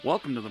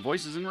Welcome to the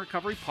Voices in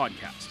Recovery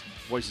podcast.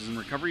 Voices in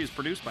Recovery is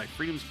produced by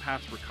Freedom's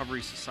Path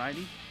Recovery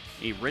Society,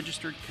 a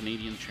registered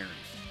Canadian charity.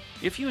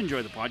 If you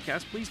enjoy the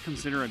podcast, please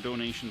consider a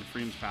donation to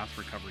Freedom's Path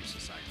Recovery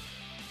Society.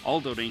 All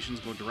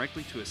donations go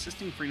directly to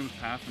assisting Freedom's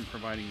Path in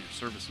providing their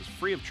services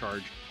free of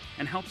charge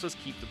and helps us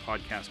keep the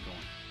podcast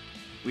going.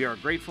 We are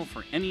grateful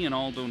for any and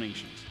all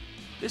donations.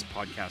 This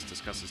podcast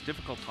discusses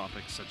difficult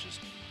topics such as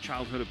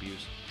childhood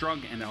abuse, drug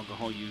and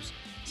alcohol use,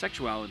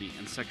 sexuality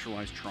and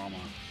sexualized trauma,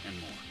 and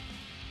more.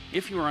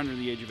 If you are under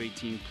the age of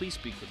 18, please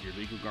speak with your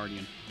legal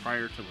guardian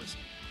prior to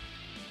listening.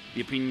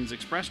 The opinions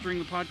expressed during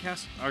the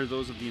podcast are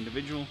those of the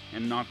individual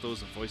and not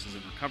those of Voices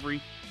in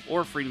Recovery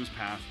or Freedom's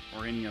Path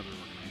or any other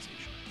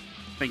organization.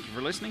 Thank you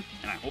for listening,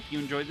 and I hope you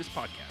enjoyed this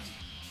podcast.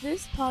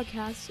 This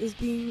podcast is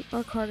being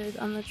recorded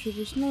on the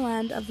traditional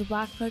land of the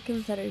Blackfoot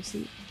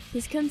Confederacy.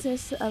 This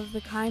consists of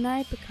the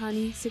Kainai,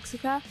 Piikani,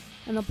 Siksika,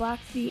 and the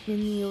Blackfeet in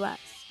the U.S.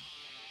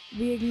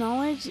 We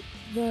acknowledge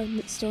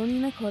the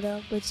Stoney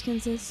Nakoda, which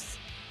consists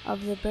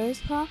of the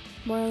Bearspaw,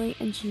 Morley,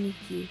 and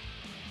Chiniki.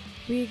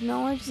 We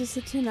acknowledge the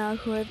Tsuut'ina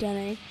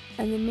Huadene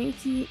and the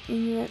Métis,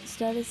 Inuit,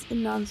 status,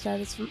 and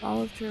non-status from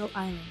all of Turtle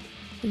Island,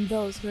 and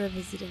those who are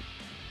visiting.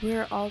 We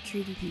are all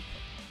treaty people.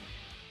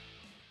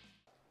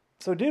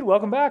 So, dude,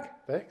 welcome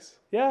back. Thanks.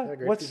 Yeah,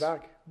 great to be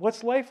back.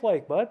 What's life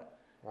like, bud?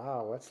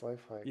 Wow, what's life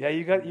like? Yeah,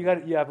 you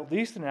have at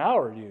least an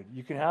hour, dude.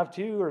 You can have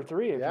 2 or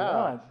 3 if you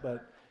want,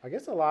 but I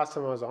guess the last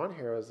time I was on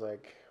here was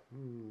like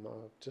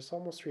just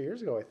almost 3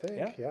 years ago, I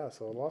think. Yeah,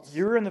 so lots.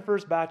 You were in the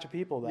first batch of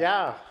people. Then.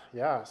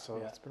 Yeah. So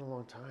it's been a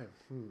long time.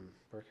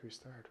 Where can we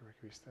start?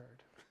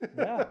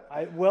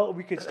 Well,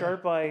 we could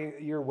start by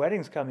your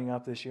wedding's coming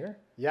up this year.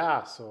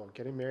 Yeah, so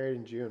getting married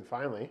in June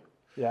finally.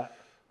 Yeah.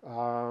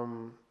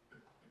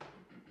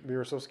 We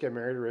were supposed to get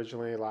married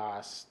originally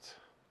last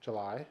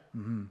July,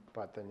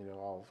 but then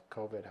all of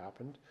COVID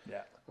happened.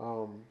 Yeah.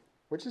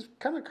 Which is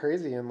kind of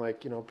crazy and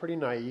pretty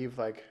naive,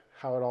 like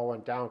how it all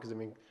went down. Because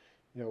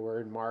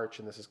we're in March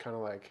and this is kind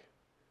of like,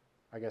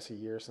 I guess, a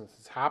year since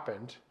it's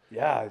happened.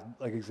 Yeah,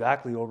 like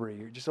exactly over a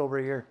year, just over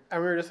a year.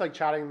 And we were just like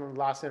chatting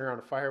last night around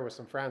a fire with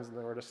some friends, and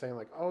they were just saying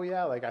like, oh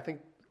yeah, like I think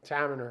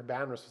Tam and her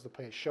band were supposed to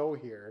play a show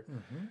here.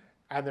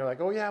 And they're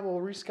like, oh yeah, we'll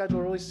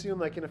reschedule really soon,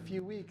 like in a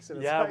few weeks.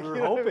 And it's like, we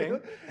were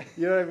hoping.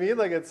 You know what I mean?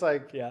 Like, it's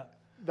like, yeah,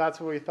 that's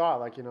what we thought.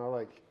 Like,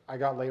 like I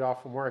got laid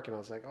off from work and I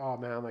was like, oh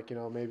man, like,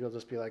 maybe it'll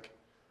just be like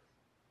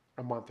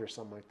a month or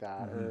something like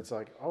that. And it's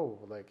like, oh,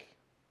 like,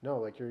 no,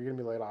 like you're going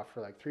to be laid off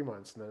for like 3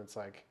 months. And then it's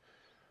like,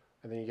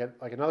 and then you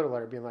get like another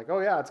letter being like, oh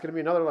yeah, it's going to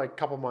be another like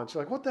couple months.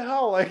 You're like, what the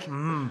hell? Like,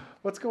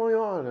 what's going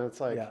on? And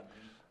it's like,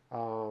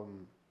 so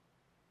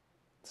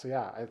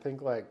yeah, I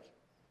think like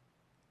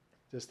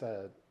just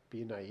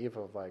be naive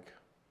of like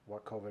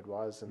what COVID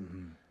was.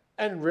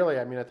 And really,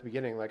 I mean, at the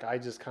beginning, like I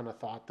just kind of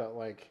thought that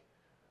like,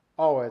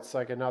 oh, it's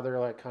like another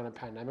like kind of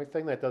pandemic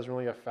thing that doesn't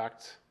really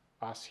affect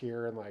us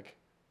here in like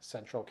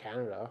central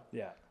Canada.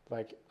 Yeah.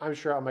 Like I'm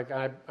sure I'm like,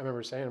 I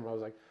remember saying,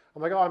 oh,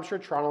 I'm sure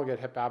Toronto will get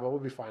hit bad, but we'll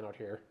be fine out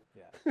here.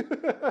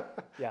 Yeah.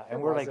 Yeah. And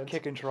we're like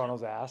kicking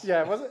Toronto's ass.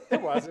 Yeah. It wasn't.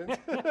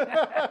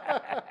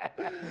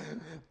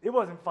 It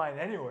wasn't fine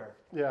anywhere.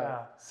 Yeah.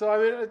 So, I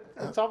mean,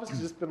 it's obviously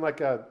just been like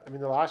the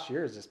last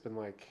year has just been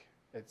like,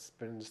 it's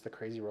been just a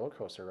crazy roller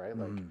coaster, right?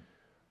 Like,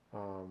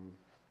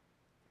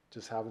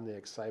 just having the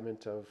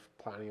excitement of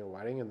planning a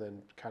wedding and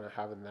then kind of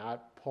having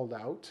that pulled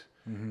out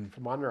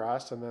from under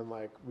us. And then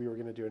like, we were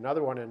going to do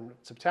another one in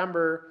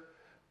September,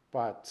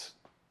 but,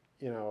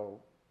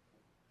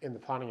 in the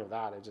planning of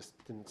that, it just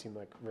didn't seem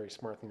like a very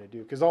smart thing to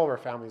do because all of our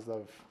families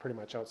live pretty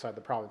much outside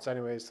the province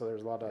anyways. So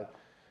there's a lot of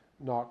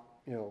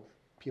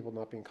people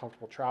not being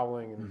comfortable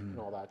traveling and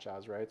all that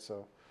jazz, right?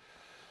 So,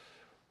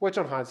 which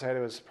on hindsight,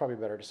 it was probably a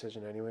better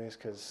decision anyways,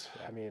 because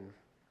I mean,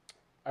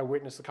 I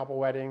witnessed a couple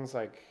weddings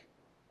like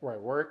where I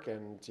work,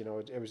 and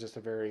it was just a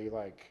very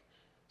like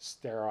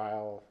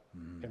sterile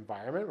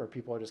environment where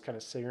people are just kind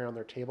of sitting around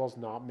their tables,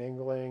 not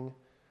mingling,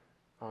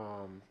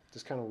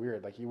 just kind of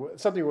weird, like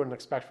something you wouldn't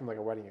expect from like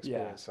a wedding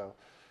experience. So.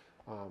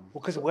 Well,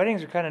 because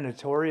weddings are kind of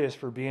notorious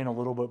for being a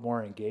little bit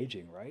more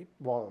engaging, right?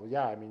 Well,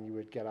 yeah, I mean, you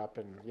would get up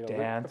and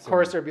dance. Of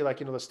course, there'd be like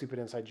the stupid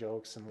inside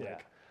jokes and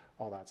like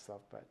all that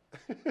stuff, but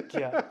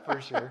yeah, for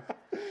sure.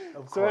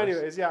 So,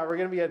 anyways, yeah, we're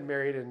gonna be getting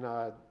married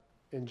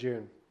in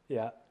June.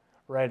 Yeah,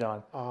 right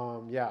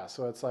on. Yeah,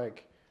 so it's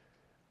like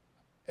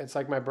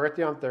my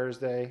birthday on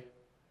Thursday.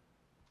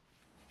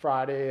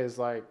 Friday is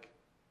like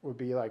would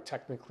be like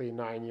technically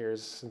 9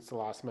 years since the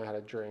last time I had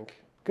a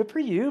drink. Good for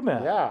you,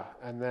 man. Yeah,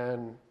 and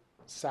then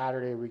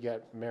Saturday we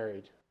get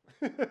married.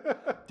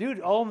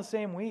 Dude, all in the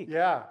same week.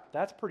 Yeah.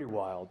 That's pretty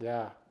wild.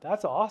 Yeah.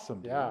 That's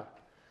awesome, dude. Yeah.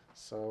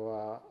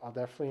 So I'll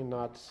definitely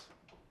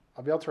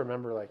I'll be able to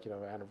remember like,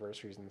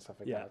 anniversaries and stuff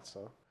like that.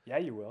 So yeah,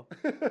 you will.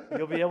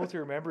 You'll be able to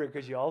remember it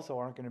because you also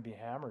aren't going to be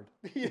hammered.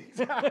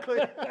 Exactly.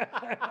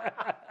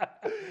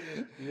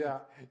 Yeah.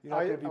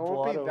 I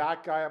won't be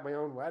that guy at my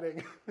own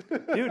wedding.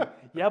 Dude,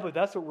 yeah, but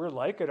that's what we're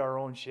like at our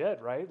own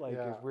shit, right? Like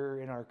if we're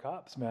in our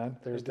cups, man.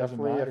 There's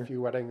definitely a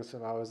few weddings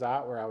that I was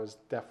at where I was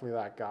definitely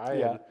that guy.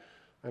 Yeah. And,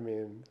 I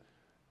mean,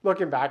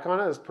 looking back on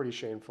it, it's pretty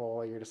shameful.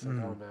 Like, you're just like,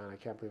 oh man, I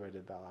can't believe I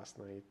did that last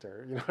night,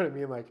 or you know what I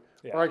mean? Like,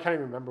 or I can't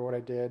even remember what I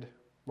did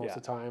most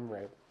of the time,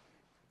 right?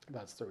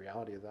 That's the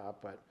reality of that.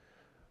 But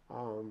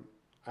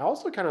I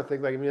also kind of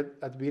think, like, I mean,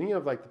 at the beginning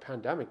of like the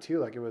pandemic too,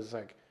 like it was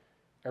like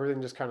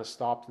everything just kind of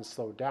stopped and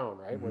slowed down,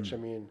 right? Which, I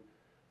mean,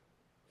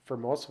 for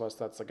most of us,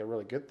 that's like a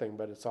really good thing,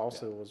 but it's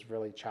also was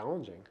really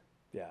challenging.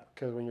 Yeah.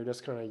 Because when you're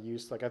just kind of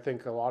used, like, I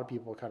think a lot of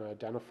people kind of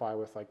identify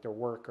with like their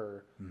work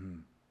or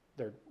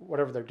their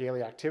whatever their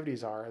daily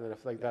activities are, and then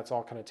if like that's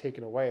all kind of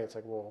taken away, it's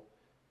like, well,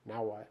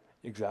 now what?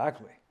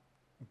 Exactly.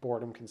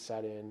 Boredom can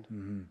set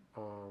in.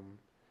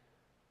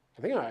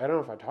 I think I don't know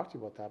if I talked to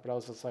you about that, but I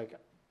was just like,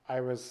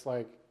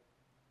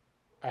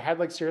 I had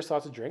like serious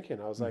thoughts of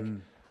drinking. I was like,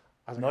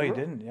 no, you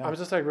didn't. Yeah. I was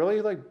just like,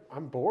 really, like,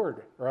 I'm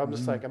bored, or I'm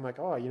just like, I'm like,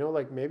 oh, you know,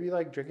 like maybe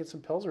like drinking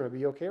some Pilsner would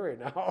be okay right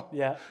now.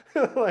 Yeah.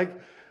 Like,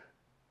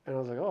 and I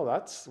was like, oh,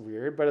 that's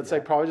weird. But it's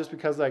like probably just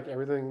because like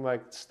everything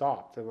like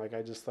stopped, and like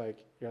I just like,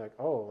 you're like,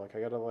 oh, like I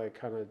gotta like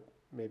kind of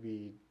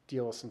maybe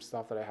deal with some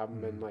stuff that I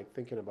haven't been like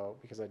thinking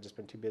about because I've just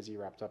been too busy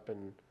wrapped up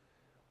in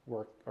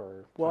work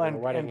or a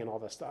wedding and all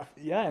this stuff.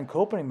 Yeah, and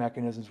coping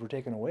mechanisms were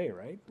taken away,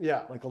 right?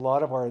 Yeah. Like a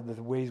lot of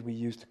the ways we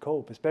used to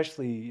cope,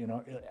 especially, you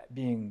know,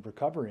 being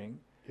recovering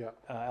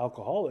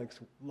alcoholics,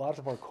 lots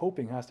of our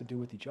coping has to do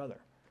with each other.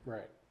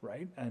 Right.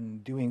 Right?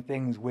 And doing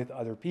things with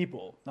other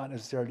people, not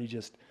necessarily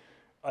just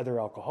other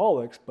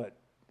alcoholics, but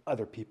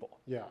other people.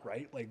 Yeah.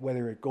 Right? Like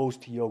whether it goes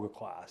to yoga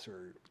class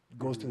or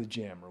goes to the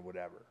gym or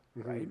whatever.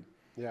 Right?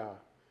 Yeah.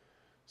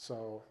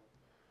 So,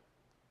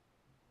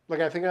 like,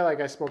 I think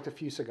I smoked a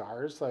few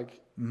cigars, like,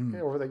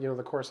 over the, you know,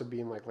 the course of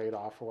being like laid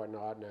off or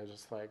whatnot. And I was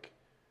just like,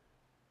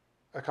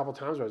 a couple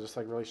times where I was just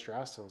like really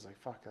stressed. And I was like,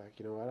 fuck, like,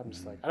 you know what? I'm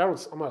just like,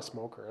 I'm not a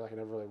smoker. Like, I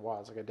never really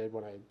was. Like, I did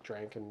when I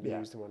drank and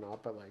used and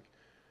whatnot. But like,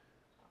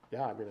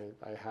 yeah, I mean,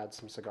 I had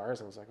some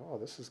cigars and I was like, oh,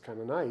 this is kind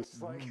of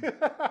nice. Like,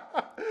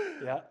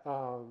 yeah.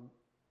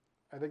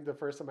 I think the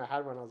first time I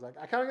had one, I was like,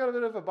 I kind of got a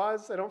bit of a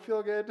buzz. I don't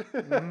feel good.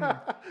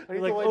 I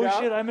need like, to lay oh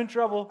down. shit, I'm in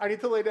trouble. I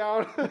need to lay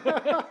down.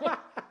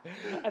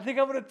 I think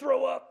I'm going to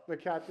throw up. The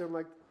cat didn't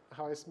like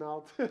how I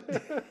smelled.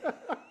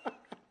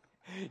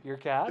 Your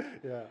cat?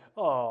 Yeah.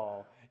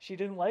 Oh, she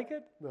didn't like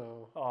it?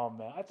 No. Oh,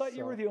 man. I thought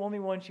you were the only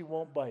one she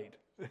won't bite.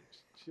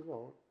 She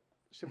won't.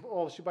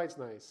 She bites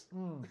nice.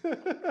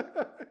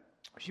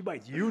 She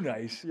bites you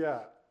nice. Yeah.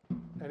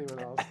 Anyone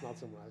else, not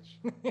so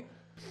much.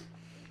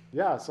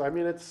 Yeah, so I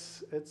mean,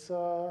 it's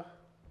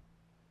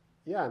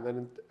yeah, and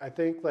then I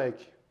think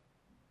like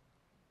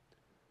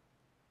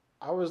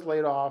I was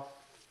laid off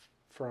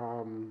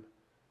from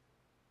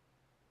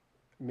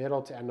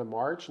middle to end of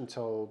March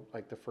until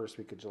like the first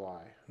week of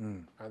July,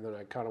 and then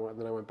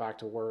I went back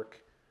to work,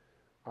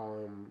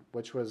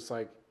 which was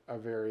like a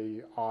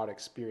very odd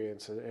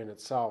experience in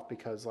itself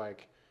because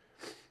like,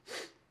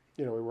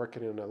 you know, we're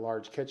working in a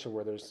large kitchen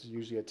where there's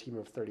usually a team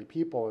of 30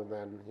 people, and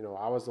then, you know,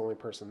 I was the only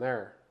person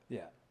there.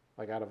 Yeah.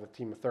 Like out of a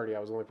team of 30, I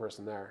was the only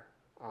person there.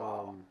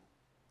 Wow.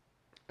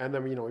 And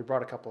then, you know, we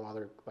brought a couple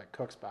other like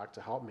cooks back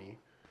to help me.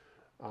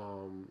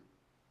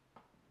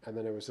 And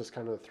then it was just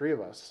kind of the three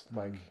of us,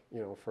 like,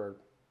 you know, for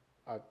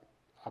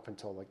up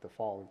until like the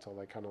fall, until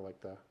like kind of like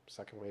the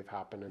second wave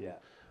happened and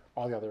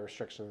all the other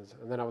restrictions.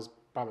 And then I was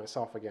by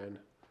myself again.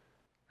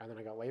 And then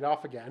I got laid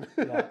off again.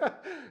 Yeah.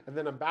 And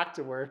then I'm back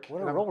to work.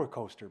 What a roller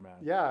coaster, man.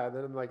 Yeah. And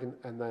then I'm like,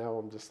 and now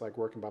I'm just like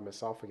working by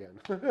myself again.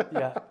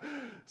 Yeah.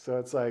 So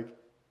it's like,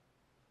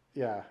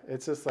 yeah,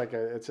 it's just like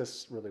it's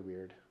just really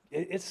weird.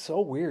 It's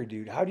so weird,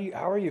 dude. How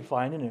are you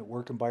finding it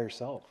working by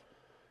yourself?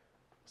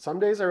 Some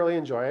days I really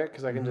enjoy it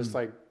because I can just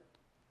like,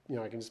 you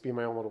know, I can just be in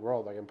my own little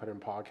world. I can put in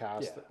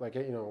podcasts, like,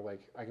 you know,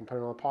 like I can put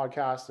in a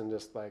podcast and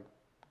just like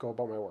go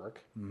about my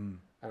work.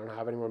 I don't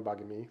have anyone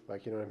bugging me,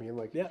 like, you know what I mean?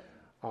 Like, yeah.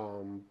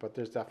 But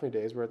there's definitely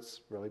days where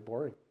it's really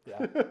boring.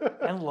 Yeah.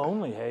 And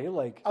lonely, hey?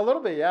 Like a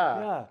little bit, yeah.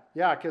 Yeah.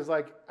 Yeah, because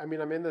like, I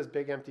mean, I'm in this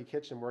big empty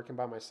kitchen working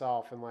by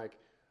myself, and like,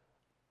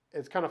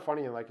 it's kind of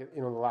funny, like,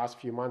 you know, the last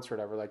few months or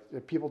whatever, like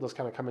people just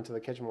kind of come into the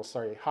kitchen, will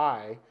say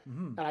hi,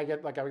 and I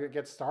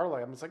get startled.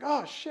 I'm just like,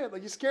 oh shit,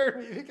 like you scared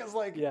me because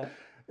like,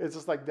 it's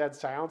just like dead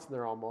silence in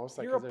there almost.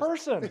 Like, you're a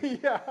person.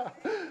 Yeah.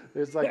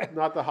 There's like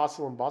not the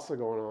hustle and bustle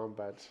going on,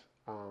 but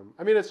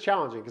I mean, it's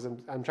challenging because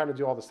I'm trying to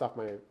do all the stuff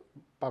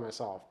by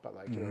myself, but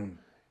like, you know,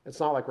 it's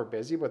not like we're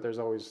busy, but there's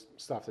always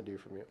stuff to do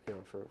for me, you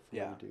know, for me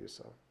to do.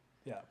 So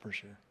yeah, for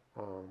sure.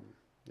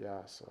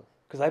 Yeah. So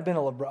because I've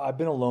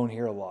been alone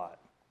here a lot.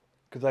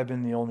 Because I've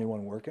been the only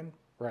one working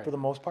for the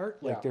most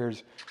part. Like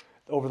there's,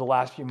 over the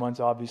last few months,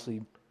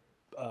 obviously,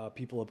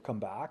 people have come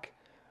back,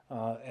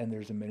 and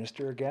there's a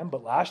minister again.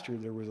 But last year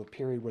there was a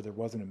period where there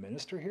wasn't a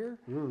minister here,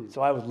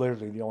 so I was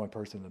literally the only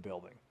person in the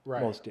building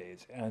most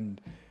days, and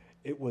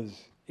it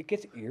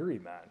gets eerie,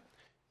 man.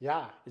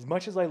 Yeah. As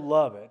much as I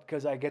love it,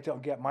 because I get to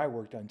get my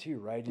work done too,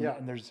 right?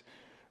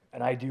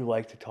 And I do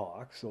like to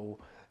talk, so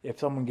if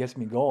someone gets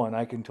me going,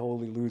 I can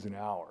totally lose an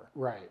hour.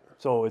 Right.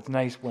 So it's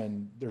nice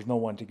when there's no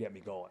one to get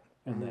me going.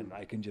 And then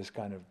I can just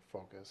kind of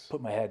focus,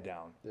 put my head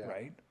down,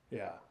 right?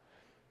 Yeah.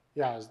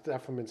 Yeah, there's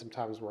definitely been some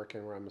times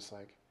working where I'm just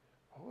like,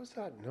 what was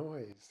that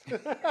noise?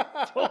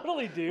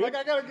 Totally, dude. Like,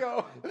 I gotta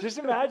go. Just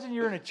imagine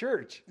you're in a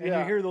church and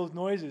you hear those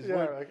noises.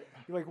 Yeah,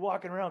 You're like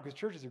walking around because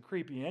churches are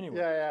creepy anyway.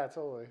 yeah,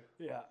 totally.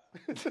 Yeah.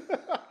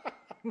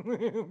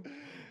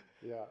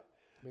 Yeah.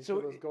 Make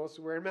sure those ghosts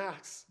are wearing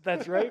masks.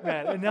 That's right,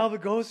 man. And now the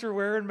ghosts are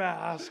wearing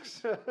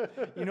masks.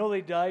 You know they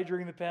died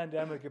during the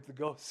pandemic if the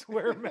ghosts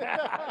wear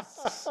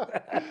masks.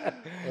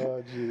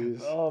 Oh,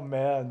 jeez. Oh,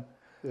 man.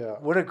 Yeah.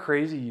 What a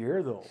crazy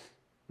year, though.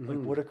 Like,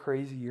 what a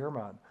crazy year,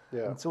 man.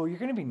 Yeah. And so you're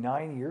going to be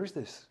 9 years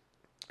this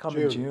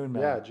coming June,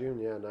 man. Yeah, June.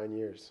 Yeah, 9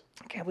 years.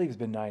 I can't believe it's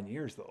been 9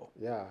 years, though.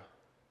 Yeah.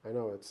 I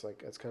know. It's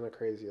like, it's kind of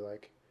crazy.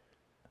 Like,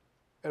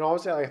 and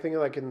obviously, I think,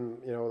 like, in,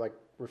 you know, like,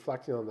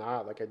 reflecting on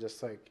that, like, I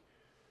just, like,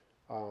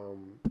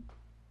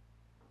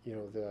 you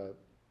know,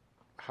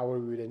 how we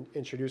would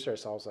introduce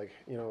ourselves, like,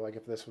 you know, like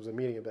if this was a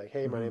meeting, it'd be like,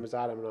 hey, my name is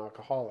Adam, I'm an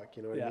alcoholic,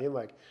 you know what I mean?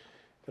 Like,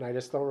 and I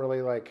just don't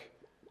really like,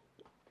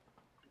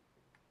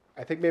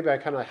 I think maybe I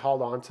kind of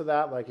held on to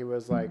that. Like it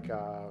was like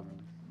a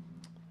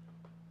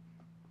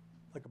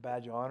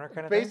badge of honor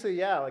kind of basically, thing?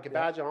 Yeah, like a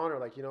badge of honor,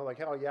 like, you know, like,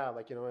 hell yeah,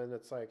 like, you know, and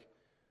it's like,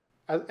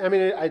 I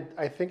mean,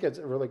 I think it's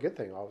a really good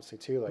thing, obviously,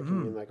 too. Like, I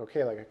mean, like,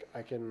 okay, like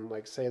I can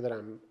like say that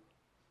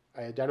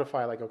I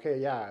identify like, okay,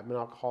 yeah, I'm an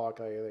alcoholic,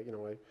 like, you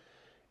know, and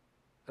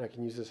I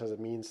can use this as a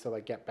means to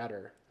like get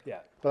better. Yeah.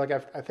 But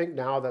like, I think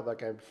now that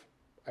like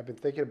I've been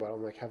thinking about it,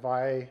 I'm like, have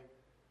I,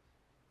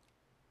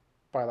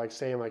 by like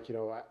saying like, you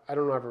know, I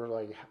don't ever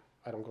like,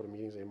 I don't go to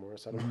meetings anymore.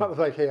 So I'm not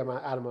like, hey, I'm an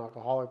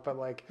alcoholic, but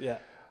like, yeah,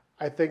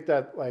 I think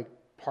that like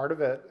part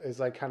of it is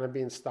like kind of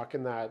being stuck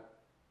in that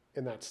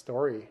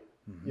story.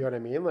 You know what I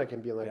mean? Like,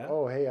 and being like,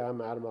 oh, hey,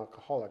 I'm Adam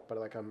alcoholic, but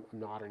like, I'm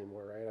not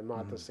anymore. Right. I'm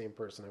not the same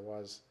person I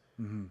was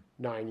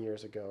 9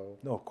 years ago.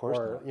 No, of course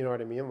not. You know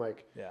what I mean?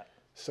 Like, yeah.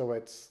 So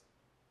it's,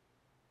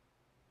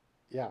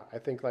 yeah, I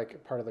think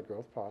like part of the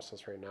growth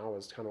process right now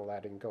is kind of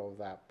letting go of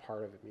that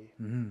part of me.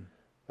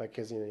 Like,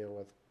 cause you know,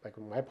 with like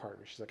with my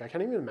partner, she's like, I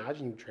can't even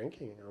imagine you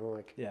drinking. And I'm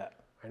like, yeah,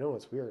 I know,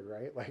 it's weird,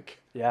 right? Like,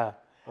 yeah,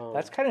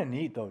 that's kind of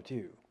neat though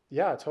too.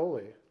 Yeah,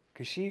 totally.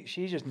 Cause she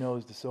just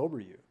knows the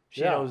sober you.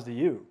 She knows the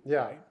you.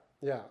 Yeah. Right?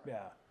 Yeah.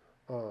 Yeah.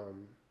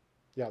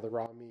 Yeah, the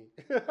raw me.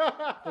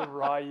 The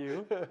raw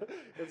you.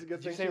 It's a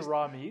good Did thing. You say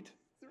raw meat?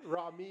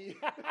 Raw me.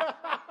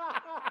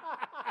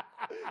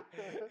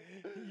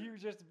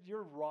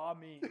 You're raw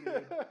meat,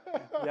 dude.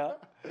 Yeah.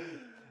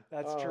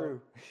 That's true.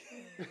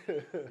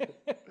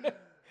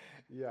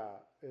 Yeah,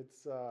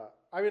 it's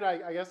I mean,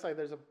 I guess like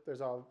there's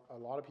a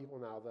lot of people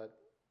now that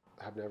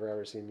have never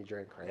ever seen me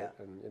drink, right?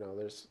 Yeah. And you know,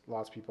 there's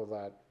lots of people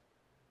that,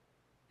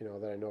 you know,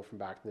 that I know from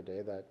back in the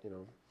day that, you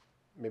know,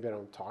 maybe I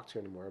don't talk to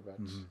anymore, but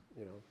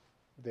you know,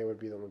 they would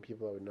be the only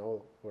people that would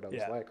know what I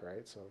was like,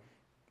 right? So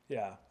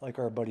yeah, like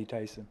our buddy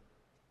Tyson.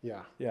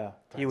 Yeah. Yeah.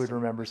 Tyson. He would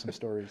remember some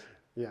stories.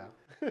 Yeah.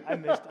 I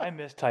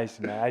miss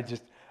Tyson, man.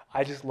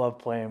 I just love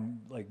playing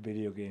like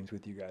video games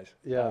with you guys.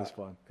 Yeah. That was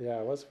fun. Yeah,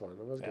 it was fun.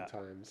 It was good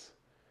times.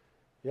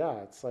 Yeah,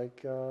 it's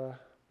like I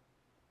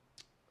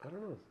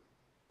don't know.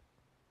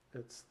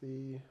 It's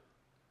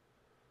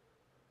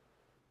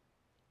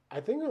I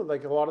think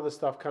like a lot of the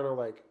stuff kind of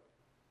like,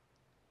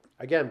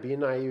 again, being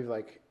naive,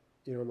 like,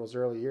 you know, in those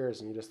early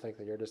years, and you just think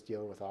that you're just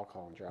dealing with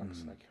alcohol and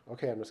drugs. Like,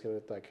 okay, I'm just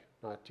gonna like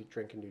not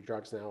drink and do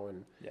drugs now,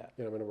 and you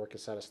know, I'm gonna work a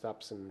set of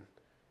steps and,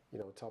 you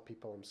know, tell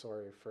people I'm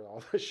sorry for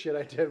all the shit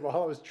I did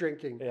while I was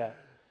drinking. Yeah.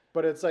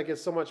 But it's like,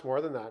 it's so much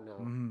more than that now.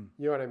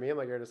 You know what I mean?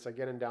 Like, you're just like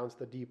getting down to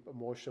the deep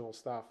emotional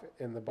stuff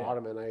in the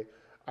bottom. And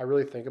I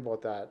really think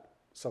about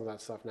some of that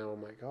stuff now.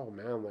 I'm like, oh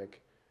man,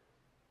 like,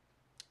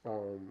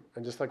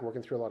 and just like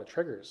working through a lot of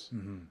triggers.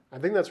 I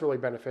think that's really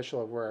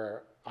beneficial of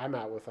where I'm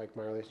at with like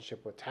my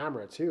relationship with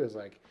Tamara too, is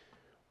like,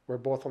 we're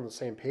both on the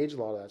same page, a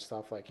lot of that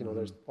stuff. Like, you know,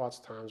 there's lots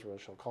of times where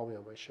she'll call me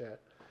on my shit.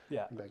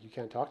 Yeah. I'm like, you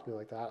can't talk to me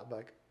like that. I'm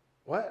like,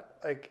 what?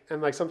 Like,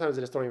 and like, sometimes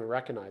I just don't even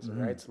recognize it.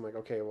 Right. So I'm like,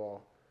 okay,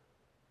 well,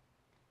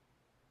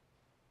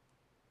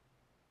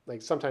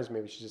 like sometimes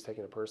maybe she's just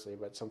taking it personally,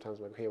 but sometimes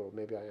I'm like, okay, well,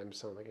 maybe I am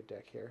sounding like a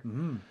dick here.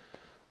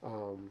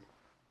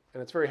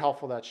 And it's very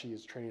helpful that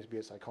she's training to be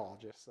a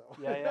psychologist. So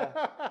yeah.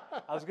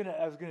 I was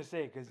gonna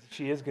say, because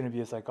she is gonna be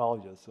a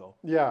psychologist, so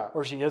yeah,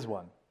 or she is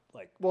one.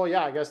 Like, well,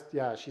 yeah, I guess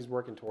she's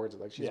working towards it.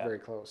 Like, she's very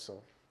close.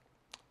 So,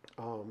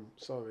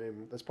 so I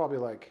mean, that's probably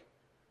like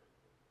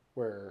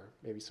where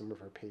maybe some of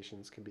her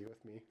patients can be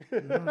with me.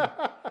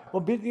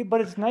 Well,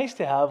 but it's nice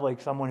to have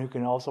like someone who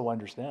can also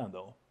understand,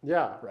 though.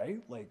 Yeah.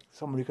 Right? Like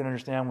someone who can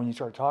understand when you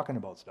start talking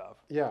about stuff.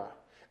 Yeah.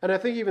 And I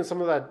think even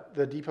some of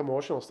the deep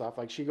emotional stuff,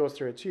 like she goes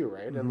through it too,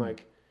 right? And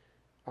like,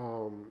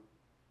 yeah,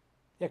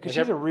 because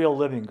she's a real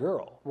living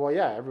girl. Well,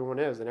 yeah, everyone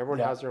is, and everyone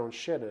has their own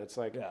shit, and it's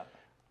like,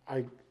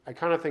 I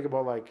kind of think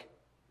about like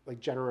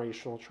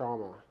generational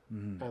trauma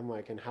and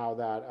like, and how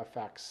that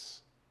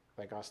affects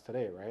like us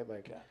today, right?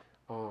 Like,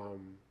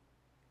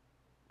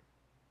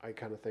 I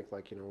kind of think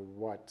like, you know,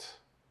 what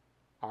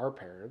our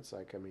parents,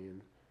 like, I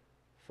mean,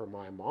 for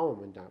my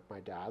mom and my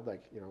dad,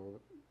 like, you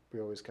know, we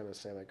always kind of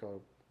say like, oh,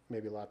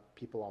 maybe a lot of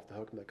people off the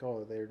hook and like,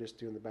 oh, they're just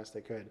doing the best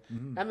they could.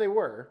 And they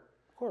were.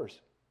 Of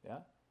course. Yeah.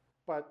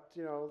 But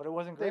but it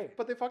wasn't great.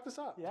 But they fucked us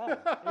up. Yeah,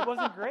 it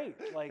wasn't great.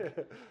 Like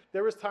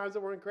there was times that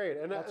weren't great,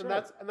 and that's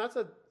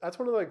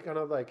one of the kind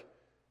of like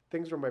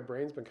things where my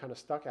brain's been kind of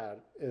stuck at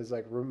is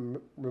like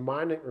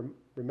remembering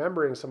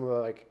some of the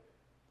like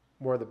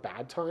more of the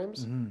bad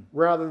times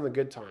rather than the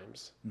good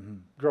times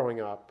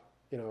growing up.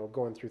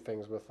 Going through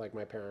things with like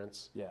my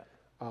parents. Yeah.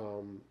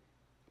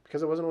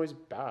 Because it wasn't always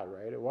bad,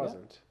 right? It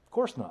wasn't. Yeah, of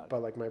course not.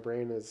 But like my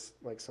brain is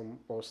like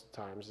most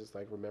times is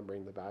like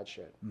remembering the bad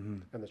shit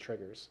and the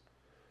triggers.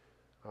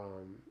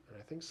 And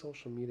I think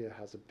social media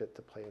has a bit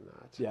to play in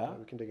that. Yeah.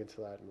 We can dig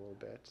into that in a little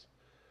bit.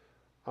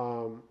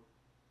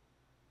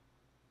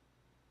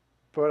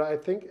 But I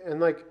think, and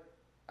like,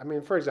 I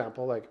mean, for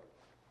example, like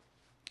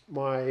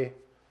I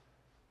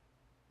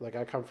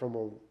come from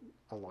a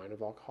line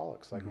of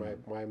alcoholics. Like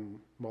my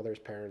mother's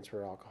parents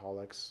were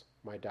alcoholics.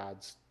 My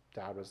dad's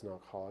dad was an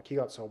alcoholic. He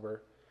got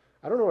sober.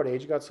 I don't know what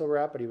age he got sober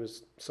at, but he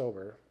was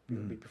sober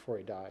before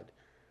he died.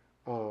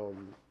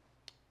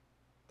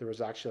 There was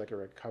actually like a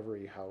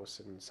recovery house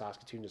in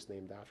Saskatoon just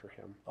named after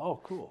him. Oh,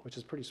 cool. Which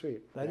is pretty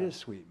sweet. That is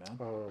sweet,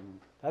 man.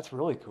 That's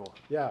really cool.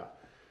 Yeah.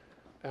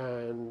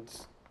 And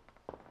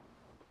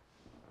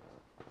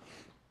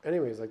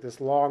anyways, like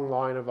this long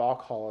line of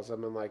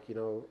alcoholism and like,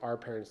 our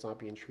parents not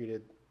being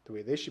treated the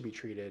way they should be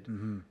treated.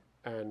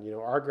 And,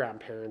 our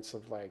grandparents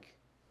of like,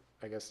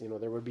 I guess,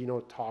 there would be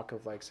no talk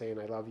of like saying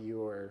I love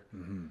you or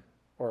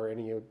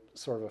any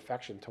sort of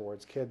affection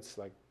towards kids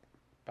like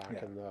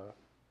back in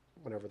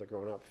whenever they're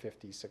growing up,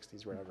 50s,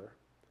 60s, whatever.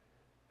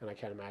 And I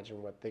can't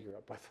imagine what they grew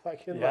up with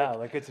like in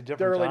like it's a different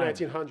the early time.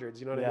 1900s,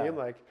 you know what I mean?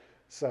 Like,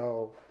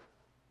 so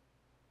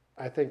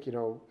I think,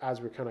 as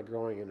we're kind of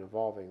growing and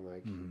evolving,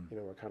 like,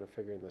 we're kind of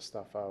figuring this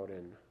stuff out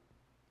and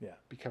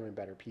becoming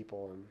better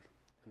people and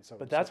so.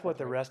 But that's what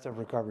the rest of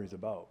recovery is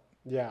about.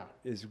 Yeah.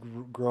 Is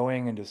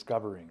growing and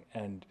discovering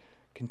and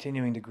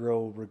continuing to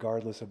grow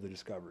regardless of the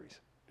discoveries.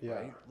 Yeah.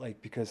 Right?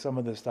 Like, because some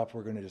of the stuff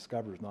we're going to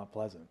discover is not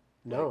pleasant.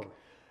 No. Like,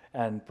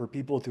 and for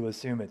people to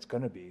assume it's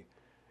going to be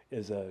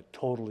is a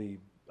totally,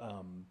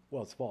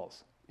 it's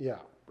false. Yeah.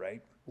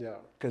 Right? Yeah.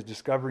 Because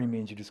discovery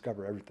means you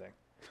discover everything.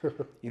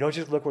 You don't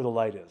just look where the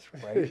light is,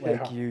 right?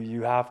 Like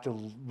you have to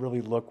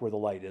really look where the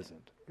light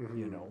isn't,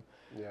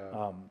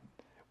 Yeah.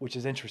 Which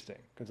is interesting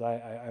because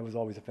I was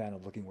always a fan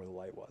of looking where the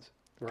light was.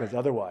 Because Right.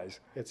 otherwise,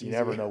 It's you easy.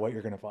 never know what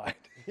you're going to find.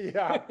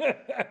 Yeah.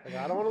 Like,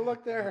 I don't want to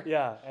look there.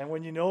 Yeah, and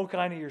when you know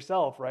kind of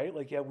yourself, right?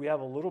 Like, we have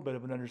a little bit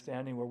of an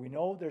understanding where we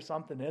know there's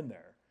something in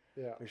there.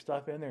 Yeah. There's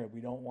stuff in there we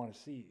don't want to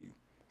see.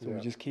 So we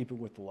just keep it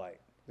with the light,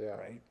 Yeah.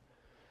 right?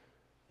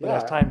 But Yeah.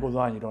 as time goes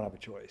on, you don't have a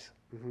choice.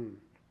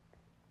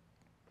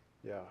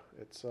 Yeah.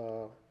 It's,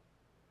 I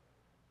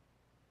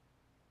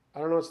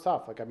don't know. It's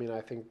tough. Like, I mean,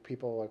 I think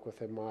people like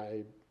within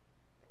my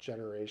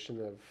generation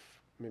have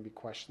maybe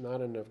questioned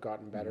that and have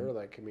gotten better.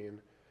 Like, I mean,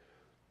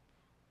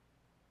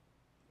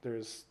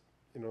 there's,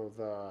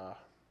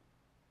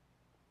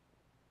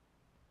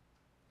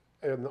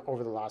 and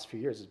over the last few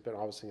years, it's been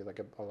obviously like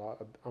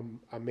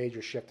a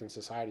major shift in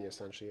society,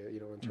 essentially,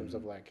 in terms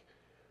of like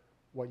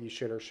what you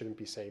should or shouldn't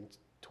be saying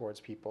towards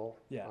people.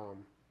 Yeah.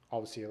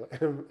 Obviously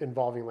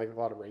involving like a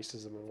lot of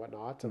racism and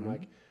whatnot. And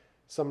like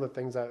some of the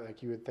things that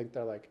like you would think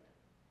that like,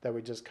 that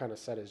we just kind of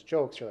said as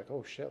jokes, you're like,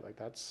 oh shit, like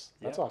that's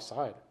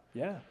offside.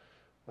 Yeah.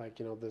 Like,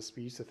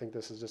 we used to think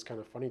this is just kind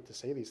of funny to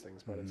say these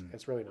things, but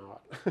it's really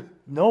not.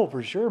 No,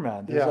 for sure,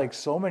 man. There's Yeah. like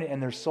so many,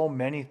 and there's so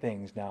many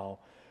things now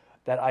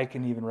that I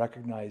can even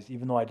recognize,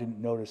 even though I didn't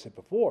notice it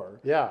before.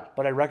 Yeah.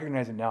 But I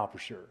recognize it now for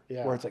sure.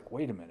 Yeah. Where it's like,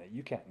 wait a minute,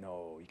 you can't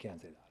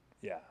say that.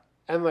 Yeah.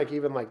 And like,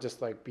 even like,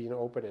 just like being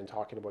open and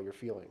talking about your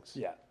feelings.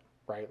 Yeah.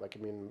 Right. Like,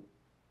 I mean,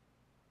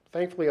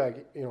 thankfully,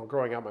 like,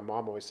 growing up, my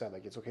mom always said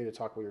like, it's okay to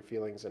talk about your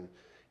feelings and,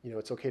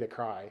 it's okay to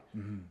cry.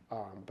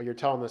 But you're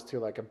telling this to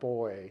like a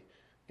boy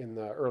in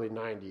the early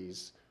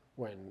 90s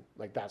when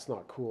like, that's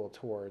not cool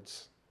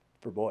towards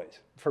For boys.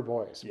 for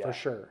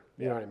sure.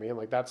 You know what I mean?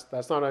 Like that's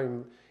not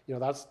even,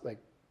 that's like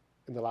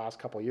in the last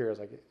couple of years,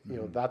 like,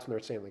 that's when they're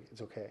saying like,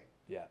 it's okay.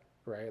 Yeah.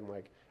 Right. And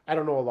like, I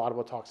don't know a lot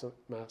about toxic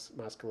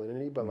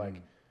masculinity, but like,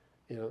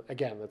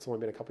 again, that's only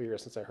been a couple of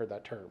years since I heard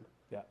that term.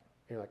 Yeah.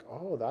 And you're like,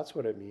 oh, that's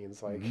what it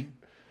means. Like,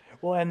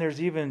 Well, and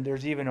there's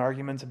even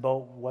arguments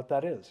about what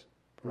that is,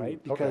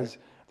 right? Because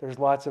there's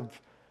lots of,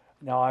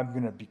 now I'm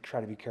going to try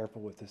to be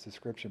careful with this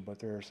description, but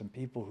there are some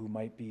people who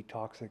might be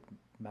toxically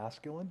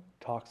masculine,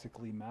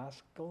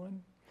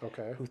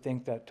 okay. who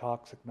think that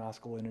toxic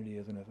masculinity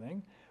isn't a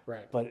thing.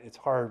 Right. But it's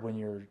hard when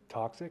you're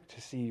toxic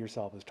to see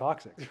yourself as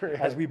toxic, Right.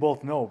 as we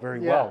both know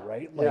very Yeah. well,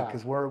 right? Like, Yeah.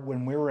 because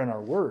when we were in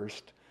our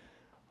worst,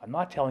 I'm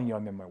not telling you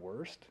I'm in my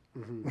worst.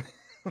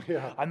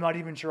 Yeah. I'm not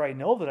even sure I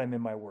know that I'm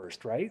in my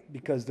worst, right?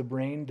 Because the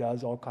brain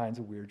does all kinds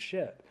of weird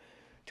shit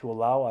to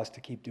allow us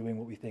to keep doing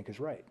what we think is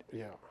right.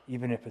 Yeah.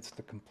 Even if it's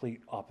the complete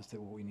opposite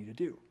of what we need to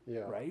do.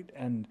 Yeah. Right?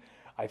 And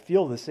I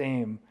feel the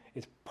same,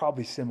 it's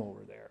probably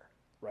similar there,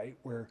 right?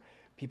 Where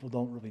people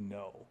don't really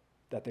know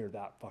that they're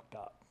that fucked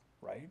up,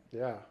 right?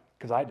 Yeah.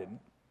 Because I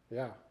didn't.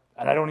 Yeah.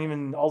 And I don't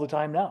even all the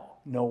time now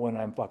know when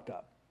I'm fucked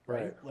up,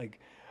 right? Right. Like,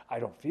 I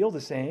don't feel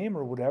the same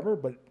or whatever,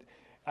 but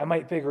I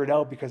might figure it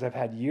out because I've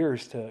had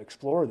years to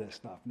explore this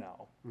stuff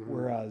now.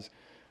 Whereas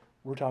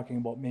we're talking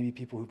about maybe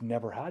people who've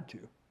never had to.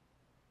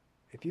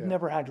 If you've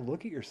never had to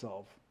look at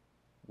yourself,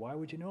 why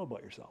would you know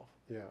about yourself?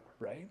 Yeah.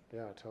 Right?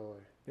 Yeah, totally.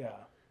 Yeah.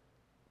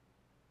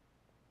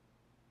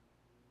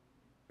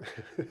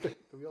 The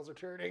wheels are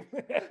turning.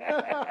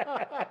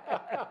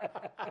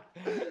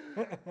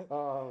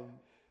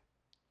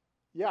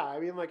 Yeah, I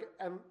mean, like,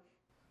 and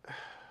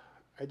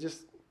I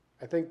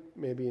think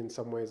maybe in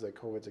some ways, like,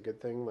 COVID's a good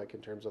thing, like,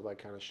 in terms of, like,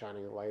 kind of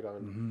shining a light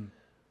on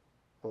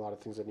a lot of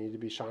things that need to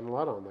be shining a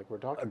light on, like we're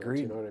talking about,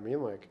 you know what I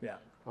mean? Like,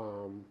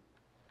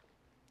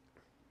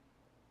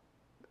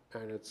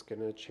 and it's going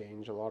to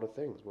change a lot of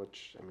things,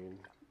 which, I mean,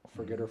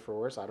 for good or for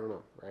worse, I don't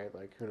know, right?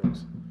 Like, who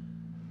knows?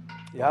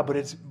 Yeah, but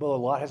a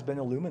lot has been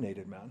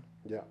illuminated, man.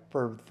 Yeah.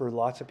 For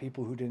lots of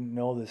people who didn't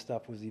know this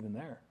stuff was even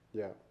there.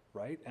 Yeah.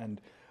 Right?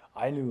 And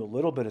I knew a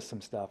little bit of some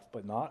stuff,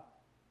 but not,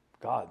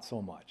 God,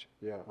 so much.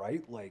 Yeah.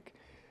 Right? Like,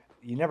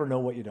 you never know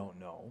what you don't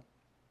know.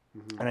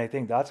 And I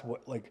think that's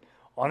what, like,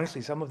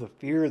 honestly, some of the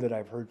fear that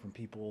I've heard from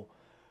people,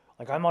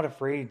 like, I'm not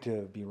afraid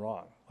to be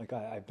wrong. Like,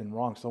 I've been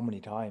wrong so many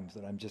times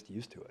that I'm just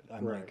used to it.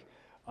 I'm like,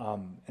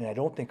 and I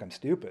don't think I'm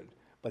stupid,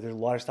 but there's a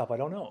lot of stuff I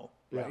don't know.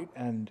 Right?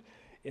 And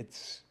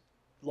it's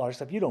a lot of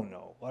stuff you don't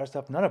know, a lot of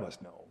stuff none of us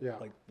know. Yeah.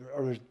 Like,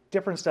 there's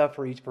different stuff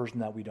for each person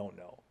that we don't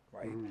know.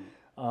 Right?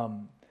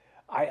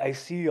 I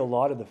see a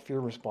lot of the fear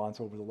response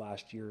over the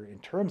last year in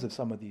terms of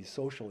some of these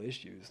social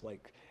issues,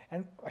 like,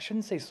 and I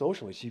shouldn't say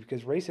social issues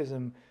because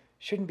racism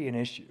shouldn't be an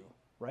issue,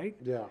 right?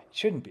 Yeah. It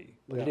shouldn't be,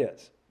 but it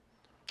is.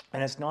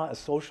 And it's not a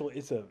social,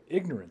 it's a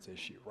ignorance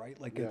issue, right?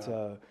 Like it's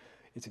a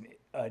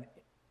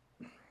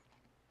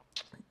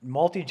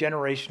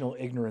multi-generational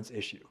ignorance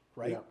issue,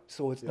 right? Yeah.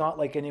 So it's not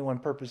like anyone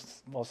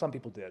well, some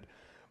people did,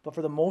 but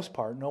for the most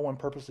part, no one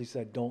purposely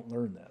said, don't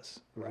learn this,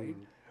 right?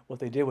 What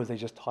they did was they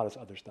just taught us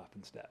other stuff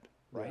instead,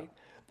 right?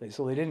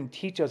 So they didn't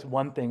teach us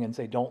one thing and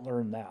say, don't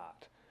learn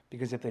that.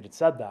 Because if they'd had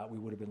said that, we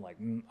would have been like,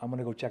 I'm going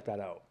to go check that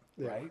out,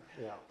 right?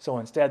 Yeah. So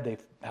instead, they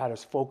had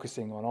us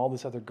focusing on all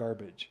this other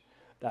garbage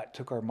that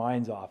took our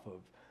minds off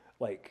of,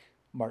 like,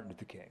 Martin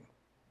Luther King,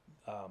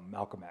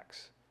 Malcolm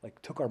X.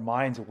 Like, took our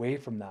minds away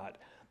from that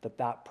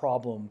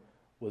problem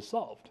was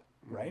solved,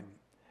 right?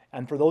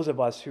 And for those of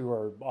us who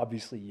are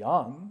obviously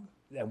young,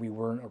 and we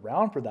weren't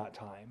around for that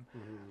time,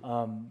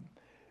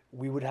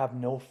 we would have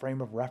no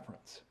frame of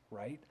reference,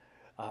 right?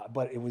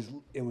 But it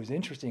was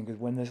interesting because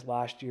when this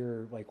last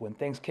year, like when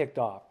things kicked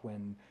off,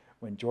 when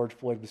George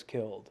Floyd was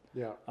killed,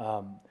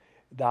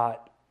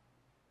 that,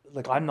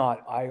 like,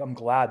 I'm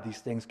glad these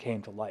things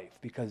came to life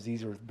because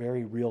these are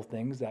very real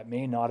things that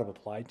may not have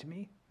applied to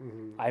me.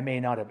 I may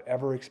not have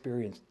ever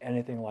experienced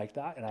anything like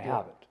that, and I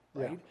haven't,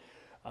 right?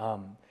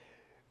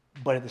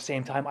 But at the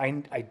same time,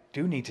 I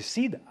do need to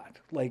see that,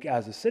 like,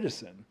 as a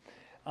citizen.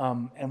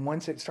 And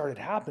once it started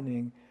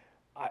happening,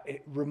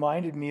 it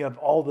reminded me of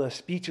all the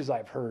speeches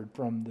I've heard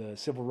from the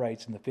civil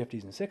rights in the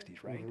 50s and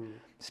 60s, right?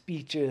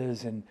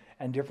 Speeches and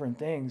different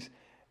things.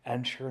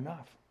 And sure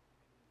enough,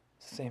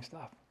 it's the same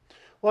stuff.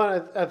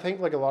 Well, I think,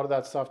 like, a lot of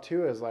that stuff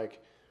too is like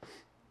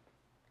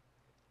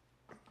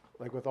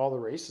with all the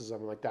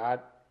racism, like,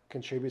 that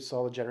contributes to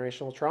all the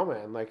generational trauma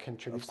and, like,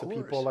 contributes to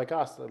people like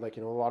us, like,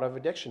 you know, a lot of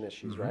addiction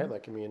issues, right?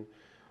 Like, I mean,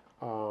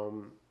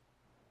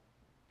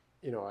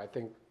 you know, I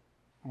think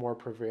more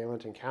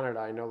prevalent in Canada.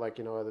 I know, like,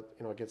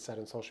 it gets said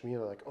in social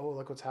media, like, oh,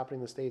 look what's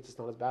happening in the States. It's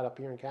not as bad up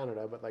here in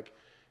Canada, but, like,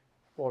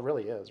 well, it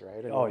really is,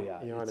 right? You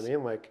know what I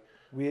mean? Like,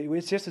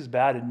 it's just as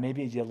bad and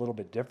maybe a little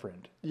bit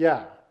different.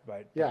 Yeah.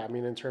 Right. Yeah. I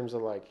mean, in terms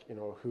of, like, you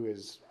know, who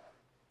is,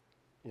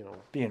 you know,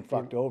 being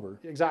fucked over.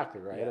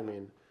 Exactly. Right. Yeah. I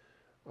mean,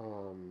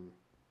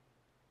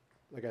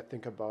 like, I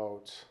think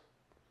about,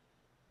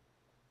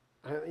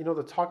 you know,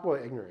 the talk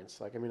about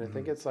ignorance. Like, I mean, I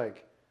think it's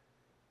like,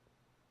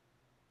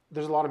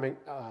 there's a lot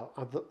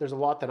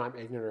that I'm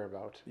ignorant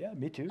about. Yeah,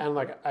 me too. And,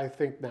 like, I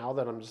think now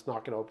that I'm just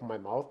not going to open my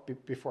mouth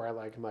before I'm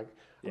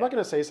not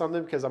going to say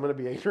something because I'm going to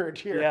be ignorant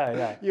here. Yeah,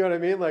 yeah. You know what I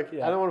mean? Like,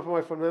 I don't want to put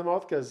my foot in my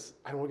mouth because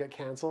I don't want to get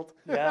canceled.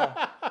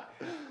 Yeah.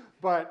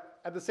 But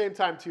at the same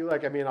time too,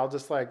 like, I mean, I'll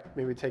just, like,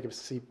 maybe take a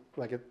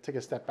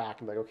step back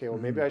and be like, okay, well,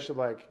 maybe I should,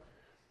 like,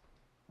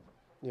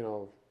 you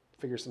know,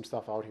 figure some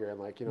stuff out here and,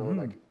 like, you know,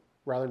 like,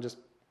 rather than just,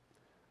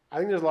 I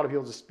think there's a lot of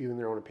people just spewing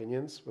their own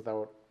opinions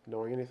without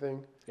knowing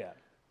anything. Yeah.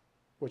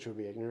 Which would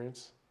be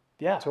ignorance.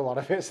 Yeah. To a lot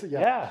of it.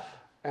 Yeah.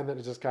 And then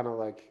it just kind of,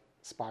 like,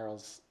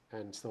 spirals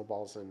and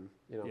snowballs and,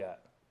 you know,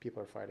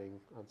 people are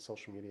fighting on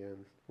social media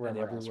and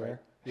wherever else, right?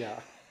 Yeah.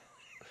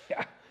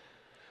 Yeah.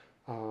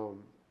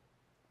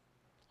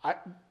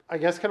 I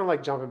guess kind of,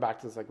 like, jumping back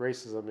to this, like,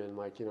 racism and,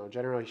 like, you know,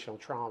 generational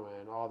trauma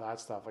and all that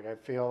stuff. Like, I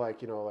feel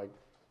like, you know,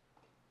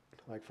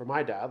 like for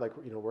my dad, like,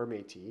 you know, we're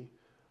Métis.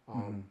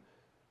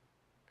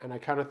 And I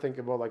kind of think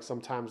about, like,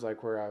 sometimes,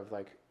 like, where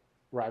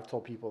I've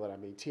told people that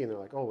I'm Métis and they're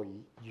like, oh, well,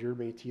 you're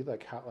Métis?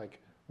 Like, how,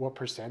 like, what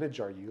percentage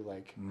are you?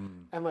 Like,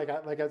 and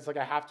it's like,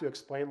 I have to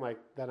explain, like,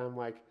 that I'm,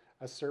 like,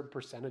 a certain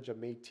percentage of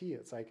Métis.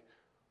 It's like,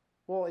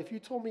 well, if you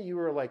told me you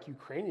were, like,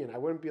 Ukrainian, I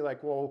wouldn't be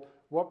like, well,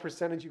 what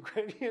percentage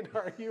Ukrainian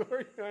are you?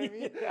 Or, you know what I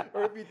mean?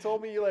 Or if you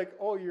told me like,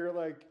 oh, you're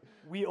like.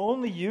 We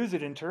only use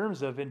it in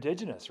terms of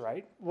indigenous,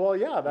 right? Well,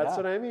 yeah, that's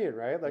what I mean,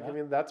 right? Like, I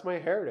mean, that's my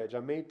heritage.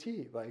 I'm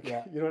Métis. Like,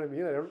 you know what I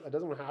mean? I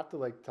doesn't have to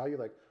like tell you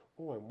like,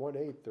 oh, I'm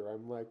 1/8 or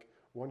I'm like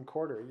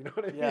 1/4. You know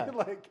what I mean?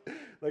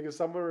 Like if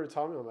someone were to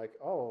tell me, I'm like,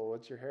 oh,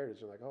 what's your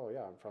heritage? I'm like, oh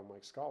yeah, I'm from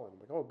like Scotland. I'm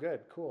like, oh,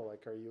 good, cool.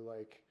 Like, are you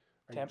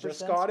just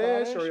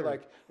Scottish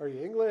or are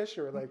you English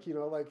or like, you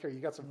know, like, are you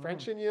got some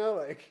French in you?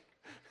 Like,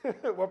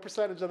 what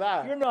percentage of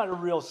that? You're not a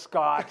real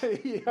Scot.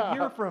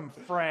 You're from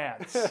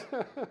France.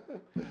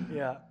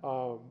 Yeah.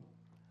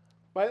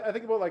 But I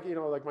think about like, you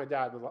know, like my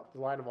dad, the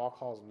line of all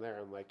calls him there,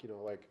 and like, you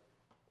know, like,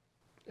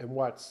 and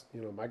what's,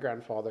 you know, my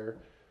grandfather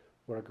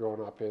would have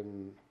grown up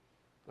in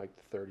like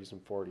the 30s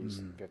and 40s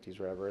and 50s,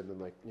 whatever, and then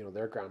like, you know,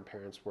 their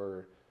grandparents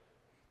were.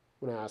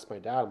 When I asked my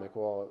dad, I'm like,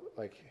 well,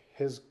 like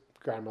his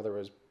grandmother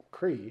was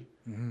Cree.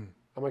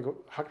 I'm like,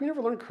 how come you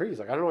never learn Cree? He's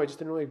like, I don't know, I just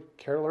didn't really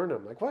care to learn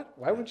them. I'm like, what?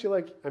 Why wouldn't you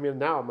like? I mean,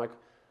 now I'm like,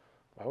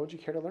 why would you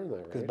care to learn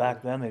that? Because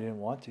back then they didn't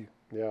want to.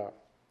 Yeah.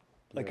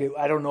 Like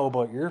I don't know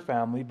about your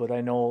family, but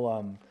I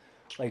know,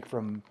 like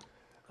from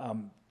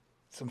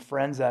some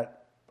friends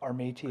that are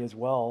Métis as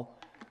well,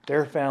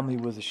 their family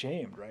was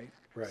ashamed, right?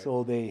 Right.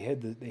 So they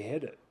hid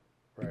it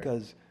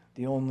because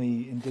the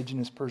only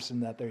indigenous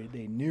person that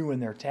they knew in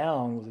their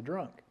town was a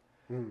drunk.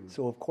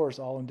 So of course,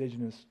 all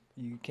indigenous,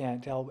 you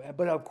can't tell.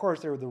 But of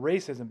course, the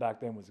racism back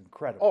then was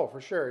incredible. Oh,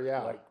 for sure,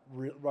 yeah. Like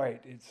right,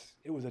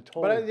 it was a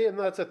total. But and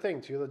that's the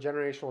thing too, the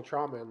generational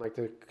trauma and like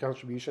the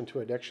contribution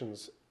to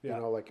addictions. You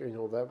know, like, you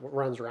know, that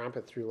runs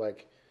rampant through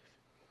like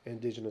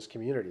indigenous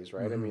communities,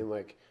 right? I mean,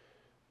 like,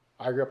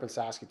 I grew up in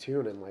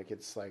Saskatoon, and like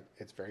it's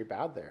very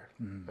bad there.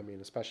 I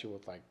mean, especially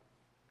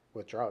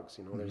with drugs.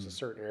 You know, there's a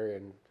certain area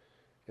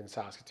in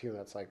Saskatoon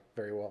that's like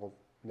very well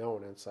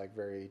known, and it's like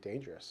very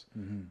dangerous,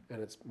 and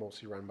it's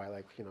mostly run by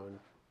like, you know,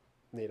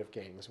 native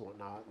gangs and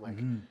whatnot. Like,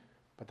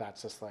 but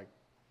that's just like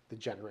the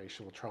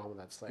generational trauma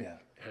that's like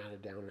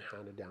handed down and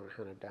handed down and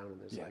handed down, and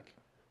there's like,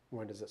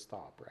 when does it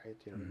stop, right?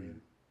 You know what I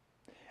mean?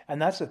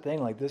 And that's the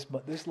thing. Like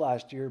this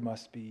last year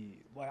must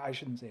be. Well, I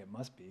shouldn't say it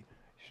must be.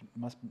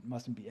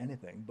 Mustn't be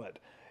anything. But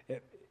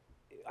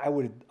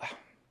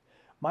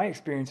my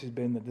experience has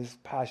been that this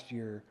past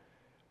year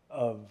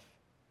of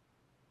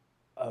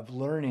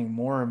learning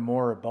more and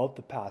more about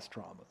the past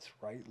traumas,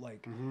 right?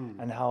 Like,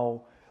 and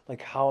how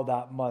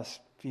that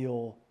must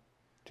feel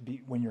to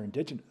be when you're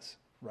indigenous,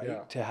 right?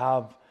 Yeah. To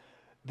have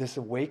this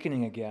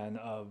awakening again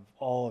of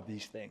all of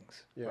these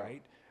things,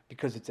 right?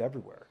 Because it's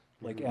everywhere.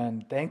 Like,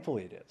 and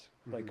thankfully it is.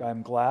 Like,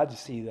 I'm glad to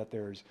see that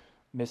there's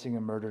missing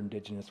and murdered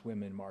Indigenous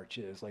women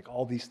marches, like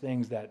all these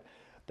things that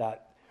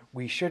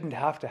we shouldn't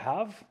have to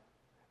have,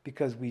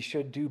 because we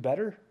should do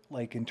better,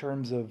 like in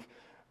terms of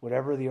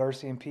whatever the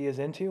RCMP is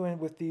into and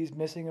with these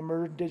missing and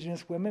murdered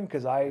Indigenous women,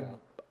 because I'm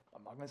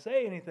not going to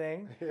say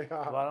anything, but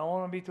I don't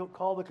want to be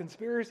called a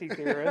conspiracy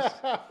theorist.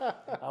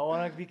 I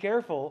want to be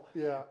careful.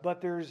 Yeah.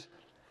 But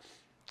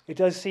it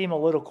does seem a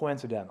little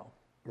coincidental.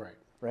 Right.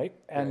 Right?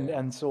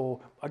 And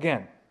so,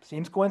 again,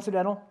 seems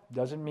coincidental.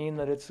 Doesn't mean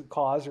that it's a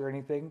cause or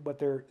anything,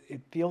 but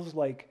it feels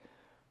like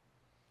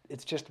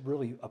it's just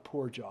really a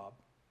poor job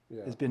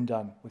has been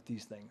done with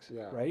these things,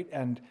 right?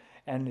 And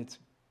it's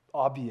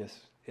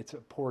obvious it's a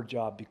poor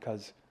job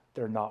because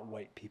they're not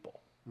white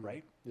people,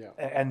 right? Yeah.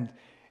 And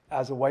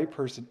as a white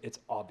person, it's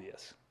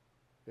obvious,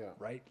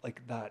 right?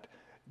 Like that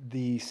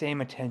the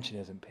same attention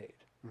isn't paid.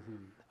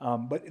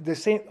 But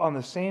on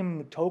the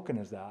same token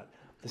as that,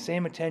 the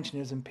same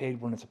attention isn't paid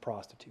when it's a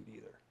prostitute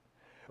either.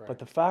 Right. But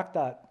the fact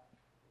that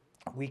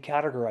we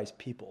categorize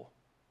people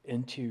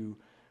into,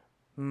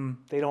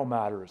 they don't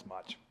matter as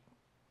much.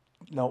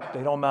 No,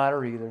 they don't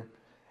matter either.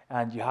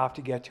 And you have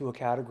to get to a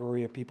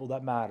category of people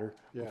that matter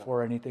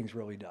before anything's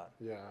really done.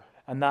 Yeah.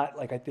 And that,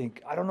 like,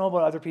 I don't know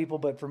about other people,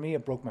 but for me,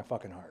 it broke my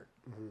fucking heart.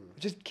 It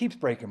just keeps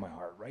breaking my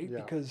heart, right? Yeah.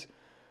 Because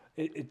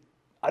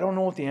I don't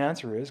know what the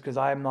answer is, because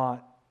I'm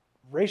not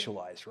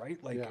racialized,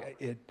 right?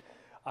 Like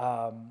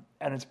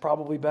and it's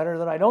probably better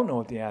that I don't know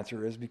what the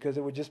answer is, because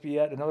it would just be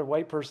yet another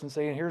white person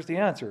saying, "Here's the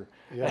answer,"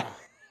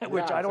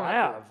 which I don't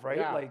have, right?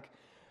 Yeah. Like,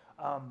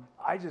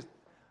 I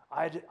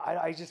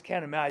just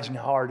can't imagine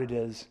how hard it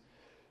is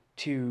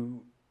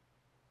to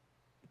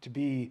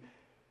be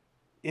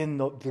in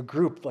the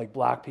group, like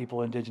Black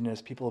people,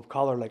 Indigenous, people of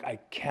color. Like, I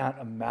can't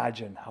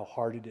imagine how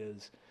hard it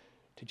is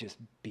to just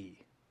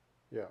be.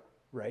 Yeah.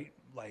 Right?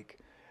 Like,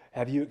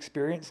 have you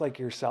experienced like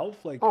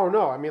yourself? Like, oh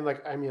no, I mean,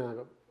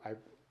 I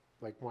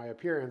like my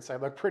appearance, I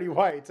look pretty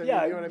white. You know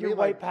what I mean? You're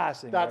white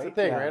passing. That's right?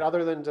 the thing, right?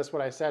 Other than just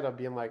what I said of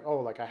being like, oh,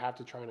 like I have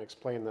to try and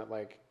explain that,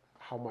 like,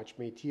 how much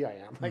Métis I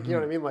am. Like, you know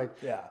what I mean? Like,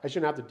 I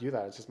shouldn't have to do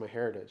that. It's just my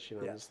heritage.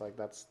 You know, just like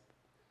that's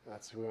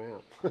who I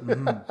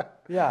am.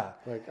 Yeah.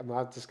 Like, I'm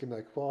not just gonna be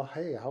like, well,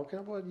 hey, how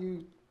about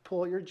you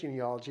pull out your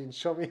genealogy and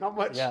show me how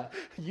much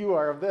you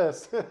are of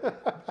this?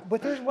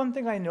 But there's one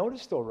thing I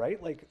noticed though,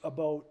 right? Like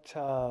about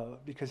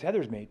because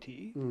Heather's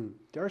Métis,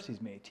 Darcy's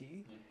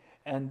Métis,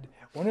 and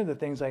one of the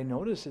things I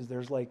noticed is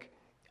there's like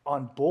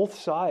on both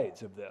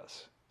sides of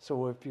this.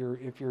 So if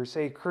you're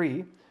say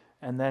Cree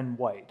and then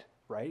white,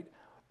 right?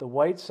 the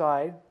white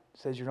side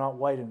says you're not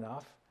white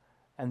enough,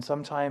 and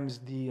sometimes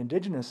the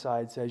indigenous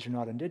side says you're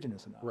not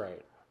indigenous enough.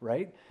 Right.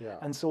 Right? Yeah.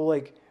 And so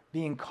like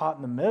being caught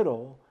in the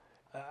middle,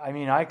 I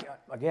mean,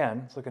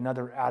 again, it's like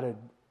another added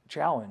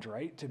challenge,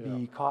 right? To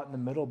be caught in the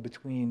middle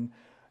between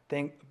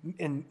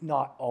and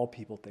not all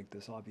people think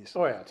this, obviously.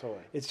 Oh yeah,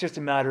 totally. It's just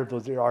a matter of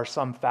those. There are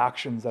some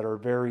factions that are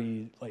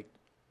very like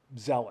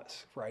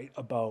zealous, right?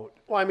 About.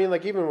 Well, I mean,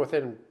 like even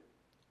within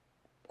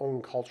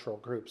own cultural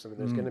groups, I mean,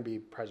 there's going to be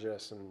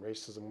prejudice and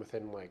racism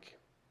within like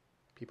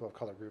people of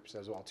color groups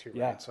as well too, right?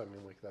 Yeah. So I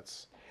mean, like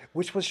that's.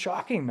 Which was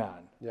shocking,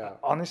 man. Yeah.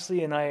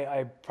 Honestly, and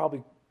I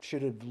probably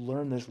should have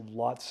learned this a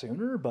lot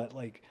sooner, but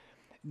like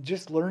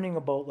just learning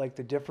about like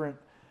the different.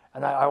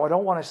 And I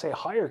don't want to say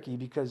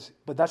hierarchy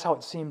but that's how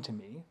it seemed to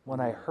me when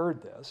I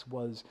heard this,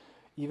 was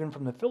even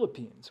from the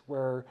Philippines,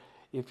 where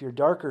if you're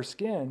darker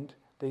skinned,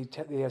 they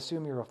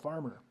assume you're a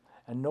farmer,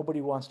 and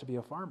nobody wants to be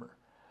a farmer.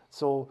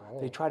 So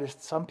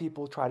some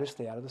people try to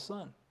stay out of the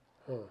sun,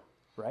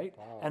 right?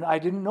 Wow. And I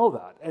didn't know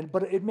that,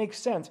 but it makes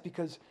sense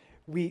because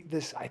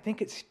I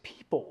think it's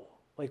people,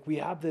 like we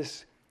have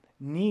this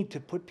need to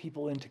put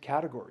people into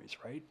categories,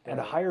 right? And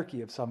a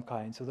hierarchy of some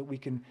kind so that we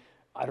can.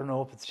 I don't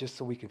know if it's just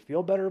so we can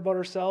feel better about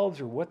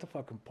ourselves or what the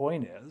fucking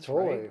point is.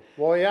 Totally. Right?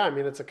 Well, yeah. I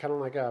mean, it's a kind of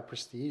like a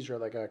prestige or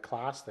like a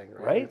class thing,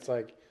 right? It's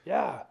like,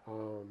 yeah. I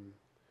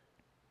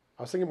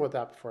was thinking about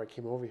that before I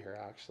came over here,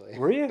 actually.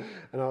 Were you?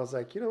 And I was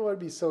like, you know what would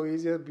be so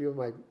easy? It'd be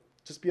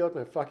just be like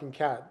my fucking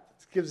cat.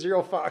 Give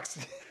 0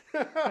 fucks.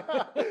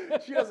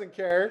 She doesn't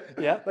care.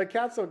 Yeah. Like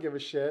cats don't give a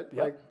shit.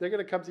 Yep. Like they're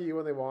gonna come to you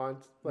when they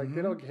want. Like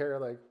they don't care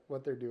like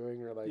what they're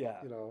doing or like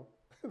you know.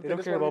 They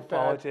don't care about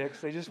politics.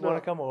 They just want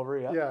to come over.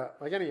 Yeah. Yeah,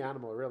 like any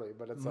animal, really.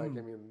 But it's like,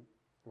 I mean,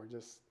 we're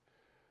just,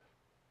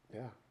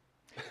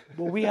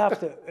 Well, we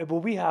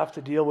have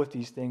to deal with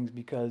these things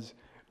because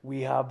we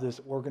have this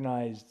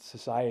organized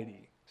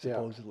society,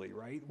 supposedly,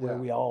 right? Where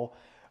we all,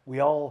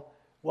 well,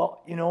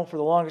 you know, for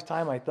the longest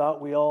time, I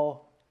thought we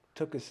all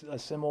took a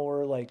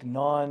similar, like,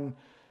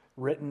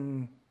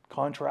 non-written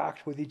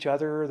contract with each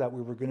other that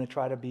we were going to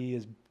try to be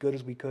as good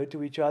as we could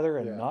to each other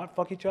and not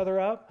fuck each other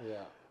up. Yeah.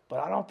 But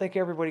I don't think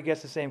everybody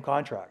gets the same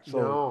contract.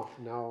 So,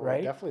 no,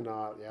 right? Definitely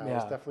not. Yeah,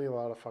 there's definitely a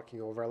lot of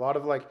fucking over. A lot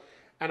of like,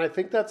 and I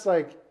think that's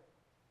like,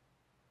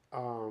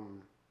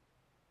 in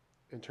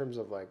terms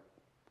of like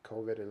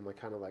COVID and like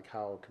kind of like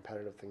how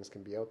competitive things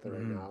can be out there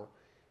right now,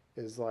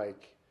 is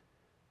like,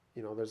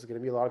 you know, there's going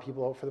to be a lot of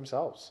people out for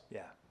themselves.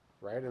 Yeah.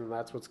 Right, and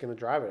that's what's going to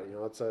drive it. You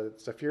know, it's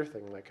a fear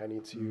thing. Like I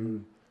need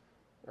to,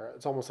 or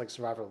it's almost like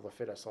survival of the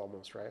fittest,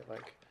 almost, right?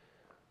 Like,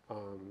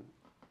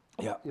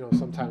 you know,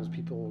 sometimes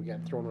people will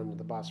get thrown under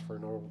the bus for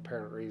no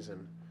apparent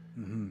reason,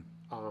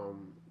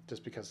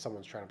 just because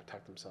someone's trying to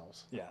protect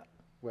themselves. Yeah.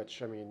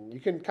 Which, I mean, you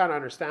can kind of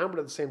understand, but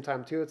at the same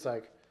time, too, it's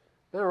like,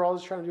 man, we're all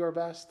just trying to do our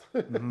best.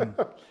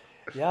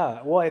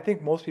 Yeah. Well, I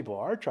think most people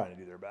are trying to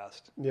do their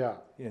best. Yeah.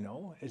 You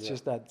know, it's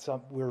just that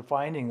we're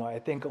finding, I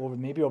think, over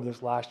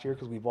this last year,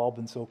 because we've all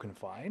been so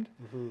confined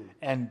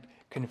and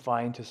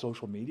confined to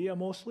social media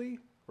mostly,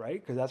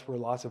 right? Because that's where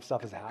lots of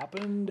stuff has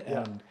happened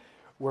and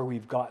where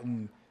we've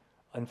gotten,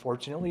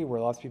 unfortunately, where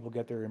lots of people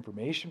get their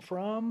information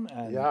from.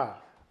 And,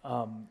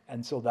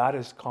 and so that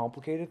has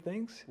complicated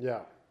things. Yeah.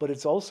 But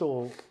it's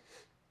also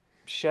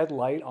shed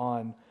light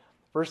on,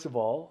 first of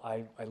all,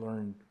 I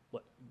learned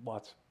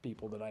lots of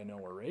people that I know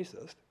are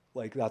racist.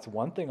 Like, that's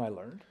one thing I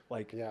learned.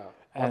 Like,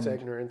 lots of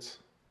ignorance.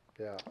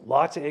 Yeah.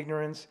 Lots of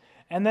ignorance.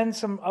 And then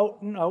some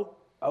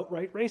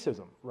outright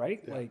racism,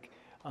 right? Yeah. Like,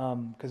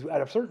 because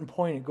at a certain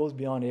point, it goes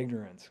beyond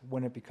ignorance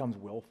when it becomes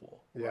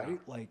willful, right?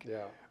 Like,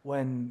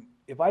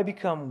 if I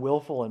become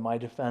willful in my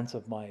defense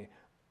of my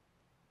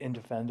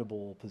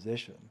indefendable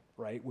position,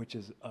 right, which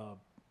is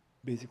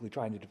basically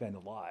trying to defend a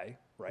lie,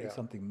 right,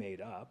 something made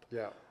up,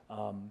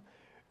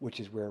 which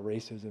is where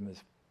racism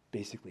is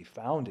basically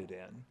founded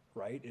in,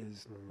 right,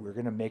 is we're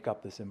going to make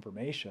up this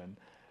information,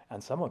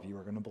 and some of you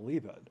are going to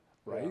believe it,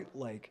 right?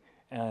 Like,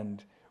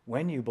 and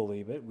when you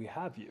believe it, we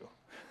have you.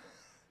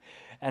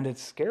 And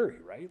it's scary,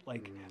 right?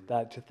 Like,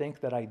 that to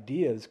think that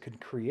ideas could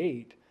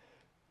create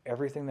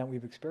everything that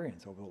we've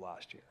experienced over the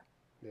last year.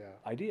 Yeah.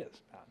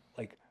 Ideas, man.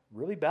 Like,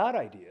 really bad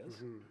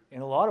ideas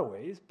in a lot of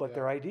ways, but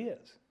they're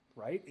ideas,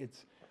 right?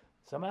 It's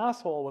some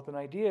asshole with an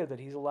idea that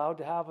he's allowed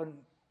to have an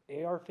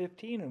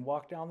AR-15 and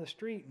walk down the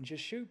street and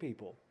just shoot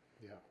people.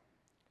 Yeah.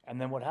 And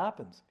then what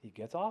happens? He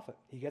gets off it.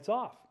 He gets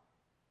off.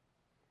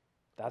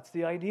 That's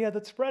the idea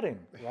that's spreading,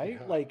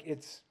 right? Like,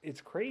 it's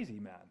crazy,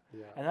 man.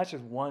 Yeah. And that's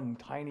just one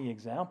tiny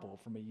example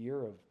from a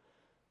year of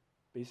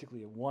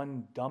basically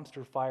one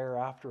dumpster fire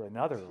after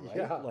another, right?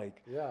 Yeah.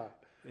 Like,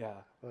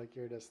 like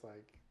you're just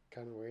like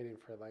kind of waiting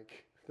for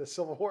like the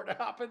Civil War to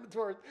happen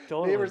toward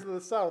totally. Neighbors of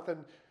the South,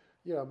 and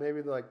you know,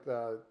 maybe like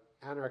the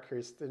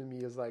anarchist in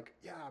me is like,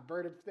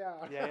 burn it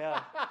down.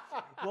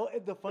 Well,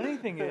 the funny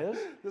thing is,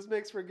 this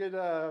makes for good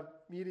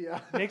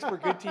media. Makes for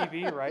good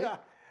TV, right? Yeah.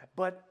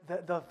 But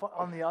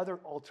on the other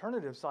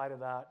alternative side of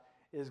that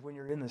is when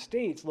you're in the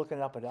States looking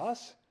up at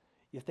us,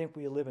 you think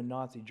we live in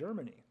Nazi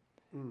Germany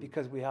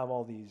because we have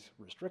all these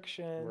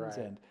restrictions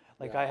and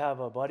like I have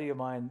a buddy of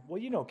mine.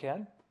 Well, you know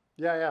Ken.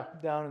 Yeah.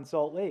 Down in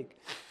Salt Lake.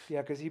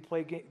 Yeah, because he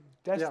played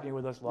Destiny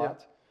with us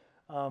lots.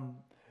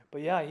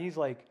 But yeah, he's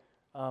like,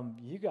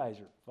 you guys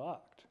are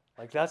fucked.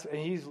 Like and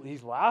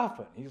he's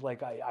laughing. He's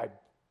like,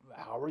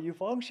 how are you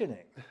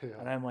functioning? Yeah.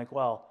 And I'm like,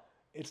 well,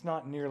 it's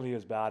not nearly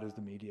as bad as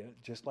the media,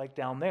 just like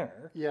down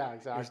there. Yeah,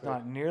 exactly. It's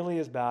not nearly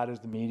as bad as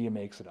the media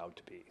makes it out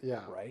to be.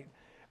 Yeah. Right?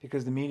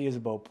 Because the media is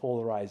about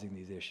polarizing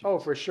these issues. Oh,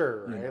 for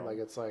sure, right? Like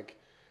it's like,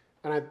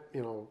 and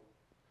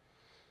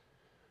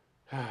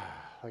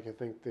like I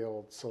think the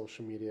old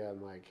social media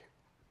and like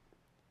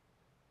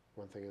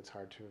one thing that's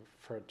hard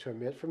to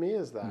admit for me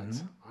is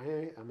that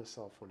I am a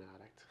cell phone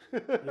addict.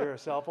 You're a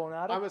cell phone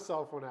addict? I'm a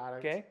cell phone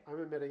addict. Okay. I'm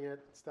admitting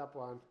it. Step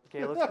one.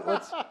 Okay,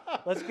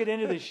 let's get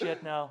into this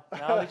shit now.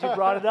 Now that you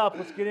brought it up,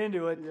 let's get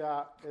into it.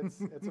 Yeah,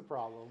 it's a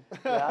problem.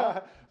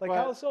 Yeah? Like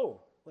how so?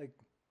 Like,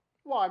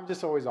 well, I'm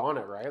just always on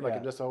it, right? Like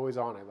I'm just always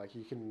on it. Like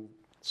you can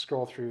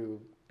scroll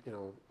through,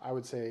 I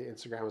would say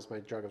Instagram is my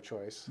drug of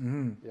choice.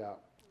 Mm-hmm. Yeah.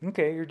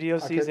 Okay, your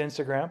DOC is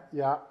Instagram.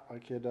 Yeah, I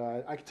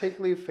could take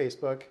leave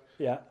Facebook.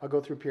 Yeah. I'll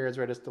go through periods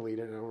where I just delete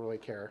it and I don't really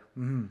care.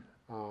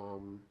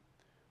 Mm-hmm.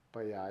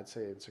 But yeah, I'd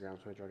say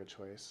Instagram's my drug of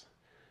choice.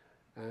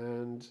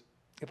 And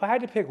if I had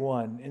to pick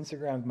one,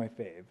 Instagram's my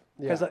fave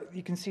because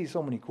you can see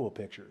so many cool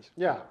pictures.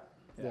 Yeah.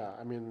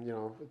 I mean,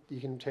 you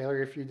can tailor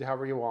your feed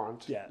however you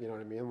want. Yeah. You know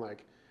what I mean?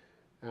 Like,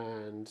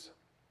 and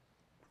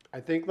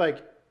I think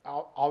like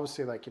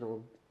obviously like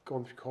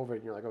going through COVID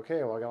and you're like,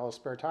 okay, well I got all this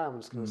spare time. I'm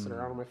just gonna sit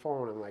around on my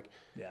phone and like,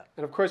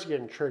 and of course you're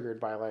getting triggered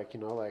by like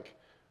like,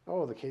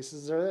 oh, the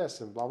cases are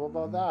this and blah blah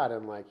blah that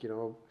and like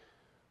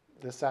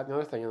this that and the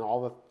other thing and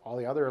all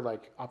the other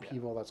like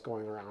upheaval that's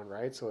going around,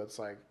 right? So it's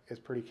like it's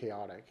pretty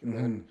chaotic. And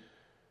then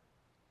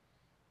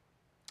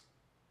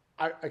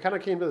I kind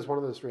of came to one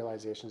of those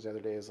realizations the other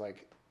day is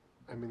like,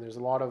 I mean, there's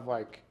a lot of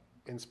like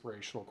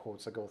inspirational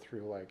quotes that go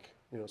through like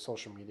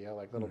social media,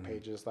 like little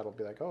pages that'll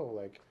be like, oh,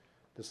 like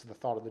this is the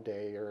thought of the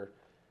day or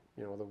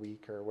the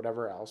week or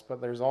whatever else.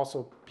 But there's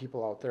also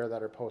people out there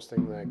that are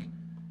posting like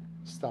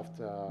stuff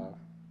to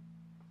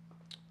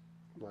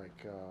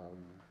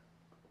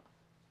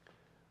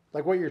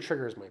like what your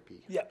triggers might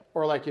be. Yeah.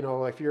 Or like,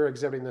 if you're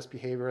exhibiting this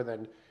behavior,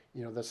 then,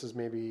 this is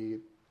maybe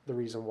the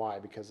reason why,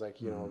 because like,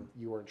 you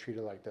weren't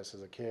treated like this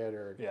as a kid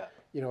or,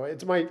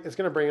 it's going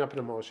to bring up an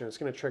emotion. It's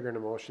going to trigger an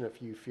emotion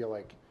if you feel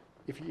like,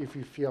 if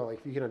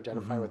you can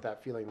identify with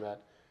that feeling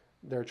that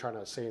they're trying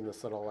to say in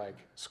this little like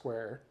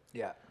square.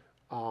 Yeah.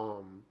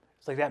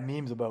 It's like that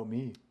meme's about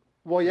me.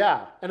 Well,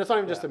 yeah. And it's not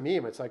even just a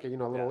meme. It's like a,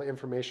 little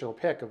informational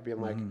pic of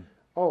being like,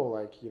 oh,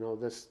 like,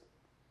 this,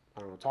 I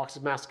don't know,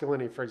 toxic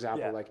masculinity, for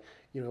example, like,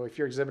 if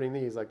you're exhibiting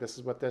these, like, this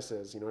is what this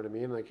is, you know what I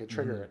mean? Like, you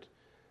trigger it.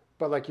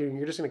 But, like,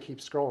 you're just going to keep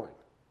scrolling.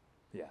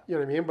 Yeah. You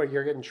know what I mean? But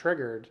you're getting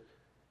triggered,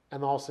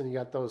 and all of a sudden you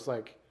got those,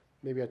 like,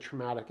 maybe a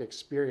traumatic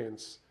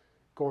experience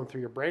going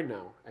through your brain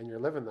now, and you're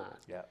living that.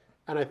 Yeah.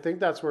 And I think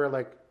that's where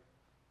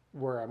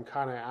I'm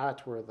kind of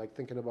at, where, like,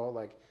 thinking about,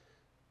 like,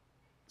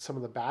 some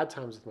of the bad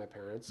times with my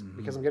parents,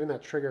 because I'm getting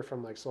that trigger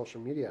from, like,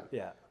 social media.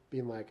 Yeah.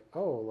 Being like,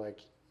 oh, like,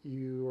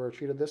 you were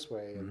treated this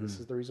way, and this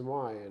is the reason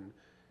why, and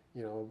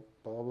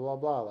blah blah blah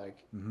blah. Like,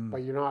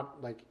 but you're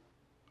not like,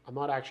 I'm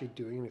not actually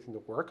doing anything to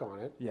work on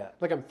it. Yeah.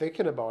 Like I'm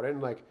thinking about it,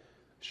 and like,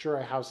 sure,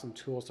 I have some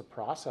tools to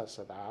process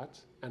that,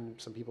 and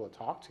some people to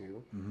talk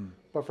to.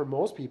 But for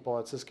most people,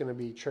 it's just going to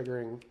be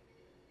triggering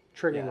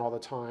all the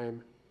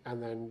time,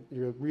 and then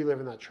you're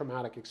reliving that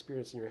traumatic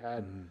experience in your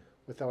head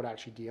without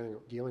actually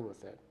dealing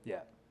with it.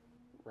 Yeah.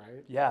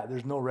 Right. Yeah.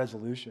 There's no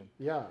resolution.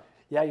 Yeah.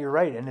 Yeah, you're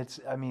right,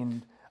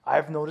 and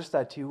I've noticed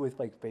that too with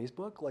like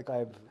Facebook. Like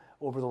I've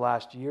over the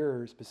last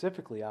year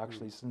specifically,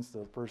 actually since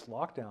the first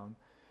lockdown,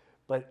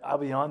 but I'll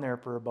be on there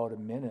for about a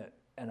minute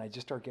and I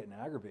just start getting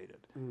aggravated.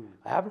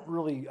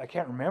 I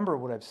can't remember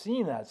what I've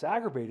seen that's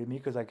aggravated me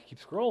because I keep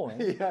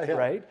scrolling,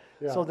 right?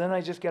 Yeah. So then I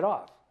just get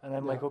off and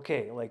I'm like,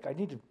 okay, like I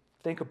need to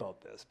think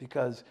about this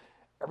because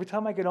every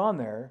time I get on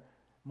there,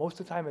 most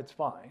of the time it's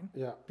fine.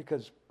 Yeah.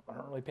 Because I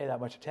don't really pay that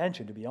much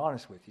attention, to be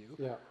honest with you.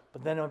 Yeah.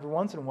 But then every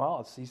once in a while,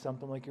 I'll see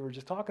something like you were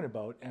just talking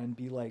about and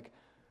be like,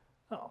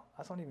 oh,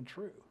 that's not even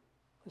true.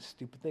 That's a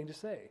stupid thing to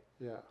say.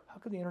 Yeah. How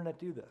could the internet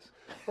do this?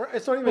 Or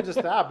it's not even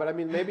just that, but I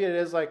mean, maybe it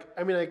is like,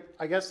 I mean,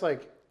 I guess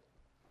like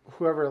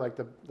whoever like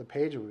the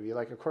page would be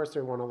like, of course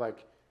they want to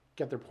like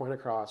get their point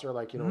across or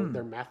like,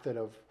 their method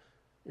of,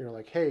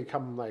 like, hey,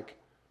 come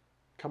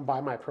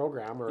buy my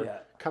program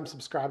or come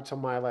subscribe to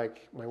my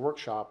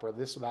workshop or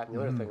this or that and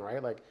the other thing,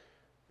 right? Like,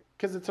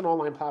 because it's an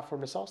online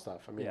platform to sell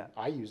stuff. I mean,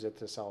 I use it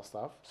to sell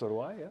stuff. So do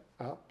I,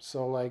 yeah.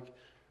 So like,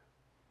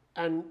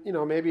 and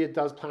maybe it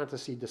does plant a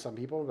seed to some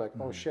people. Like,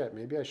 oh shit,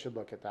 maybe I should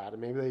look at that.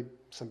 And maybe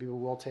some people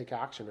will take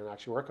action and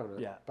actually work on it.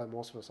 Yeah. But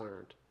most of us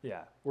aren't.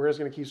 Yeah. We're just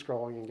going to keep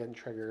scrolling and getting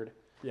triggered.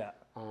 Yeah.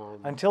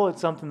 Until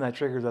it's something that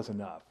triggers us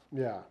enough.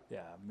 Yeah.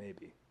 Yeah,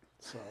 maybe.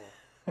 So,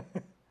 I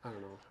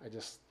don't know.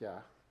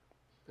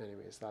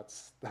 Anyways,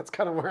 that's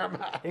kind of where I'm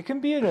at. It can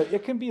be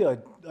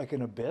like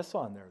an abyss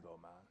on there though,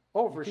 man.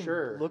 Oh, for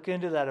sure. Look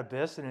into that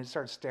abyss and it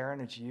starts staring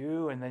at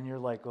you, and then you're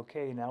like,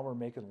 okay, now we're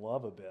making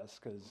love abyss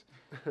because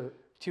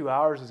 2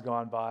 hours has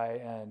gone by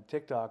and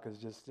TikTok is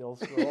just still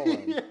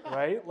scrolling,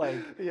 right? Like,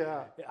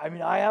 I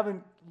mean, I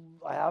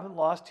haven't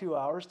lost 2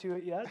 hours to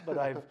it yet, but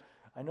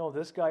I know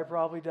this guy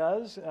probably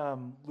does,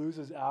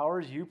 loses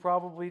hours. You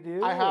probably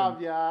do. I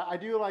have, yeah. I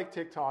do like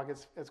TikTok.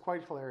 It's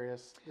quite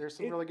hilarious. There's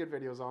some really good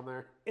videos on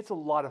there. It's a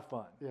lot of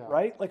fun,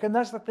 right? Like, and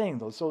that's the thing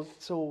though.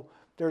 So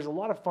there's a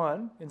lot of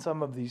fun in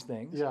some of these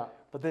things. Yeah.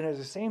 But then at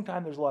the same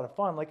time, there's a lot of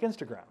fun, like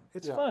Instagram.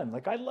 It's fun.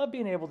 Like, I love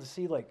being able to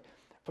see like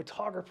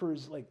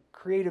photographers like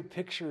creative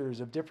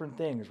pictures of different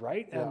things,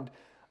 right? And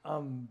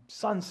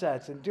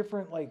sunsets and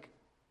different like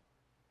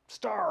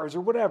stars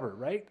or whatever,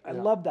 right? I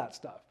love that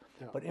stuff.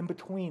 But in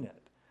between it,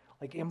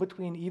 like in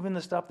between even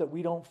the stuff that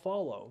we don't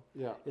follow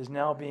is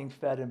now being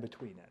fed in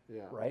between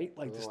it, right?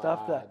 Like the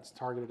stuff ads,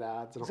 targeted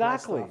ads. And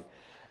exactly. All that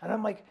stuff. And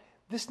I'm like,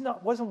 this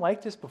wasn't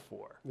like this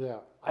before. Yeah.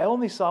 I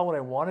only saw what I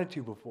wanted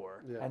to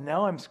before. Yeah. And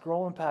now I'm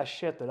scrolling past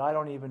shit that I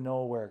don't even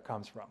know where it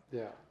comes from.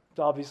 Yeah. It's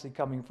obviously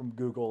coming from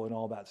Google and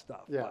all that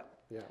stuff. Yeah. But,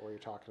 yeah, what you're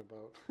talking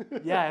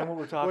about. Yeah, and what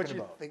we're talking what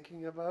you're about.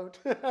 Thinking about.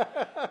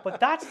 But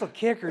that's the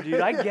kicker,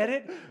 dude. I get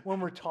it when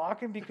we're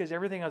talking because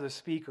everything has a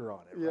speaker on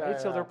it, right?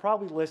 So they're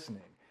probably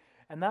listening.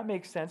 And that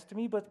makes sense to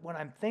me. But when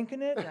I'm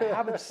thinking it and I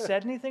haven't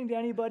said anything to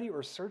anybody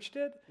or searched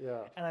it,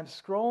 and I'm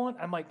scrolling,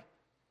 I'm like,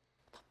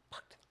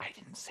 fuck, I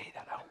didn't say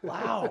that out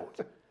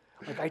loud.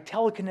 Like, I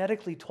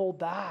telekinetically told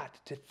that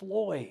to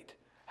Floyd.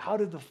 How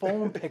did the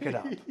phone pick it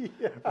up?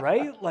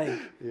 Right? Like,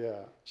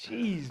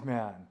 geez,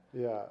 man.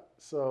 Yeah.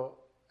 So,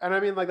 and I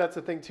mean, like, that's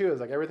the thing too, is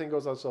like everything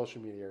goes on social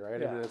media,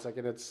 right? And it's like,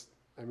 and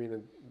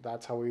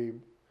that's how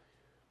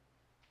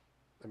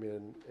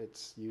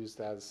it's used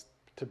as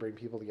to bring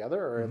people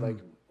together or like,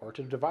 or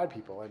to divide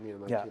people. I mean,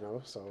 like, you know,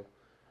 so,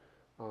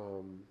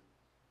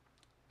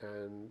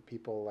 and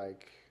people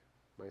like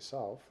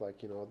myself,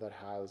 like, you know, that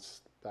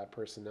has that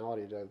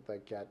personality to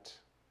like get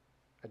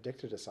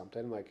addicted to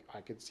something, like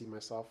I could see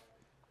myself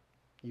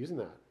using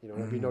that, you know.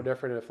 It'd be no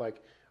different if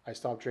like I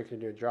stopped drinking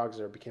and doing drugs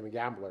or became a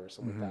gambler or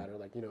something like that, or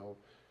like, you know,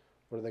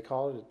 what do they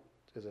call it?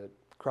 Is it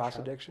cross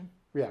addiction?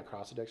 Yeah,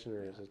 cross addiction,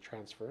 or is it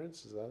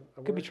transference? Is that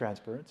a Could word? be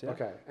transference, yeah.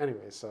 Okay.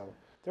 Anyway, so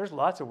there's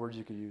lots of words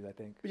you could use, I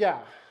think. Yeah.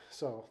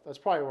 So that's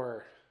probably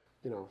where,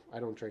 you know, I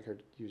don't drink or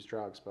use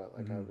drugs, but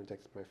like I'm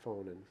addicted to my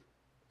phone,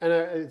 and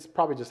it's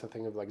probably just a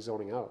thing of like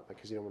zoning out, like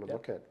because you don't want to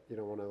look at, you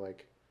don't want to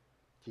like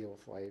deal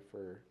with life,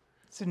 or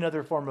it's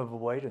another form of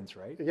avoidance,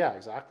 right? Yeah,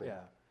 exactly. Yeah,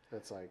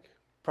 it's like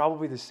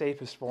probably the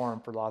safest form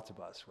for lots of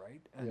us,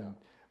 right? And,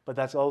 but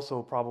that's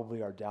also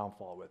probably our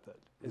downfall with it,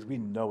 is we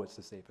know it's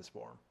the safest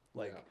form.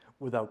 Like,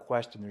 without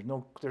question,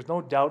 there's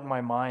no doubt in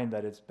my mind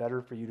that it's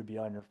better for you to be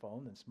on your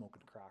phone than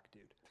smoking crack,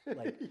 dude.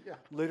 Like,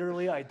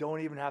 literally, I don't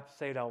even have to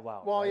say it out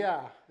loud. Well,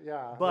 right?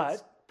 yeah. But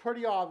it's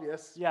pretty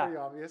obvious. Yeah. Pretty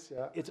obvious,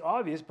 yeah. It's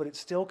obvious, but it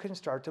still can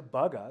start to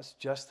bug us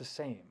just the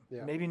same.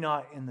 Yeah. Maybe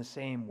not in the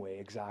same way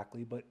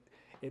exactly, but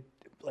it,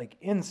 like,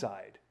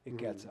 inside, it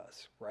gets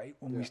us, right?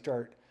 When we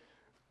start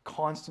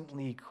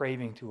constantly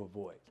craving to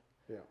avoid.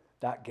 Yeah.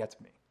 That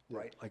gets me,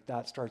 right? Like,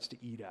 that starts to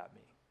eat at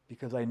me.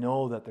 Because I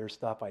know that there's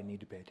stuff I need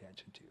to pay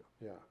attention to.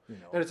 Yeah. You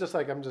know? And it's just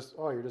like, you're just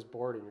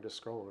bored and you're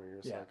just scrolling. And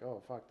you're just like,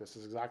 oh, fuck, this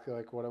is exactly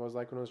like what I was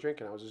like when I was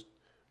drinking. I was just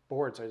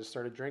bored, so I just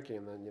started drinking.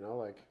 And then, you know,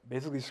 like...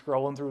 basically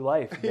scrolling through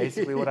life.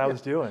 Basically what I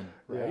was doing,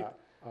 right?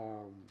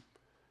 Yeah.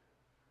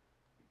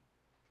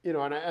 You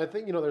know, and I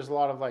think, you know, there's a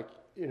lot of, like,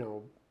 you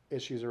know,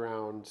 issues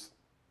around,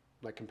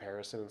 like,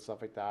 comparison and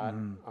stuff like that.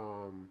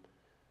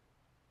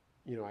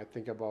 You know, I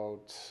think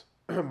about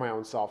my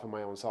own self and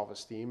my own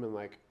self-esteem, and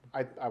like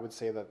I would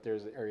say that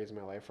there's areas in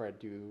my life where I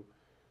do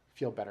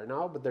feel better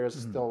now, but there's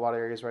still a lot of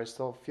areas where I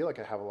still feel like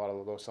I have a lot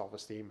of low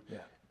self-esteem.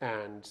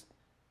 And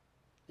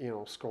you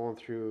know, scrolling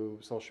through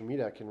social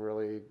media can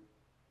really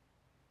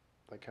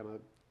like kind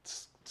of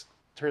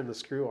turn the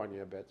screw on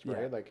you a bit,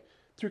 right? Like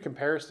through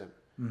comparison.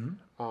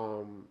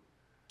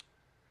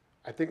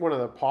 I think one of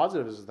the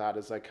positives of that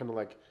is like kind of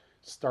like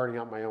starting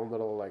out my own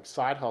little like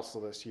side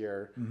hustle this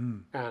year,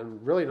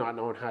 and really not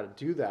knowing how to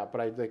do that, but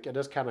I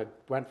just kind of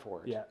went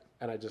for it,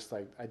 and I just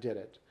like I did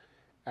it.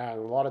 And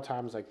a lot of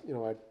times, like, you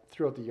know,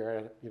 throughout the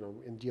year, you know,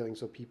 in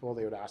dealings with people,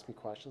 they would ask me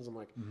questions. I'm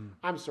like,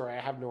 I'm sorry, I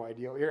have no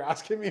idea what you're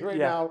asking me right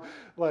now.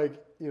 Like,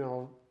 you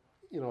know,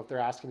 if they're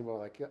asking about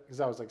like,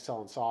 because I was like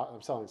I'm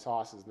selling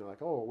sauces, and they're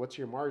like, oh, what's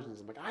your margins?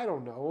 I'm like, I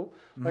don't know.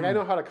 Like, I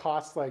know how to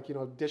cost like, you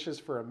know, dishes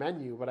for a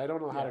menu, but I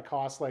don't know how to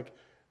cost like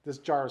this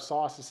jar of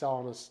sauce to sell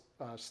on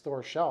a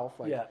store shelf.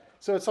 Like,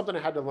 so it's something I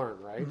had to learn,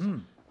 right?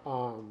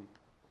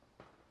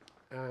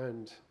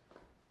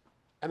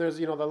 And there's,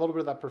 you know, that little bit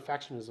of that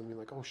perfectionism, being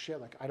like, oh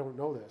shit, like I don't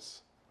know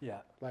this.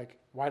 Yeah. Like,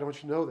 why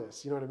don't you know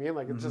this? You know what I mean?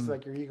 Like, it's just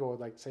like your ego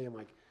like saying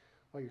like,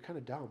 well, you're kind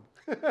of dumb.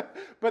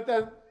 but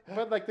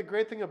like the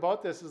great thing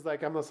about this is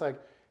like, I'm just like,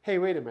 hey,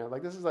 wait a minute.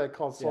 Like, this is like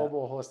called Soul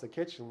Bowl Holistic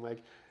Kitchen.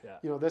 Like,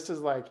 you know, this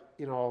is like,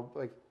 you know,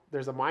 like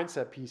there's a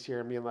mindset piece here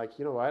and being like,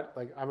 you know what?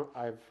 Like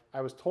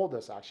I was told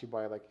this actually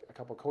by like a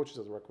couple of coaches I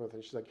was working with,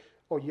 and she's like,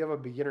 oh, you have a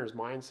beginner's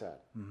mindset.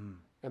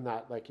 And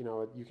that, like, you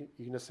know, you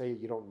can just say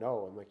you don't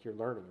know, and like you're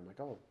learning. I'm like,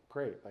 oh,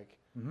 great. Like,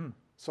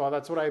 so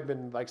that's what I've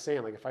been like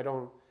saying. Like,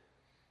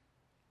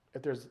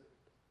 if there's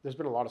there's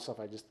been a lot of stuff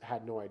I just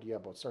had no idea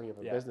about starting up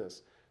a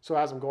business. So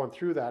as I'm going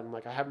through that, I'm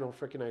like, I have no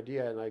freaking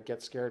idea, and I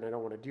get scared and I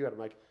don't want to do it. I'm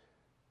like,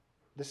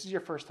 this is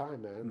your first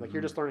time, man. Like,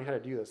 you're just learning how to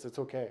do this. It's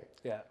okay.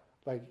 Yeah.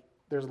 Like,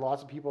 there's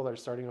lots of people that are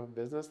starting up a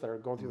business that are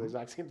going through the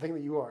exact same thing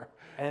that you are.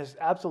 And it's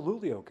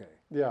absolutely okay.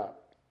 Yeah.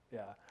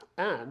 Yeah.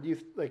 And you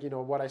like, you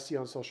know, what I see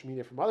on social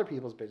media from other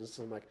people's businesses,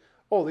 I'm like,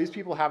 oh, these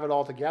people have it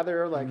all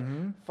together. Like,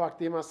 fuck,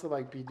 they must have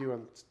like be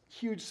doing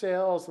huge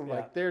sales and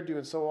like they're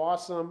doing so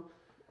awesome.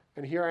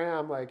 And here I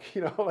am, like,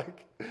 you know,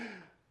 like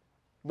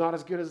not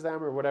as good as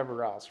them or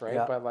whatever else, right?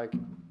 Yeah. But like,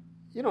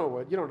 you know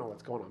what? You don't know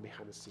what's going on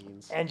behind the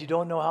scenes. And you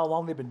don't know how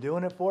long they've been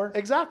doing it for.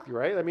 Exactly,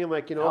 right? I mean,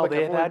 like, you know, How like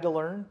they've had to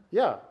learn.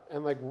 Yeah,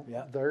 and like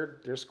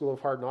their school of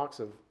hard knocks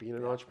of being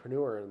an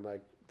entrepreneur and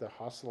like the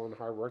hustle and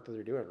hard work that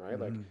they're doing, right?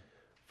 Like,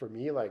 for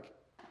me, like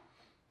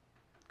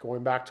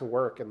going back to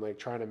work and like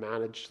trying to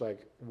manage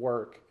like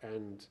work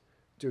and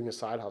doing a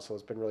side hustle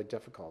has been really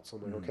difficult. So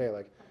I'm like, okay,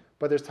 like,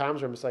 but there's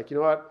times where I'm just like, you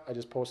know what? I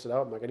just posted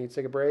out. I'm like, I need to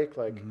take a break.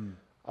 Like,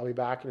 I'll be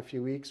back in a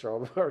few weeks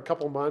or a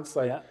couple months.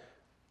 Like,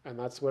 and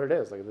that's what it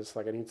is. Like, this,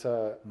 like, I need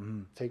to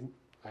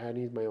I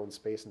need my own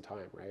space and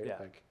time, right? Yeah.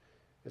 Like,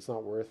 it's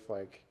not worth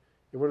like,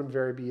 it wouldn't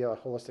be a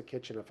holistic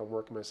kitchen if I'm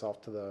working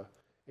myself to the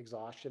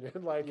exhaustion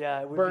and like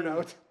it would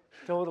burnout.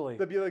 Totally.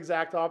 That'd be the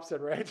exact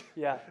opposite, right?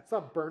 Yeah. It's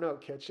not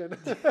burnout kitchen.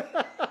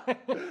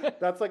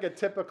 That's like a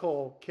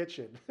typical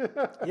kitchen.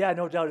 Yeah,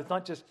 no doubt. It's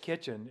not just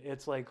kitchen.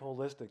 It's like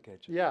holistic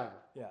kitchen. Yeah.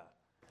 Yeah.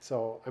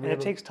 So, I mean,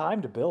 And it takes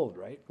time to build,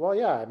 right? well,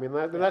 yeah, I mean,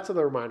 that's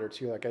another reminder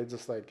too. Like, I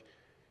just like,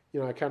 you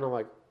know, I kind of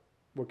like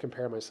would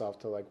compare myself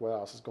to like what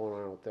else is going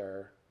on out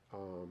there.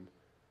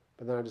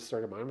 But then I just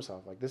started to remind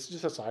myself, like, this is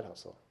just a side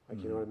hustle.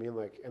 Like, you know what I mean?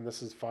 Like, and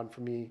this is fun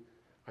for me.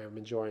 I am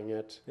enjoying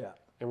it. Yeah.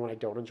 And when I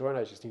don't enjoy it,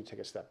 I just need to take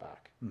a step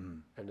back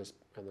and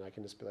then I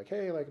can just be like,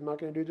 hey, like, I'm not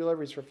going to do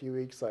deliveries for a few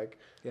weeks. Like,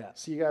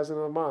 see you guys in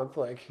a month.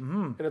 Like,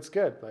 and it's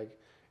good. Like,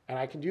 and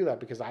I can do that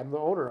because I'm the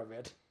owner of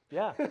it.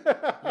 Yeah.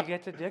 You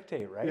get to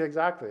dictate, right? Yeah,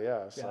 exactly.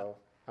 Yeah. So,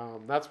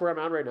 that's where I'm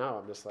at right now.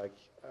 I'm just like,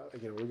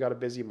 you know, we got a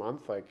busy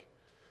month. Like,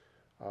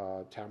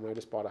 Tam and I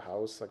just bought a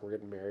house. Like, we're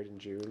getting married in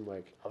June.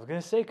 Like, I was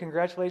going to say,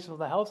 congratulations on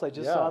the house. I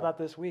just saw that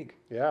this week.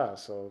 yeah.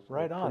 So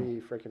Right on.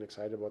 pretty freaking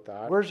excited about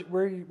that.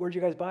 Where'd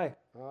you guys buy?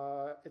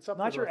 It's up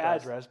Not the your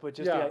northwest. address, but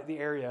just the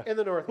area. In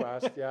the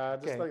northwest. Yeah.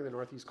 Just Okay. like the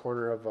northeast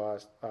corner of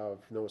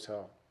Nose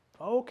Hill.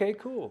 Oh, okay,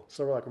 cool.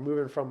 So we're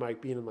moving from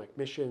like being in like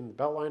Mission, the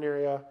Beltline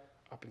area,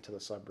 up into the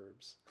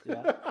suburbs.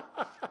 Yeah.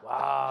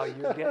 Wow,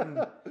 you're getting.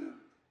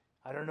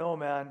 I don't know,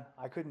 man.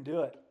 I couldn't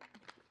do it.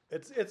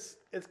 It's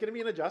going to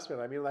be an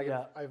adjustment. I mean, like,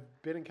 Yeah. I've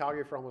been in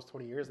Calgary for almost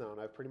 20 years now, and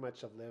I pretty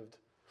much have lived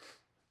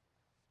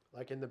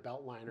like in the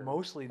Beltline or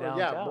Mostly or,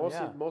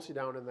 downtown. mostly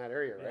down in that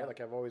area, right? Yeah. Like,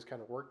 I've always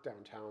kind of worked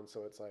downtown,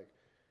 so it's like,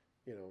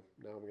 you know,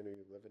 now I'm going to be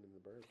living in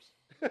the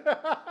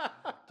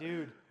burbs.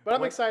 Dude. But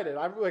I'm excited.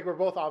 I'm like, we're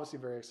both obviously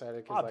very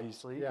excited.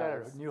 Obviously, you got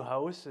it's- a new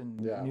house and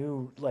Yeah.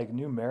 new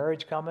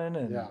marriage coming,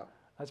 and Yeah.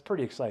 that's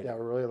pretty exciting. yeah,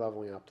 we're really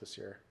leveling up this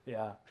year.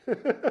 Yeah.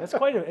 It's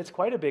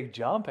quite a big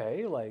jump,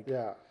 eh? Like,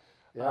 Yeah.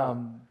 Yeah.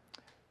 um,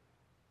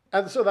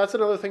 And so that's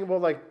another thing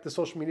about like the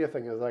social media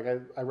thing is like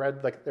I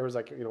read like there was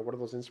like, you know, one of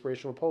those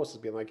inspirational posts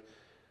being like,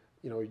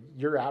 you know,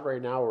 you're at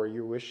right now where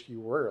you wish you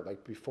were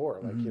like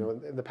before, like, you know,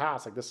 in the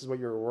past, like this is what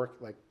your work,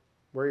 like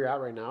where you're at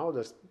right now.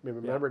 Just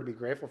remember to be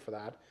grateful for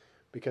that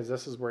because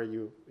this is where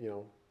you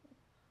know,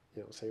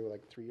 say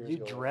like 3 years You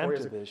ago, 4 dreamt years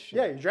of ago. this shit.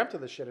 Yeah, you dreamt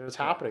of this shit and it's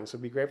happening. So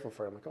be grateful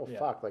for it. I'm like, oh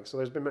fuck. Like, so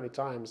there's been many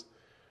times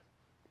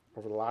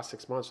over the last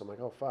 6 months, I'm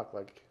like, oh fuck,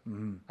 like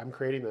I'm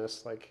creating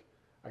this. Like,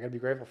 I gotta be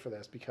grateful for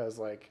this because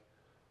like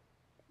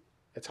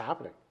it's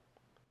happening.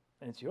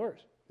 and it's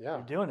yours. Yeah.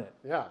 You're doing it.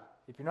 Yeah.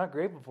 If you're not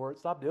grateful for it,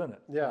 stop doing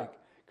it. Yeah.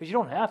 Because you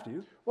don't have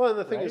to. Well, and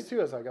the thing Right? is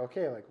too, is like,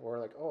 okay, like, or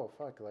like, oh,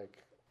 fuck,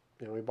 like,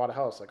 you know, we bought a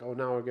house, like, oh,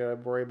 now we're going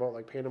to worry about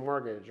like paying a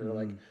mortgage or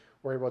like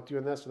worry about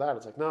doing this or that.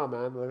 It's like, no,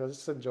 man, like, let's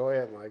just enjoy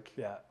it. And, like,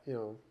 Yeah. you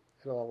know,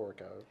 it'll all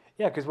work out.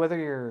 Yeah, because whether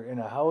you're in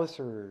a house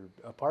or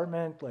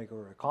apartment, like,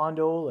 or a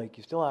condo, like,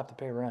 you still have to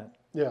pay rent.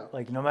 Yeah.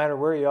 Like, no matter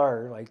where you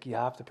are, like, you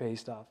have to pay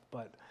stuff.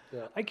 But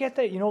Yeah. I get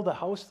that, you know, the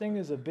house thing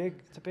is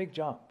it's a big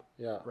jump,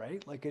 Yeah.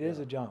 right? Like, it is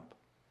a jump.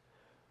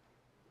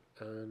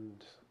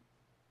 And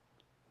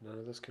none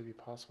of this could be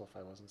possible if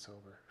I wasn't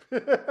sober.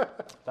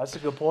 That's a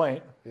good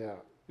point. Yeah.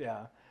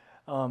 Yeah.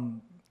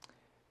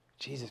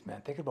 Jesus,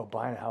 man, thinking about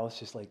buying a house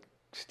just like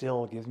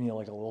still gives me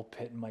like a little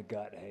pit in my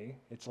gut. Hey,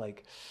 it's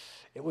like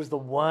it was the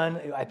one.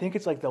 I think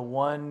it's like the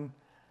one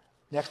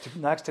next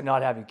to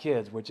not having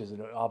kids, which is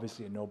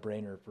obviously a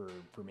no-brainer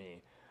for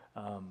me.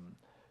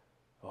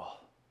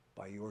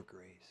 By your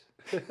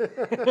grace,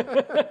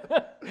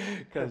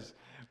 because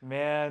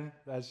man,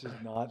 that's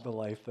just not the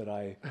life that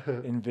I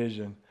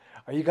envision.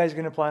 Are you guys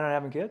going to plan on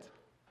having kids?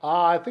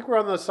 I think we're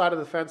on the side of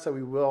the fence that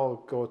we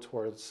will go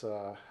towards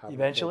having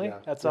Eventually, a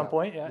kid, at some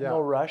point, yeah. No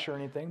rush or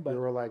anything, but we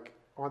were like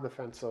on the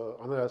fence,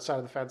 on the side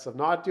of the fence of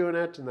not doing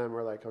it, and then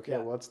we're like, okay,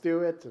 well, let's do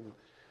it. And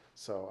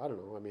so I don't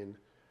know. I mean,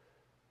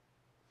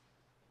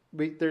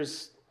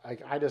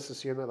 I just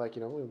assume that like,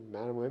 you know,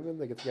 man and women,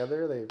 they get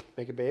together, they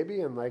make a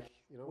baby, and like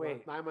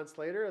Wait. 9 months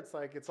later, it's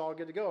like it's all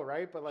good to go,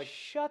 right? But like,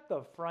 shut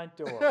the front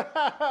door.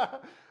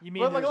 You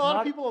mean but like a lot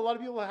of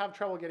people have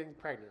trouble getting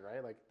pregnant,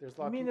 right? Like there's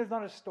a lot. You mean there's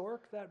not a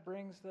stork that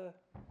brings the?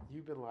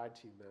 You've been lied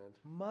to, man.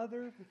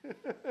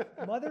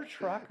 Mother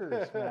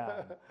truckers,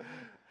 man.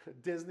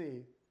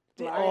 Disney.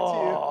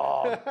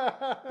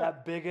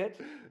 That bigot.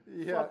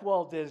 Yeah. Fuck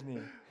Walt Disney.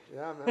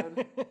 Yeah,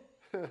 man.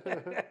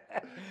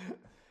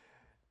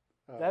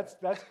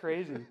 That's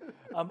crazy.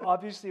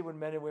 Obviously, when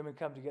men and women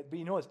come together, but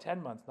it's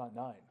 10 months, not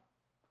 9.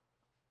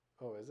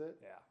 Oh, is it?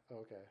 Yeah.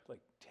 Okay. It's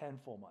like 10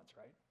 full months,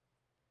 right?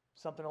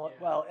 Something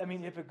like. Well, I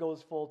mean, if it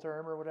goes full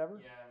term or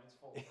whatever. Yeah, if it's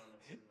full term,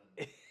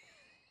 it's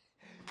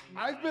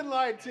I've been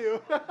lied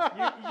to.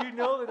 you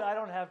know that I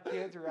don't have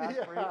kids or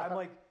ask for it. I'm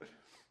like,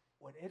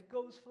 when it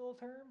goes full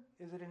term,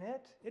 is it an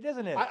it? It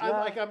isn't it.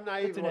 I'm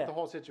naive about the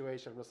whole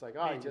situation. I'm just like,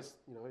 you just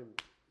you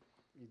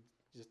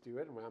just do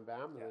it and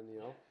bam, and then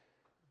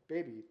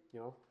baby,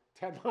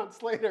 10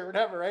 months later,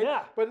 whatever, right?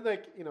 Yeah. But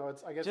like,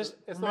 it's, I guess just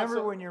it's remember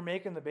not when you're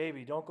making the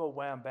baby, don't go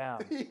wham bam.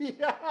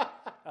 Yeah.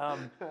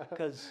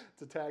 Because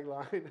it's a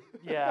tagline.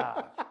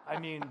 Yeah. I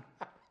mean,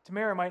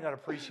 Tamara might not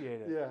appreciate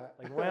it. Yeah.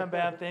 Like wham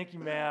bam, thank you,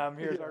 ma'am.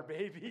 Here's our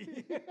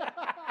baby. Yeah.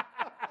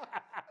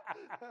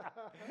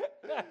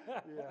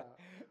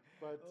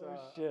 But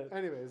shit.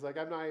 anyways, like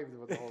I'm naive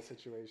with the whole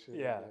situation.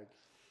 Yeah.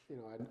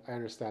 Like, I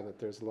understand that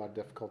there's a lot of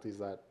difficulties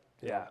that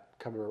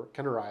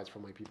can arise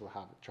from like people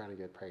trying to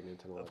get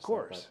pregnant and all that stuff. Of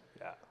course.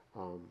 Yeah.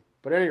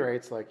 But at any rate,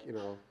 it's like,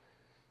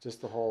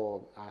 just the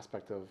whole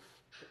aspect of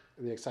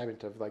the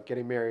excitement of like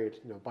getting married,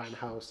 buying a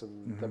house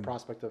and the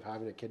prospect of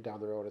having a kid down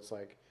the road. It's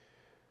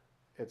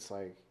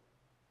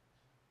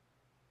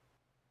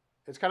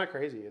kind of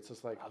crazy. It's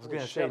just like, I was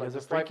going to say, like, does it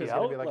this life freak you is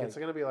going to out? be like, it's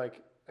going to be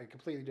like a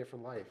completely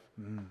different life.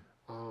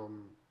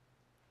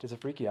 Does it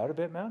freak you out a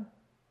bit, man?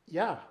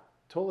 Yeah,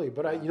 totally.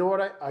 But I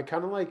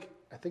kind of like,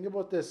 I think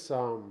about this,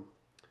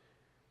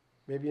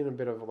 maybe in a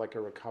bit of like a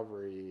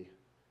recovery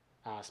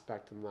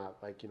aspect in that,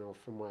 like,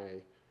 from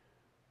I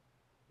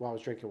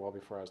was drinking well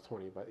before I was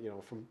 20, but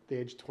from the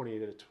age 20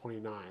 to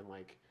 29,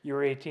 like. You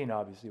were 18,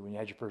 obviously, when you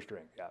had your first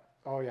drink. Yeah.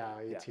 Oh yeah,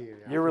 18. Yeah.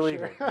 You were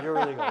legal. Sure. You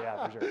were legal.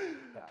 Yeah, for sure.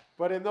 Yeah.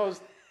 But in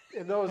those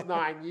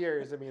 9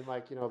 years, I mean,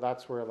 like,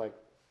 that's where like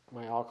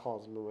my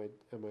alcoholism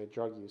and my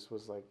drug use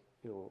was like,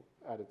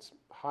 at its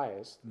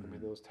highest. I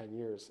mean, those 10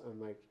 years, and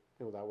like,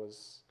 that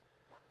was.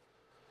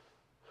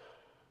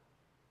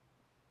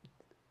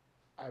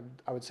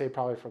 I would say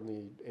probably from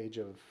the age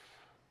of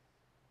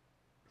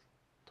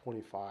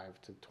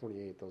 25 to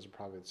 28, those are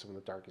probably some of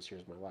the darkest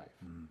years of my life.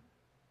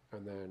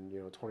 And then,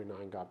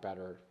 29 got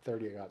better,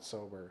 30 I got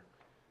sober.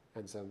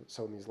 And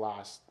so in these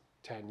last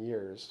 10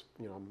 years,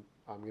 I'm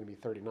going to be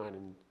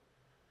 39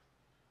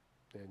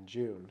 in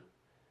June.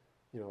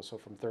 So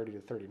from 30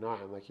 to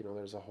 39, like,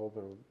 there's a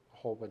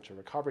whole bunch of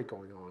recovery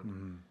going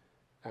on.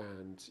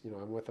 And,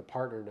 I'm with a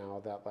partner now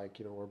that, like,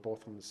 we're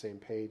both on the same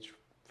page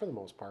for the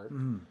most part.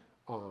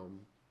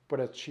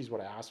 But she's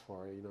what I asked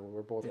for.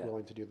 We're both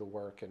willing to do the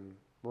work and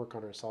work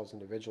on ourselves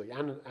individually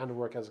and to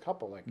work as a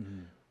couple. Like,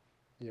 in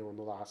the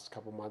last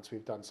couple months,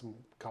 we've done some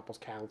couples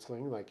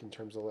counseling, like in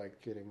terms of like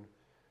getting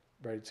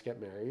ready to get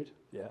married.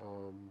 Yeah.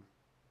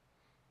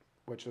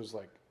 Which was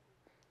like,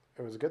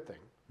 it was a good thing.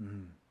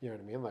 You know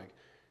what I mean? Like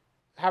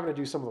having to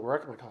do some of the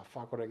work. I'm like, oh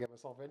fuck, what did I get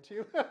myself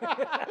into? But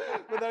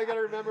then I got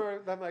to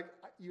remember, I'm like,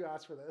 you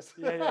asked for this.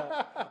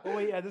 Yeah. Oh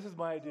wait, yeah, this is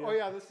my idea. Oh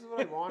yeah, this is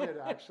what I wanted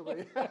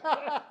actually.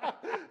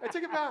 I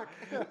take it back.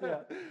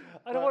 Yeah.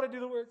 I don't want to do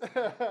the work.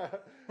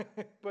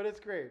 But it's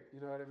great, you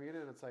know what I mean?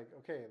 And it's like,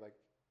 okay, like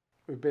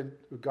we've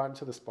gotten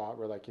to the spot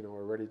where like,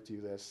 we're ready to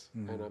do this,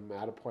 and I'm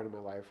at a point in my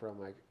life where I'm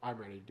like, I'm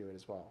ready to do it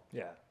as well.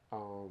 Yeah.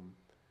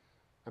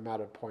 I'm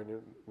at a point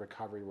in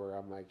recovery where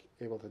I'm like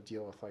able to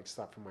deal with like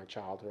stuff from my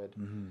childhood,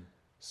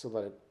 so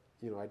that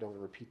I don't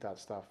repeat that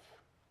stuff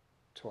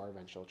to our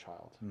eventual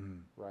child,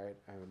 right?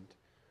 And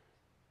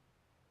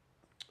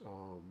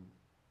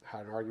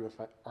had an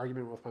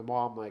argument with my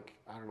mom, like,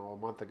 I don't know, a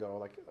month ago.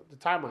 Like, the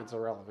timeline's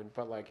irrelevant,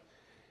 but like,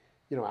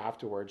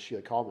 afterwards she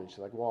called me and she's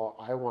like, well,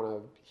 I want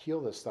to heal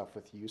this stuff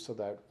with you so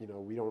that you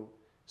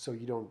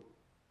don't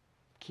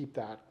keep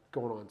that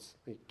going on,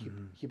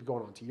 keep it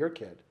going on to your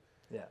kid.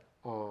 Yeah.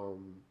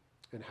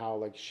 And how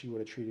like she would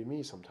have treated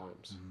me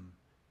sometimes,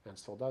 and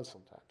still does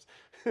sometimes.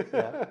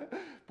 Yeah.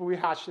 But we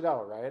hashed it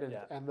out, right?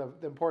 And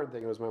the important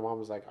thing was my mom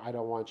was like, I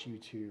don't want you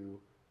to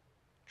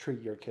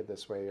treat your kid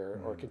this way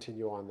or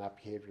continue on that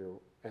behavior,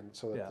 and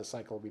so that the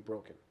cycle will be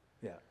broken.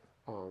 Yeah.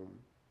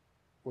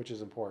 Which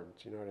is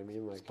important, you know what I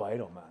mean? Like, it's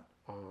vital, man.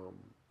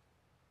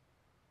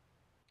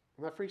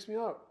 And that freaks me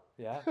out.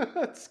 Yeah.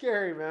 It's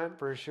scary, man.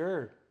 For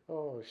sure.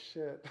 Oh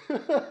shit.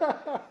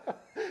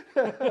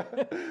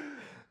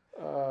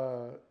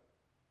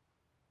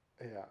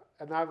 Yeah,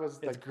 and that was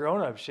it's like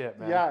grown up shit,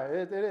 man. Yeah,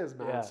 it is,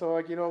 man. Yeah. So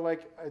like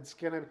like it's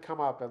gonna come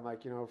up, and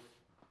like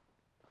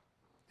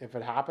if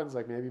it happens,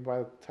 like maybe by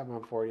the time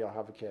I'm 40, I'll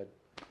have a kid,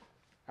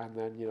 and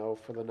then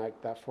for the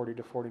night that 40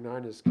 to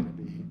 49 is gonna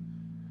be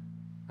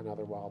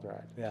another wild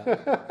ride. Yeah,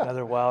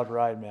 another wild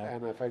ride, man.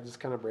 And if I just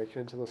kind of break it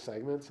into those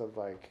segments of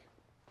like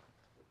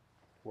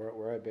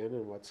where I've been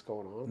and what's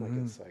going on. Like,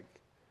 it's like,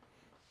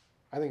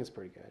 I think it's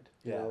pretty good.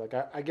 You know, like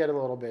I get a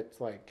little bit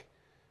like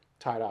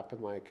tied up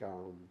in like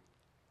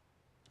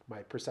my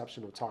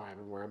perception of time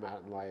and where I'm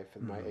at in life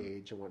and my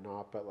age and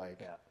whatnot. But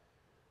like,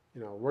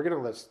 you know, we're gonna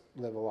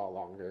live a lot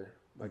longer.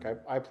 Like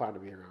I plan to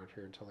be around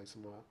here until like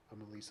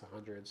I'm at least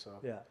 100. So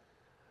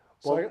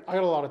So well, I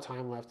got a lot of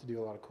time left to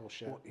do a lot of cool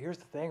shit. Well, here's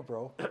the thing,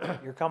 bro.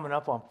 You're coming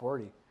up on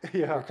 40.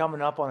 Yeah. You're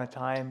coming up on a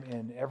time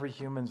in every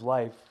human's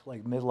life,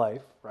 like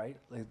midlife, right?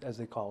 Like, as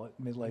they call it,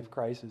 midlife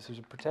crisis. There's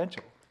a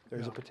potential.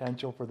 There's a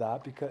potential for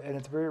that and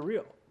it's very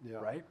real,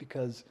 right?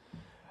 Because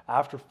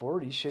after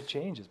 40, shit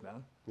changes,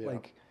 man. Yeah.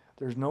 Like,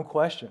 there's no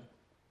question.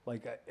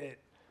 Like,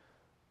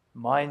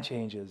 mind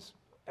changes,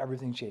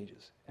 everything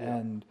changes,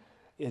 and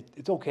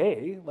it's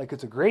okay. Like,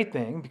 it's a great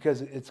thing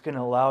because it's going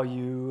to allow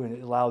you, and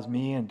it allows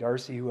me and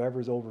Darcy,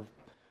 whoever's over a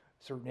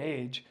certain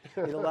age,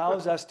 it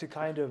allows us to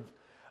kind of,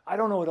 I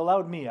don't know, it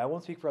allowed me, I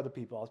won't speak for other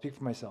people, I'll speak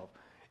for myself.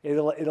 It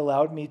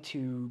allowed me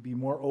to be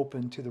more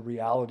open to the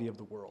reality of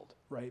the world,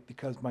 right?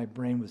 Because my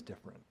brain was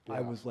different. Yeah.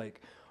 I was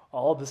like,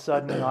 all of a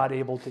sudden not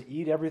able to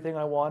eat everything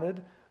I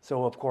wanted.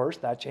 So of course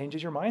that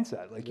changes your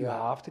mindset. Like you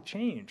have to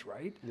change,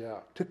 right? Yeah.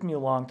 Took me a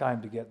long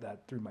time to get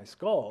that through my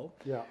skull.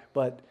 Yeah.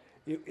 But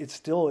it's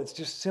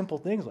just simple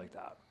things like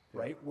that,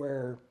 right?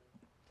 Where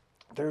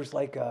there's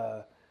like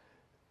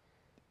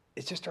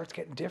it just starts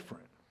getting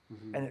different.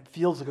 Mm-hmm. And it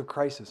feels like a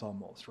crisis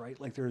almost, right?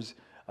 Like there was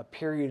a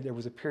period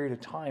of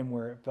time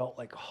where it felt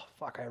like, oh,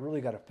 fuck, I really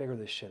got to figure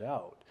this shit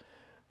out.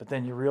 But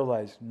then you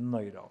realize, no,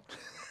 you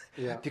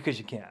don't. Because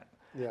you can't.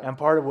 Yeah. And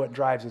part of what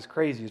drives us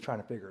crazy is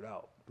trying to figure it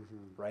out,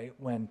 right?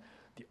 When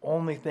the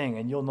only thing,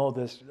 and you'll know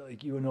this,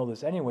 like you would know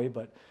this anyway,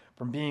 but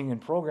from being in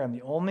program,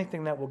 the only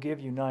thing that will give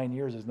you 9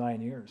 years is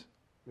 9 years.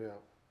 Yeah.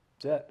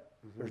 That's it.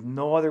 Mm-hmm. There's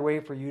no other way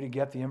for you to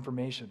get the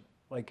information.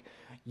 Like,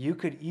 you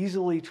could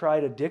easily try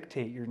to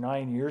dictate your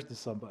 9 years to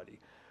somebody,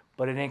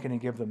 but it ain't going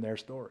to give them their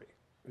story.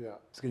 Yeah.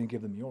 It's going to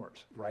give them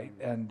yours, right?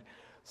 Mm-hmm. And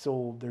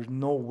so there's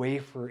no way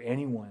for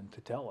anyone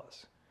to tell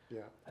us.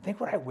 Yeah. I think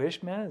what I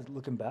wish, man, is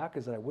looking back,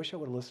 is that I wish I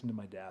would have listened to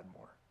my dad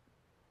more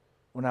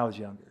when I was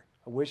younger.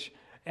 I wish,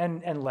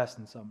 and less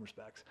in some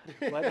respects,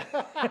 but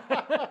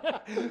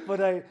but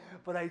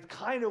I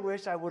kind of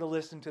wish I would have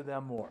listened to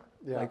them more,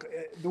 like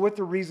with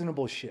the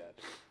reasonable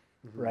shit,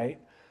 right?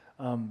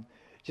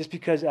 Just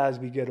because as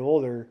we get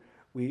older,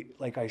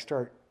 I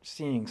start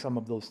seeing some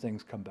of those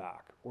things come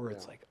back, where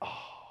it's like,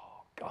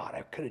 oh God,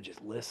 I could have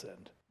just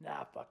listened.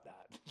 Nah, fuck that.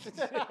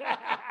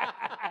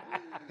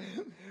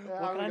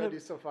 I'm gonna do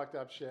some fucked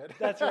up shit.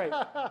 That's right.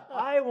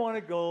 I want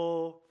to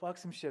go fuck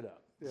some shit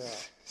up. Yeah.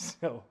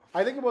 So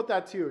I think about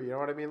that too. You know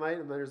what I mean? Like,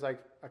 and there's like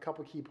a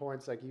couple key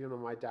points, like even in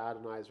my dad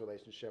and I's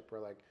relationship,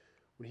 where like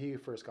when he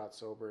first got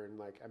sober, and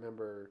like I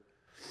remember,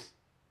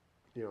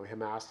 you know,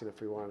 him asking if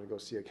we wanted to go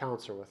see a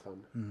counselor with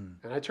him,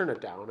 and I turned it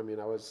down. I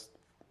mean, I was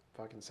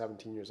fucking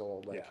 17 years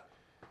old. Like,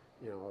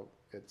 you know,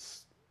 it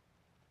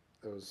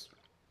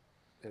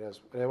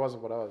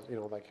wasn't what I was. You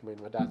know, like I mean,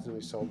 my dad's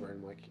newly sober,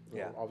 and like,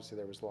 you know, obviously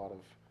there was a lot of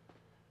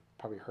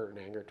probably hurt and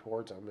anger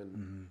towards him,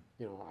 and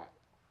you know,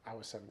 I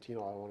was 17.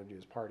 All I wanted to do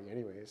was party,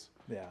 anyways.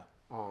 Yeah.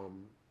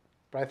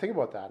 But I think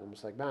about that, and I'm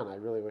just like, man, I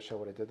really wish I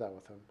would have did that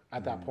with him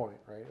at that point,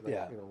 right?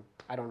 Like, you know,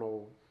 I don't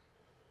know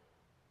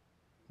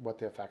what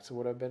the effects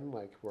would have been,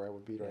 like where I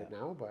would be right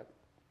now, but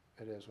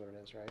it is what it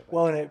is, right? Like,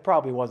 well, and it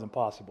probably wasn't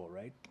possible,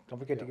 right? Don't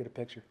forget to get a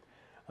picture.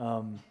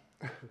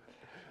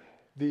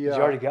 Did you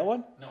already get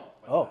one? No.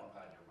 Oh,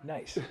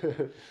 nice.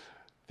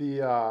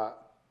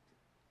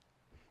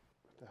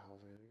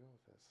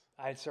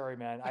 Sorry,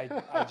 man.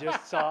 I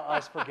just saw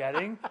us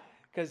forgetting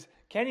because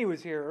Kenny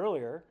was here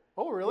earlier.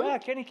 Oh, really? Yeah,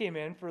 Kenny came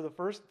in for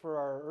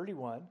our early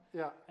one.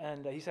 Yeah.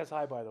 And he says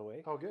hi, by the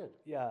way. Oh, good.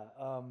 Yeah.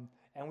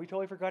 And we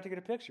totally forgot to get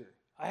a picture.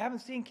 I haven't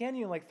seen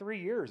Kenny in like 3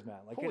 years, man.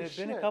 Like Holy it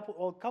had been a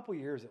couple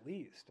years at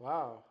least.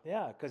 Wow.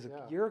 Yeah, because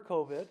a year of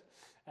COVID,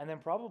 and then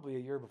probably a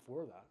year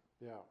before that.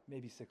 Yeah.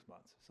 Maybe 6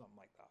 months, something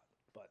like that.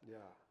 But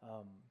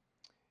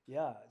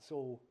yeah,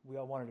 so we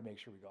all wanted to make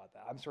sure we got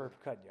that. I'm sorry for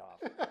cutting you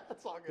off.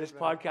 That's all good. This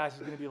podcast is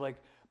going to be like,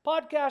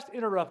 podcast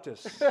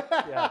interruptus.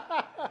 Yeah.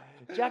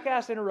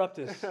 Jackass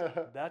interruptus.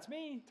 That's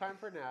me. Time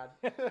for an ad.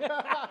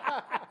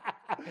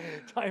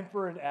 Time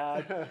for an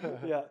ad.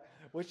 Yeah.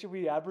 What should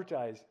we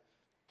advertise?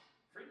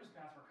 Freedom's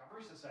Path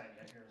Recovery Society,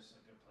 I hear, is a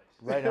good place.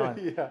 Right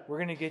on. We're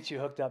going to get you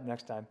hooked up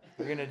next time.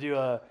 We're going to do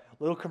a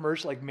little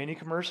commercial, like mini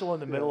commercial in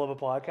the middle of a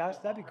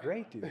podcast. That'd be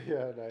great, dude.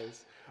 Yeah,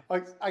 nice.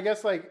 Like, I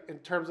guess like in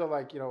terms of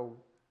like, you know,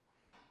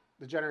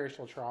 the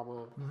generational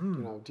trauma,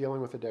 you know,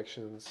 dealing with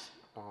addictions,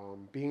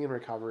 being in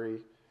recovery,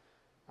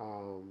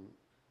 you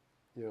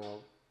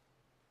know,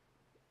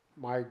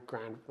 my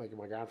grandfather,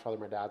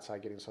 my dad's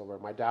side getting sober,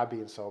 my dad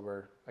being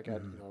sober, like you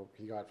know,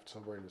 he got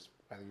sober in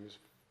I think he was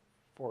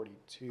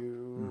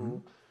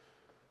 42.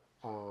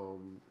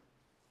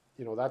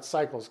 You know, that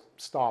cycle's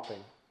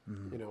stopping,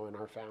 you know, in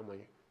our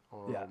family.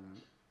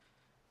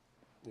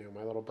 You know,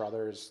 my little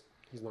brother's,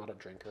 he's not a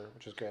drinker,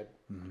 which is good.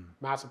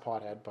 Massive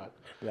pothead, but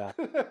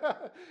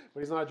but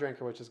he's not a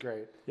drinker, which is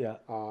great. Yeah.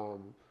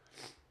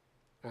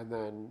 And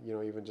then, you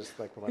know, even just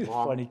like with my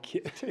mom, funny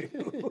kid too.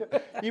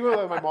 even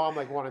like my mom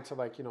like wanted to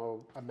like, you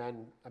know,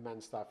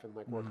 amend stuff and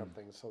like work up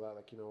things so that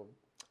like, you know.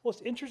 Well,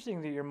 it's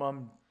interesting that your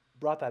mom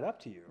brought that up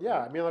to you. Right?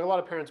 Yeah, I mean, like a lot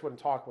of parents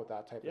wouldn't talk about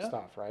that type of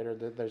stuff, right? Or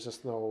there's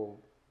just no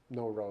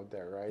road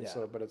there, right?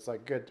 So, but it's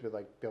like good to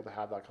like be able to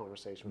have that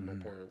conversation with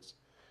my parents,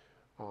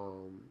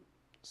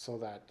 so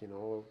that, you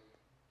know,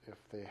 if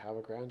they have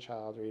a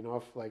grandchild, or, you know,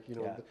 if like, you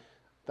know,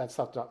 that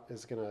stuff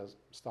is gonna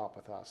stop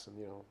with us, and,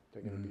 you know,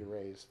 they're gonna be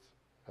raised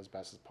as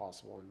best as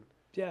possible, and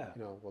you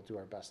know, we'll do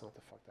our best not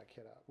to fuck that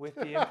kid up with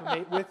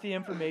the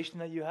information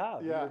that you have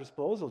at your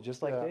disposal,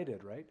 just like they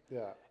did, right?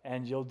 Yeah.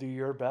 And you'll do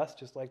your best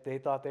just like they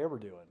thought they were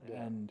doing.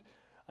 And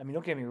I mean,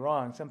 don't get me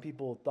wrong, some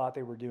people thought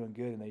they were doing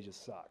good and they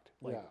just sucked.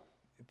 Like,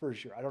 for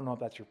sure. I don't know if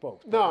that's your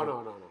folks.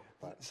 No.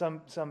 But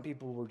some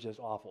people were just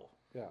awful.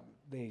 Yeah.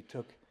 They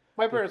took.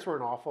 My parents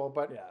weren't awful,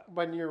 but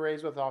when you're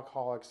raised with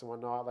alcoholics and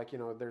whatnot, like, you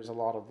know, there's a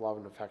lot of love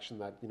and affection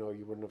that, you know,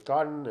 you wouldn't have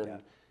gotten,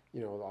 and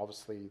you know,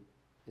 obviously,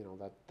 you know,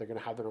 that they're going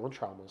to have their own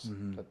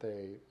traumas that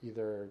they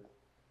either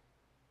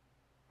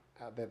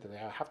that they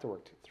have to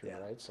work through,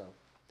 right? So,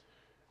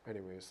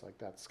 anyways, like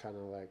that's kind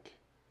of like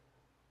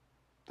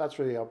that's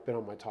really been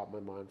on my top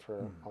of my mind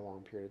for a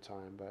long period of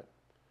time, but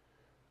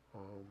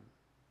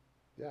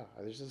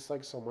there's just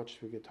like so much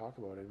we could talk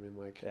about. I mean,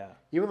 like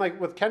even like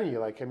with Kenny,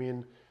 like I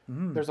mean,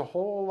 there's a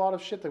whole lot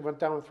of shit that went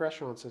down with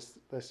restaurants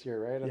this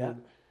year, right? I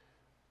mean,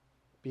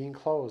 being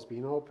closed,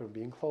 being open,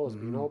 being closed,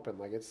 being open,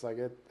 like it's like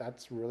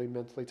that's really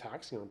mentally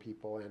taxing on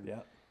people, and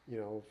you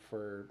know,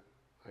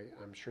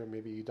 I'm sure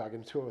maybe you dug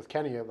into it with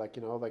Kenny, like,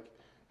 you know, like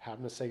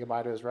having to say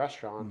goodbye to his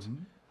restaurant.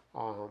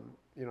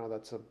 You know,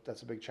 that's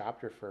a big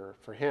chapter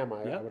for him,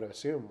 I would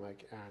assume,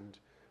 like, and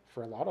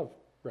for a lot of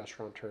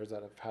restaurateurs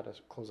that have had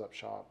to close up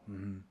shop.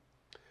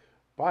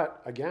 But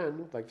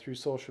again, like through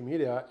social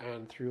media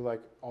and through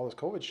like all this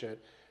COVID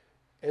shit,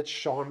 it's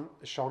shone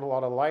a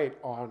lot of light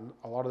on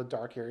a lot of the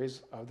dark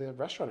areas of the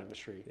restaurant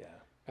industry,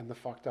 and the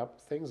fucked up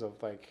things of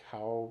like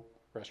how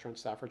restaurant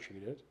staff are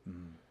treated,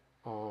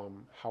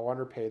 how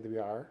underpaid we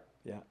are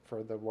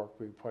for the work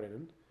we put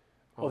in.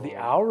 The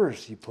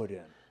hours you put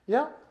in.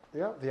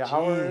 The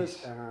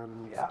hours,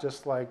 and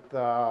just like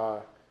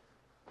the,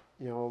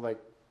 you know, like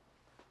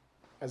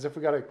as if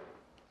we got to.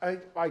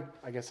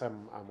 I guess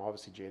I'm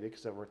obviously jaded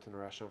because I've worked in a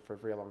restaurant for a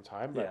very long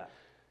time, but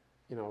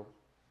you know,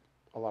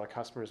 a lot of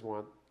customers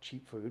want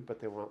cheap food,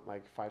 but they want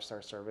like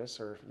 5-star service,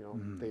 or, you know,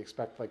 they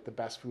expect like the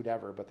best food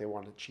ever, but they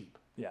want it cheap.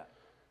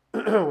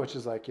 Which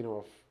is like, you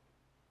know,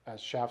 if as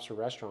chefs or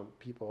restaurant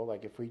people,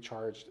 like if we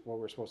charged what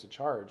we're supposed to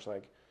charge,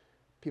 like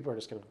people are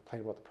just going to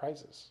complain about the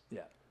prices.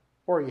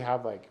 Or you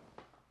have like,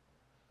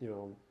 you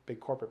know, big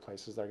corporate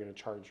places that are going to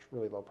charge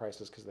really low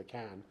prices because they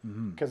can,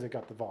 because they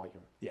got the volume.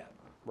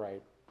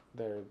 Right.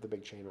 They're the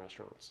big chain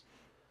restaurants,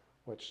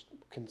 which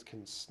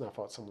can snuff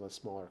out some of the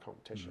smaller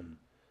competition.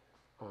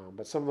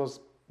 But some of those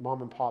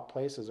mom and pop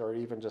places, or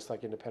even just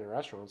like independent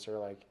restaurants, are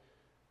like,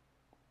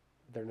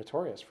 they're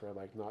notorious for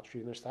like not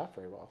treating their staff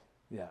very well.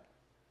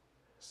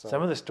 So,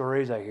 some of the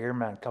stories I hear,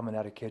 man, coming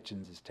out of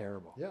kitchens is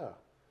terrible.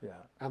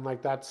 And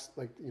like that's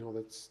like, you know,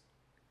 that's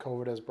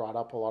COVID has brought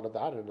up a lot of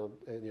that, and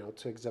you know,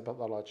 to exhibit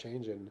a lot of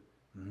change in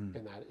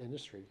that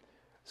industry.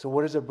 So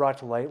what has it brought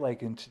to light,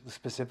 like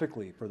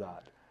specifically for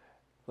that?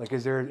 Like,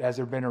 has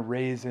there been a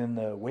raise in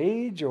the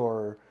wage,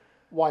 or?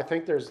 Well, I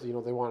think there's, you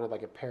know, they wanted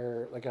like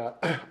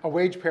a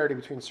wage parity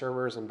between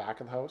servers and back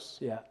of the house.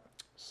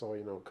 So,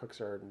 you know, cooks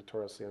are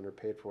notoriously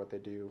underpaid for what they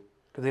do.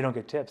 Because they don't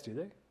get tips, do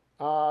they?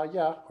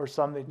 Or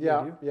some they do.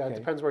 Okay. It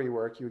depends where you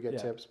work. You would get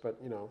tips, but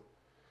you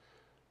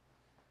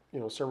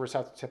know, servers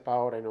have to tip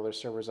out. I know there's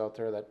servers out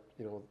there that,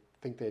 you know,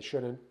 think they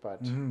shouldn't,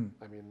 but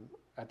I mean,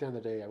 at the end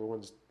of the day,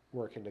 everyone's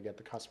working to get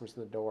the customers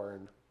in the door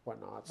and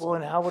whatnot. So. Well,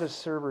 and how would a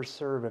server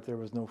serve if there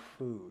was no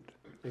food?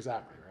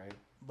 Exactly, right?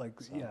 Like,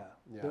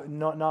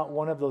 not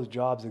one of those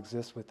jobs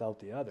exists without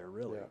the other,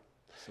 really.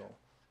 So,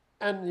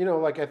 and you know,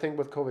 like I think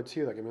with COVID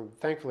too, like I mean,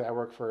 thankfully I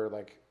work for a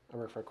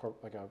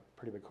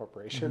pretty big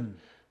corporation,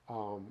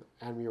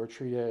 and we were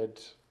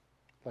treated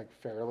like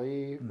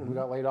fairly when we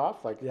got laid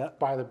off, like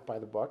by the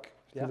book,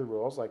 through the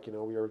rules. Like, you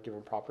know, we were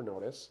given proper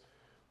notice.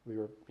 We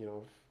were, you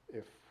know,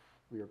 if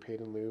we were paid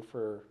in lieu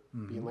for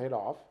being laid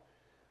off.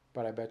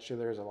 But I bet you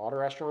there's a lot of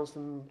restaurants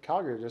in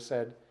Calgary that just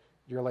said,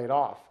 you're laid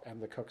off,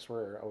 and the cooks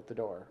were out the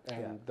door,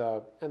 and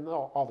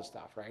all the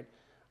staff, right?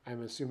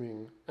 I'm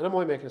assuming, and I'm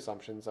only making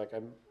assumptions, like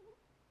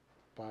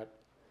but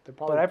they're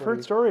probably. But I've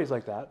heard stories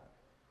like that.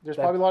 There's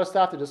probably a lot of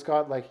staff that just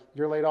got like,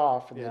 you're laid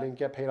off, and they didn't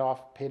get paid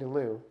in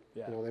lieu.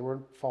 You know, they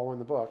weren't following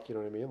the book. You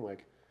know what I mean?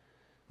 Like,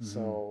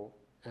 so,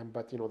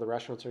 but you know, the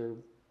restaurants are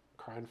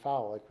crying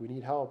foul. Like, we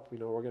need help. You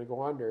know, we're going to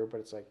go under. But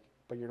it's like,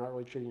 but you're not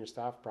really treating your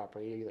staff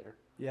properly either.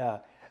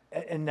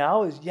 And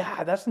now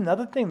that's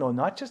another thing though,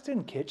 not just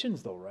in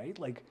kitchens though, right?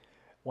 Like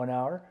 1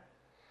 hour.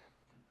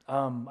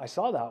 I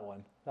saw that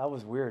one. That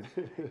was weird.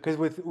 Because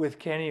with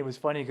Kenny, it was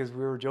funny because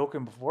we were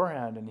joking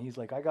beforehand, and he's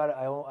like, I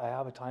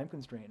have a time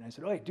constraint. And I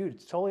said, oh, hey, dude,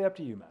 it's totally up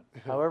to you, man.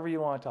 However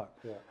you want to talk.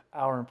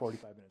 Hour and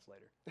 45 minutes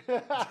later.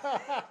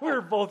 We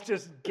were both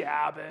just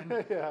gabbing.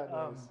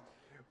 Nice.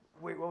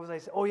 Wait, what was I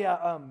saying? Oh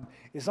yeah,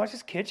 it's not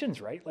just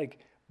kitchens, right? Like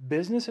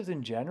businesses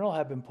in general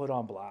have been put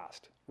on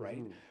blast,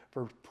 right,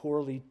 for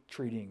poorly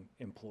treating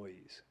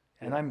employees,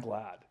 and I'm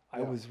glad.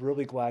 I was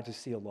really glad to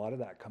see a lot of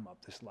that come up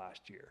this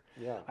last year.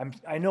 Yeah.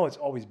 I know it's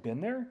always been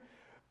there,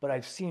 but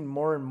I've seen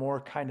more and more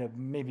kind of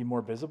maybe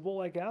more visible,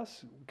 I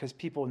guess, because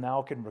people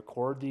now can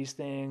record these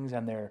things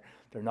and they're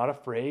not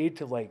afraid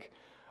to like.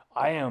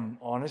 I am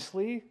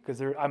honestly,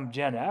 because I'm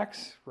Gen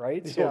X,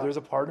 right? So there's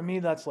a part of me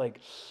that's like,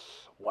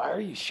 why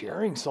are you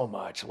sharing so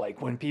much?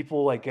 Like when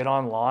people like get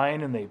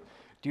online and they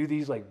do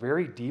these like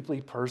very deeply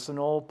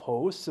personal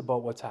posts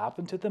about what's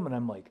happened to them, and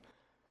I'm like,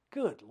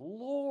 good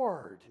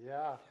Lord.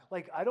 Yeah.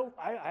 Like I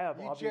have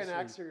You obviously,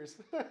 Gen Xers.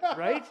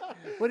 right?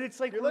 But it's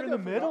like You're we're like in the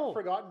middle.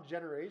 Forgotten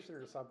generation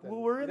or something. Well,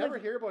 we're you in never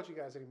hear about you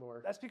guys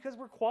anymore. That's because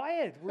we're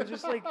quiet. We're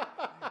just like,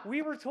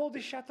 we were told to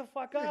shut the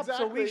fuck up, so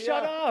Exactly, we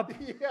shut up.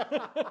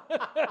 Yeah.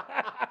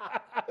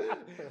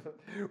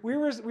 We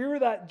were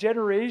that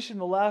generation,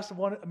 the last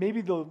one,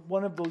 maybe the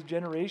one of those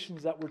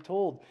generations that were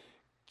told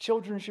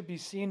children should be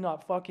seen,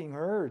 not fucking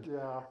heard.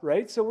 Yeah.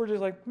 Right? So we're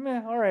just like,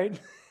 meh, all right.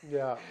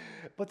 Yeah.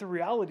 But the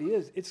reality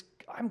is,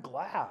 I'm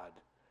glad.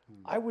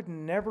 I would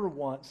never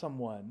want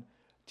someone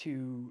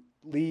to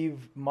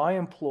leave my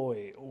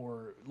employ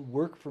or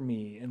work for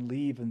me and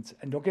leave. And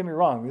don't get me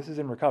wrong, this is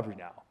in recovery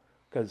now.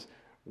 Because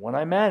when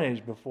I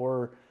managed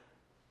before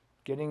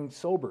getting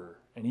sober,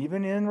 and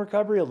even in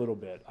recovery a little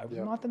bit, I was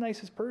not the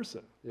nicest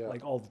person,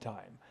 like all the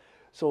time.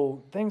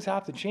 So things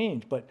have to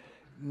change. But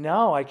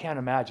now I can't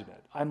imagine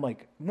it. I'm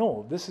like,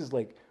 no, this is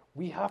like,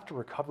 we have to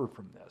recover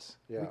from this.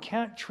 Yeah. We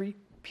can't treat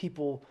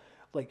people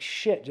like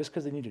shit just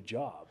because they need a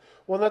job.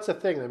 Well, that's the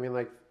thing. I mean,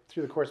 like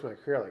through the course of my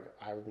career, like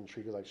I've been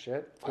treated like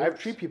shit. I've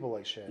treated people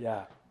like shit.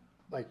 Yeah.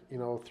 Like, you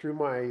know, through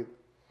my,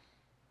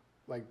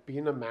 like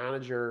being a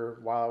manager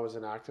while I was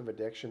in active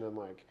addiction and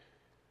like,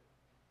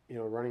 you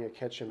know, running a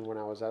kitchen when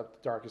I was at the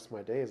darkest of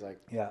my days, like,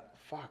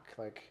 fuck,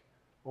 like,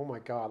 oh my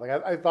God. Like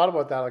I thought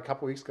about that like, a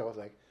couple weeks ago. I was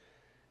like,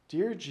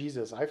 dear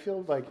Jesus, I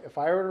feel like if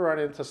I were to run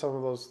into some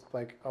of those,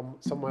 like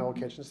some of my old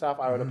kitchen staff,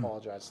 I would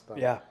apologize to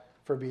them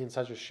for being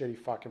such a shitty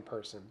fucking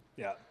person.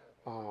 Yeah.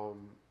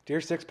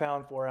 Dear 6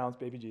 pound, 4 ounce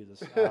baby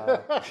Jesus.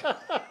 I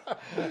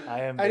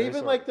am. And even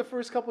sorry. like the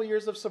first couple of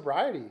years of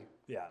sobriety.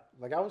 Yeah.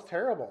 Like I was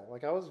terrible.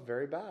 Like I was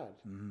very bad.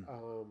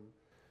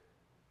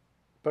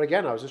 But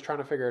again, I was just trying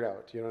to figure it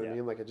out. You know what I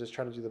mean? Like I just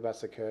trying to do the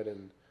best I could,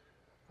 and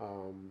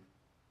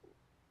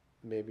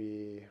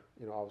maybe,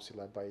 you know, obviously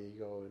led by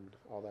ego and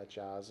all that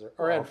jazz,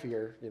 and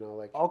fear. You know,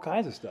 like all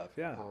kinds of stuff.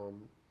 Yeah.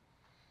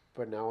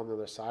 But now on the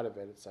other side of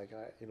it, it's like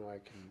I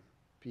can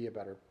be a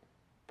better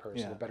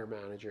person, a better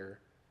manager,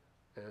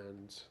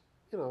 and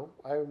you know,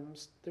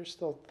 there's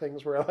still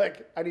things where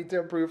like I need to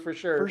improve for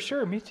sure. For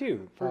sure, me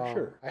too. For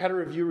sure. I had a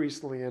review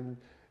recently, and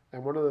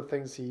one of the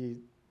things he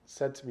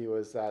said to me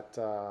was that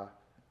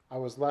I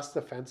was less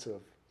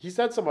defensive. He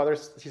said some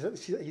others.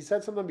 He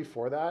said something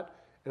before that,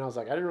 and I was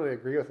like, I didn't really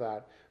agree with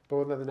that.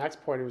 But then the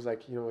next point, he was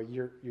like, you know,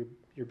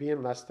 you're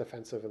being less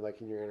defensive in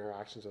like in your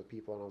interactions with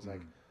people, and I was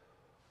like,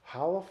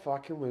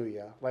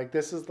 hallelujah! Like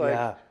this is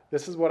like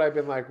this is what I've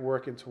been like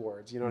working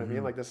towards. You know what I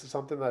mean? Like this is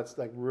something that's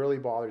like really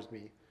bothers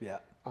me. Yeah.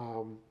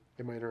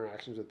 In my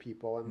interactions with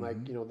people, and like,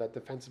 you know, that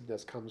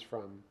defensiveness comes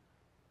from,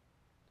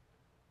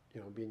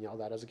 you know, being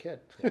yelled at as a kid.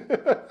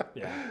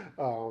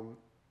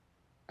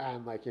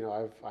 And like, you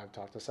know, I've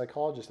talked to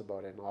psychologists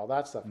about it and all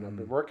that stuff, and I've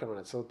been working on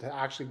it. So to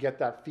actually get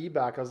that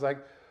feedback, I was like,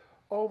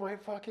 oh my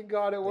fucking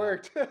God, it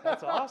worked.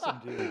 That's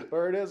awesome, dude.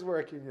 Or it is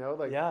working, you know,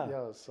 like,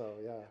 so.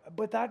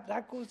 But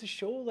that goes to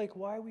show like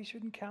why we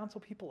shouldn't cancel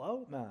people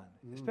out, man.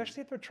 Especially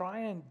if they're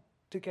trying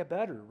to get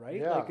better, right?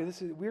 Yeah. Like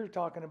we were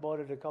talking about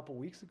it a couple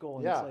weeks ago,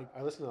 and it's like,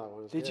 I listened to that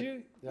one. Did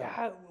you?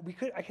 Yeah,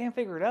 I can't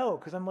figure it out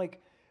because I'm like,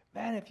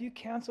 man, if you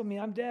cancel me,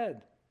 I'm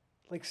dead.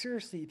 Like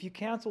seriously, if you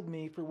canceled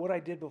me for what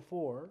I did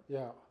before,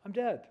 I'm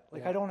dead.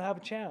 Like I don't have a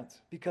chance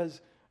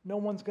because no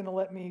one's gonna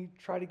let me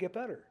try to get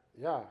better.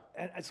 Yeah.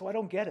 And so I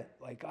don't get it.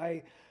 Like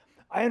I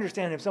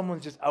understand if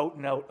someone's just out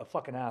and out a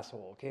fucking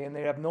asshole, okay, and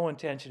they have no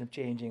intention of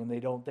changing and they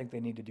don't think they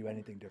need to do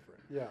anything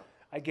different. Yeah.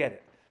 I get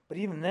it. But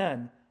even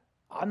then,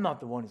 I'm not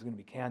the one who's going to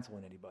be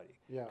canceling anybody.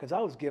 Yeah. Because I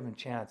was given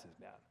chances,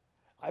 man.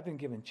 I've been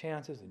given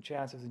chances and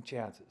chances and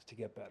chances to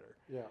get better.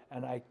 Yeah.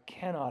 And I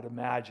cannot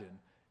imagine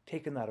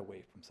taking that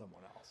away from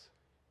someone else.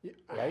 Yeah.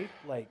 Right?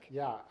 Like.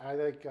 Yeah. I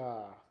like.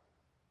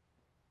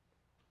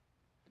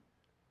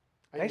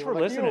 Thanks for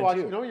listening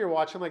too. You know, you're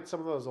watching like some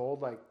of those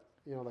old, like,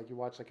 you know, like you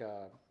watch like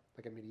a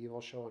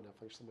medieval show on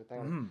Netflix or something like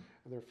that, and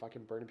they're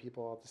fucking burning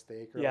people at the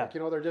stake, or like, you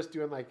know, they're just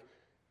doing like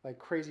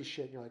crazy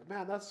shit, and you're like,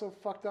 man, that's so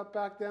fucked up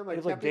back then. Like,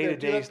 it's like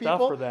day-to-day stuff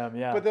for them,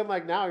 But then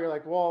like now you're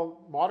like,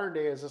 well, modern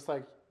day is just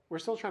like we're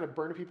still trying to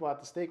burn people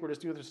at the stake. We're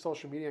just doing it through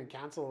social media and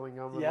canceling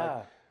them.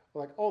 And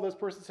like, oh, this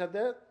person said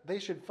that, they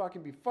should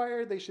fucking be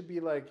fired. They should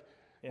be like,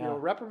 you know,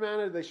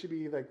 reprimanded. They should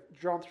be like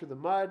drawn through the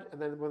mud,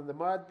 and then when in the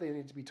mud, they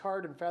need to be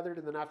tarred and feathered,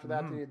 and then after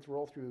that, they need to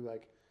roll through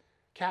like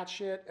cat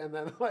shit, and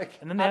then like,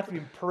 and then they have to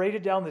be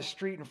paraded down the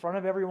street in front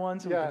of everyone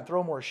so we can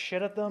throw more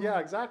shit at them. Yeah,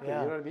 exactly. You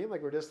know what I mean?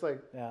 Like we're just like,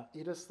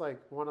 you just like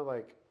want to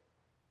like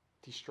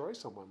destroy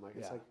someone. Like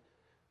it's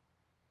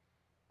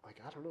like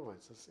I don't know.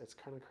 It's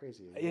kind of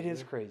crazy. It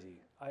is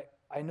crazy.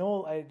 I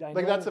know. I like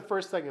know. That's the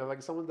first thing.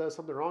 Like someone does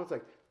something wrong, it's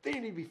like they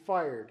need to be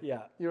fired.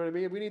 Yeah. You know what I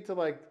mean? We need to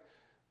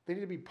they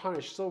need to be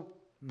punished so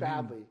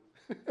badly.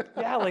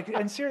 Yeah,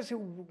 and seriously,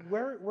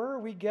 where are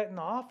we getting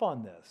off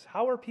on this?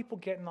 How are people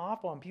getting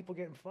off on people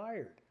getting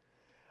fired?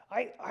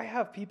 I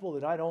have people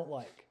that I don't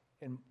like,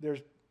 and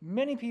there's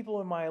many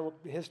people in my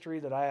history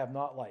that I have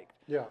not liked.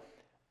 Yeah.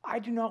 I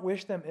do not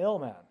wish them ill,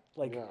 man.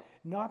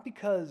 Not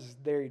because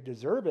they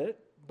deserve it,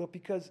 but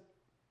because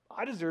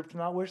I deserve to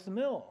not wish them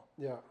ill.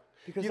 Yeah.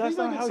 Because that's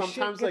not how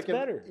shit gets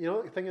better.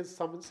 The thing is,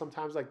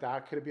 sometimes like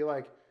that, could it be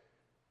like,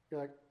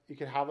 you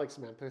could have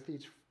some empathy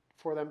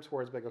for them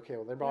towards okay,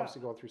 well, they're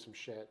obviously going through some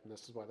shit, and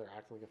this is why they're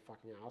acting like a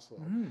fucking asshole.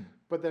 Mm.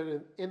 But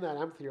then in that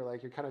empathy, you're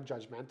kind of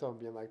judgmental and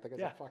being like, that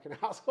guy's a fucking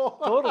asshole.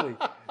 Totally.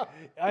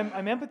 I'm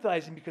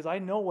empathizing because I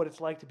know what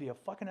it's like to be a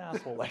fucking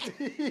asshole.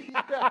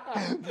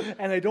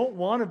 And I don't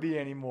want to be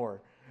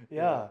anymore.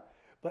 Yeah.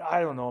 But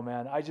I don't know,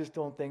 man. I just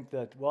don't think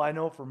that, well, I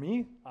know for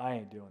me, I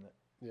ain't doing it.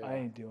 Yeah. I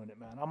ain't doing it,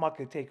 man. I'm not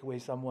going to take away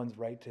someone's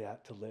right to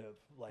live.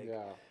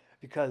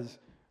 Because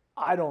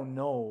I don't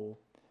know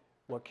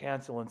what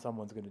canceling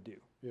someone's going to do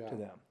to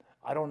them.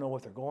 I don't know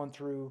what they're going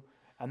through.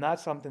 And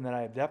that's something that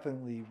I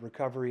definitely,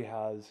 recovery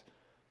has,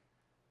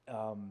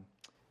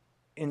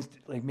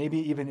 maybe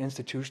even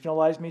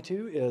institutionalized me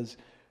to, is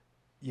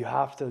you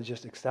have to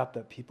just accept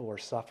that people are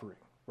suffering,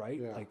 right?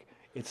 Yeah.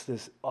 It's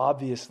this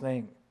obvious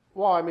thing.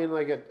 Well, I mean,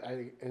 the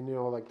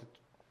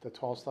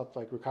 12-step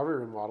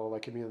recovery room model,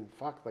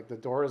 the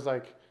door is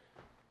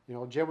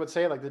Jim would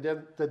say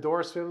the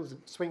door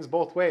swings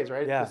both ways,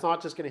 right? Yeah. It's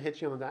not just going to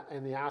hit you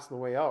in the ass on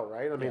the way out,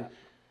 right? I mean,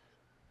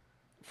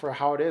 for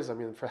how it is,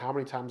 for how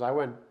many times I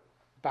went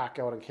back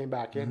out and came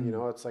back in,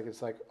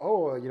 it's like,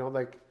 oh, I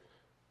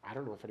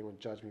don't know if anyone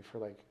judged me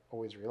for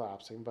always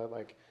relapsing, but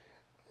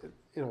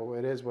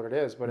it is what it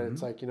is. But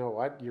it's you know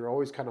what, you're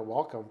always kind of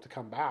welcome to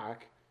come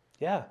back.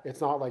 Yeah. It's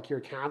not like you're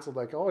canceled,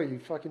 oh, you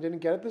fucking didn't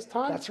get it this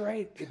time? That's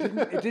right.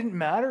 It didn't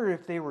matter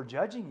if they were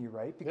judging you,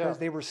 right? Because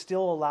they were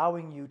still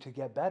allowing you to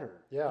get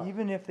better. Yeah.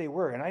 Even if they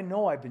were. And I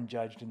know I've been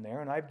judged in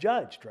there, and I've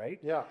judged, right?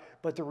 Yeah.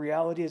 But the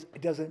reality is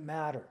it doesn't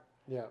matter.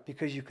 Yeah.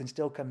 Because you can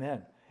still come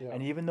in. Yeah.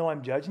 And even though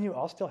I'm judging you,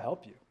 I'll still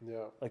help you.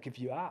 Yeah. If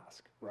you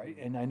ask, right?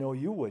 And I know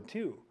you would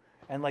too.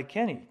 And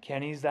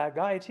Kenny's that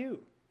guy too.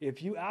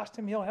 If you asked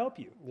him, he'll help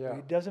you. Yeah.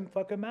 It doesn't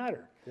fucking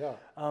matter. Yeah.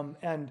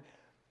 And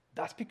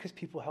that's because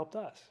people helped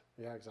us.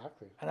 Yeah,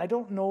 exactly. And I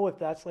don't know if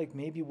that's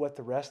maybe what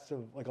the rest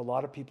of a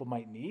lot of people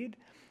might need,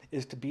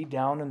 is to be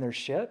down in their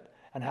shit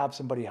and have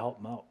somebody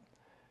help them out.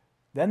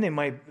 Then they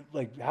might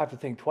have to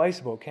think twice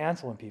about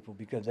canceling people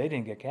because they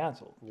didn't get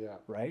canceled. Yeah.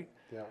 Right?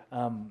 Yeah.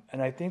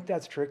 And I think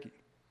that's tricky.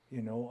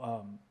 I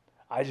don't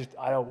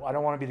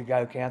want to be the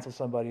guy who cancels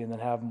somebody and then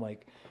have them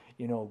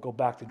go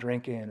back to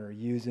drinking or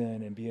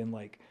using and being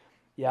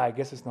yeah, I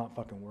guess it's not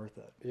fucking worth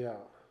it. Yeah.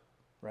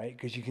 Right?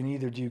 Because you can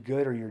either do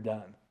good or you're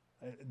done.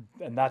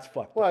 And that's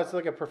fucked. Well, it's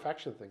a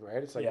perfection thing, right?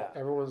 It's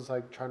everyone's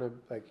trying to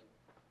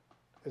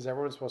is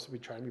everyone supposed to be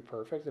trying to be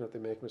perfect? And if they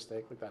make a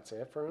mistake, that's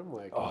it for them?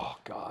 Oh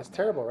God, it's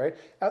terrible, right?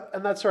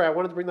 And that's sorry, I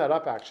wanted to bring that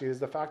up actually, is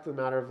the fact of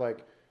the matter of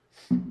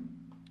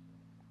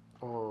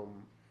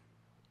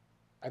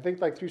I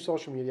think through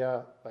social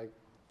media,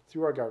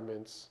 through our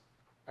governments,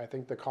 I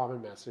think the common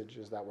message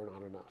is that we're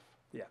not enough.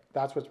 Yeah.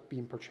 That's what's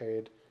being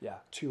portrayed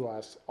to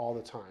us all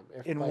the time.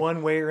 In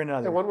one way or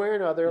another. In one way or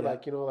another,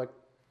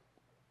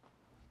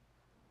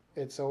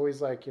 it's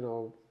always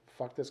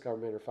fuck this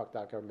government or fuck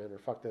that government or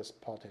fuck this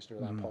politician or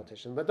that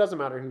politician. That doesn't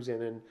matter who's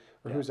in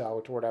or who's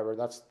out or whatever.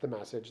 That's the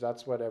message.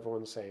 That's what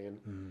everyone's saying.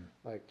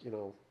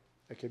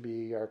 It could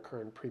be our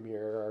current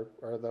premier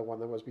or the one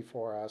that was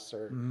before us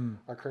or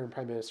our current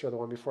prime minister or the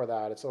one before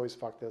that. It's always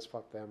fuck this,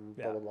 fuck them,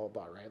 blah, blah, blah,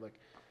 blah, right?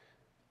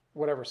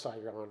 Whatever side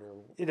you're on.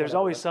 There's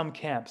always some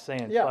camp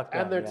saying fuck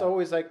that. And there's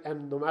always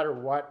and no matter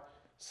what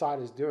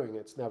side is doing,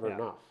 it's never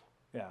enough.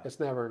 Yeah. It's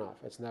never enough.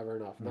 It's never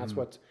enough. And that's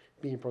what's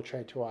being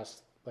portrayed to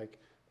us,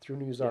 through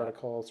news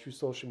articles, through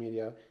social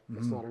media.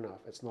 It's not enough.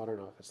 It's not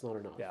enough. It's not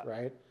enough. Yeah.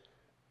 Right?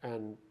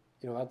 And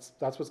that's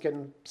what's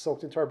getting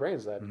soaked into our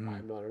brains, that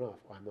I'm not enough.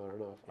 I'm not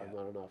enough. I'm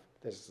not enough.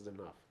 This is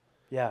enough.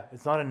 Yeah.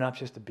 It's not enough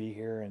just to be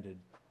here and to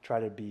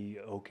try to be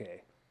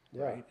okay.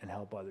 Yeah. Right? And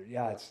help others.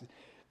 Yeah. It's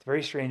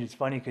very strange. It's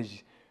funny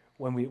because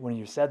when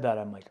you said that,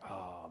 I'm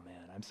oh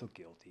man, I'm so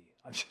guilty.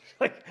 I'm just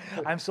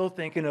I'm so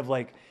thinking of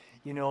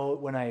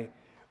when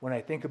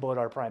I think about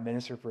our prime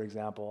minister, for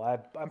example,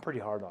 I'm pretty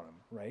hard on him,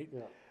 right?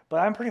 Yeah.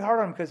 But I'm pretty hard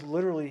on him because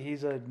literally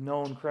he's a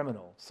known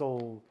criminal.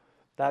 So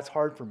that's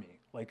hard for me.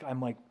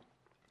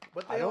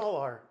 But they all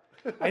are.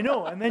 I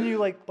know. And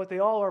then but they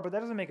all are, but that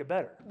doesn't make it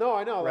better. No,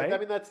 I know. Right?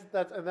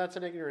 That's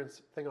an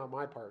ignorance thing on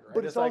my part, right?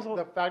 But it's also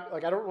the fact, I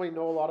don't really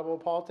know a lot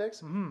about politics.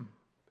 Mm-hmm.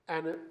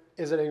 And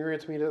is it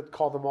ignorant to me to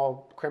call them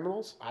all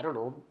criminals? I don't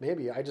know.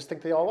 Maybe. I just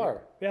think they all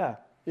are. Yeah.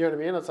 You know what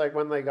I mean? It's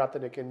when they got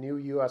the new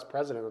U.S.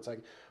 president. It's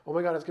oh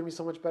my God, it's going to be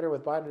so much better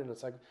with Biden. And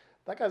it's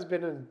that guy's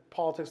been in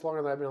politics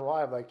longer than I've been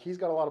alive. Like, he's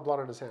got a lot of blood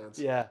on his hands.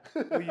 Yeah.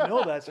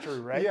 Well, that's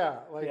true, right? Yeah.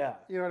 Like,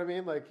 you know what I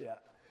mean? Like, yeah.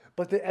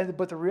 But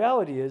the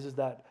reality is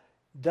that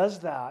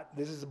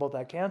this is about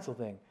that cancel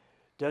thing.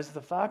 Does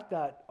the fact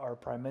that our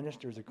prime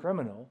minister is a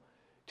criminal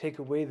take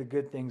away the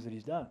good things that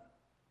he's done?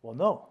 Well,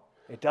 no,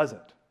 it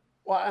doesn't.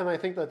 Well, and I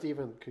think that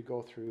even could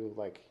go through,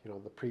 like,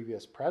 the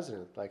previous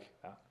president. Like,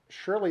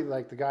 surely,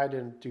 like, the guy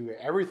didn't do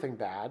everything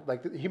bad.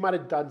 Like, he might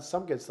have done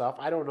some good stuff.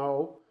 I don't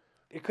know.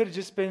 It could have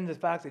just been the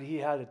fact that he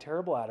had a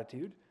terrible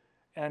attitude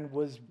and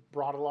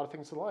brought a lot of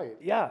things to light.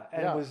 Yeah,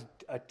 and was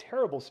a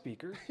terrible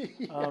speaker.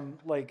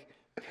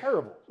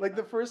 Terrible. Like,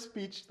 the first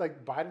speech,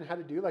 like, Biden had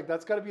to do, like,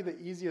 that's got to be the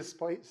easiest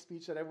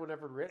speech that everyone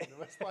ever written. It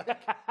was like,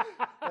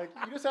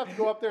 you just have to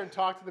go up there and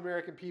talk to the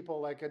American people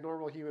like a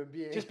normal human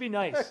being. Just be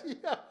nice.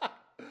 Yeah.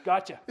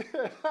 Gotcha.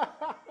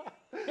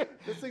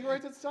 This thing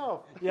writes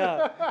itself.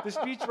 Yeah. The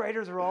speech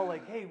writers are all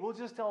like, hey, we'll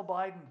just tell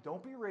Biden,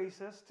 don't be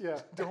racist. Yeah.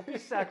 Don't be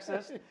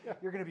sexist. Yeah.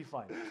 You're going to be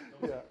fine.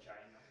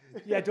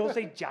 Yeah. Don't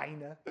say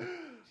China.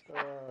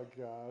 Oh,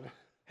 God.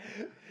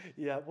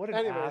 Yeah. What an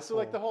Anyway, asshole. so,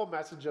 like, the whole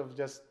message of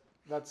just,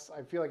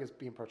 I feel like it's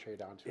being portrayed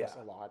down to us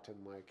a lot.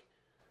 And, like,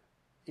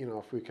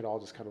 if we could all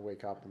just kind of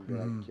wake up and be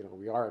like,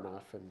 we are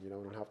enough, and, we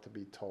don't have to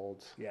be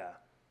told. Yeah.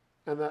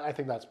 And I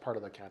think that's part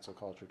of the cancel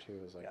culture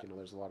too, is like,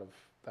 there's a lot of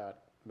that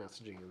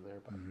messaging in there,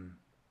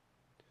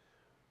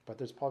 but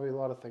there's probably a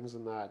lot of things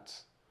in that.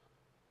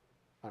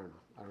 I don't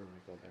know. I don't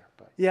really go there,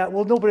 but yeah,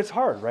 well, no, but it's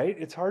hard, right?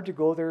 It's hard to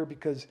go there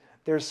because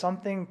there's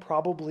something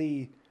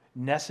probably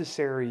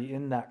necessary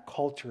in that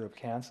culture of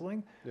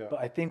canceling, but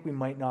I think we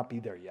might not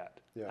be there yet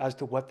as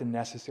to what the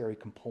necessary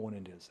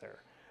component is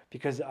there.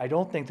 Because I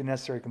don't think the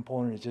necessary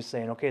component is just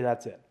saying, okay,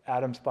 that's it.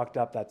 Adam's fucked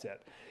up, that's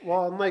it.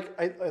 Well, and like,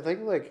 I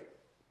think like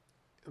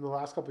in the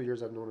last couple of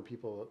years, I've known a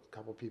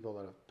couple of people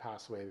that have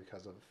passed away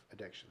because of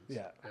addictions.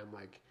 Yeah. And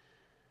like,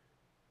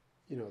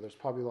 there's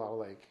probably a lot of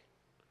like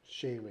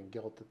shame and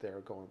guilt that they're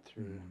going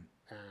through,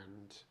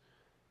 and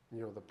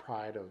the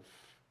pride of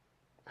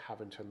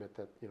having to admit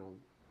that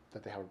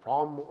that they have a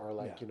problem, or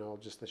like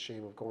just the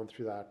shame of going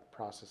through that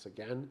process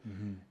again,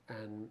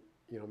 and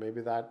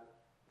maybe that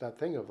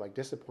thing of like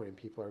disappointing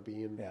people or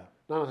being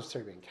not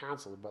necessarily being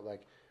canceled, but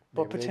like.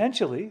 But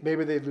potentially,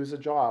 maybe they lose a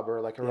job or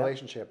like a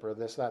relationship or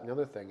this, that, and the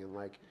other thing, and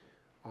like,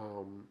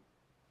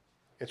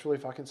 it's really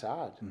fucking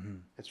sad.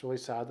 It's really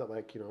sad that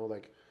like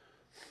like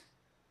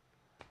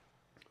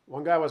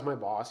one guy was my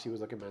boss. He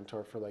was like a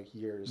mentor for like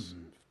years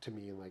to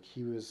me, and like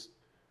he was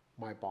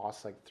my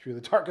boss like through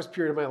the darkest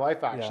period of my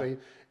life actually,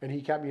 and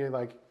he kept me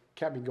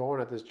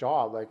going at this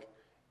job. Like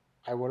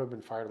I would have been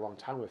fired a long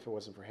time if it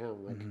wasn't for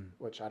him. Like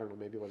which I don't know,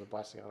 maybe it was a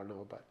blessing. I don't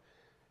know, but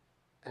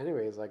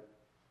anyways, like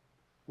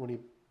when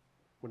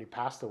he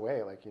passed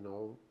away, like, and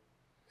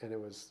it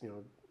was,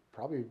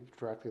 probably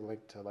directly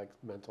linked to like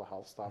mental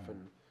health stuff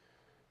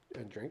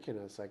and drinking.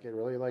 It's like, it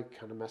really like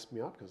kind of messed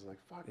me up because like,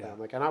 fuck man.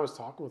 Like, and I was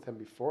talking with him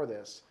before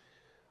this,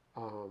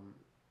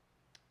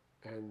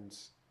 and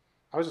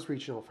I was just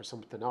reaching out for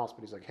something else,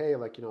 but he's like, hey,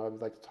 like, I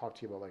would like to talk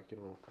to you about like,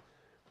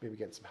 maybe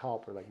getting some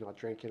help or like not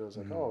drinking. I was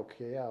like, oh,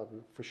 okay. Yeah,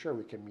 for sure.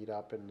 We can meet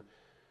up and,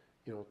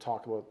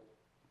 talk about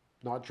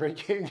not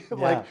drinking,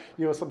 like,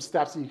 some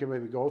steps that you can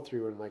maybe go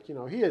through. And like,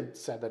 he had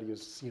said that he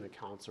was seeing a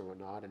counselor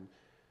and whatnot, and,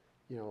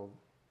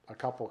 a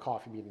couple of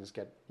coffee meetings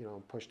get,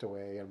 pushed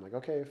away. And I'm like,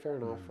 okay, fair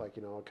enough. Like,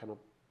 kind of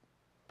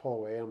pull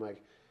away. I'm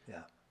like,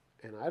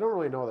 and I don't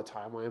really know the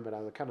timeline, but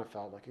I kind of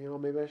felt like,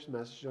 maybe I should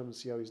message him and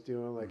see how he's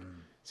doing. Like,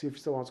 see if he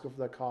still wants to go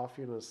for that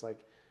coffee. And it's like,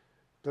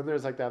 then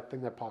there's like that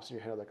thing that pops in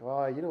your head, like,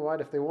 oh, you know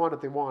what? If they want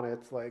it, they want it.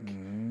 It's like,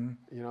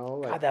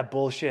 like, God, that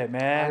bullshit,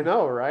 man. I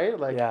know, right?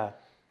 Like,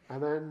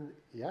 and then,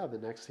 the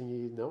next thing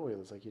you know, it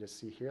was like, you just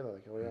see here,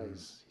 like, oh yeah,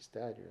 he's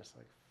dead. You're just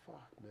like,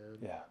 fuck, man.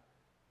 Yeah.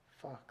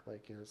 Fuck.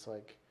 Like, and it's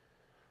like,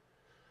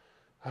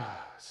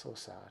 so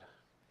sad.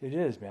 It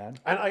is, man.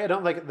 And I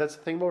don't like, that's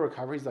the thing about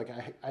recovery is like,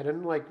 I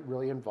didn't like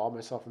really involve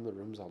myself in the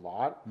rooms a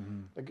lot.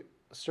 Like,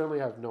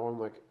 certainly I've known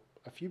like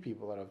a few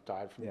people that have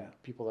died from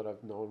people that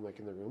I've known like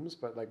in the rooms,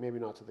 but like maybe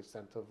not to the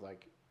extent of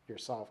like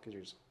yourself, because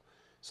you're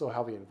so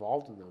heavily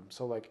involved in them.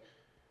 So like,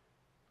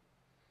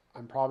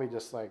 I'm probably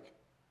just like,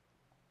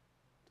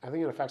 I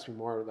think it affects me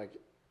more like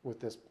with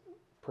this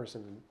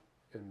person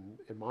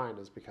in mind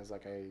is because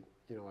like I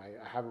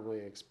haven't really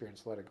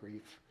experienced a lot of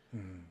grief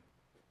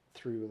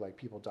through like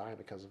people dying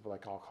because of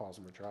like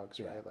alcoholism or drugs,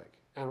 right? Like,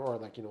 or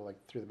like,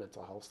 like through the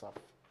mental health stuff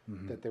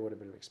that they would have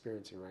been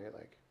experiencing, right?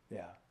 Like,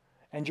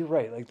 and you're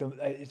right. Like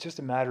it's just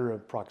a matter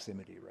of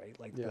proximity, right?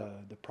 Like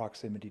the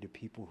proximity to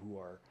people who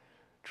are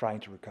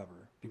trying to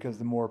recover, because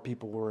the more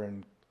people we're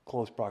in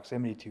close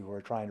proximity to who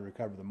are trying to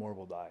recover, the more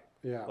will die.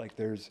 Yeah. Like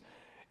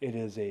it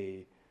is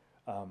a,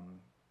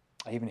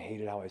 I even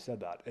hated how I said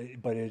that,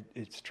 but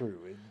it's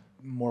true.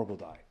 More will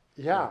die.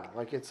 Yeah.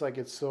 Like it's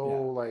so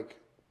like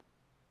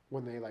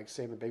when they like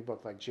say in the big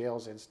book, like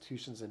jails,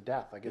 institutions, and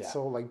death, like it's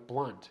so like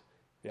blunt.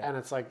 Yeah. And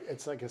it's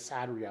like a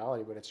sad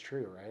reality, but it's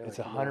true, right? It's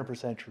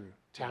 100% true.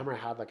 Tamara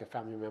had like a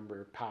family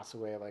member pass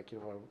away, like,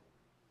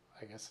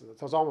 I guess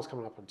it was almost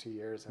coming up on 2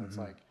 years, and it's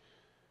like,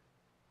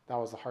 that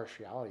was the harsh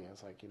reality.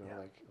 It's like, you know,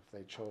 like if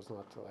they chose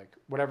not to, like,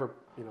 whatever,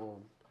 you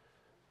know,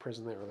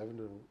 prison they were living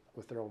in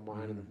with their own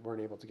mind and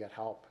weren't able to get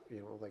help, you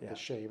know, like the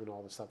shame and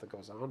all the stuff that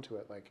goes on to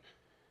it. Like,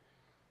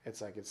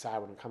 it's like, it's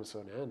sad when it comes to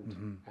an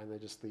end and they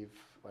just leave,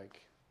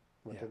 like,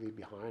 what they leave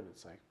behind.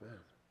 It's like, man.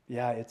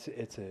 Yeah, it's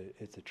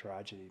a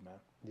tragedy, man.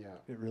 Yeah.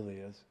 It really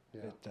is.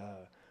 Yeah.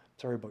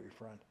 Sorry about your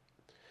friend.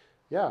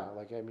 Yeah,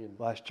 like, I mean,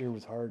 last year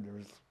was hard. There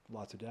was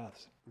lots of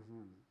deaths.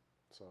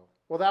 So,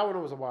 well, that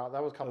one was a while.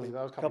 That was a couple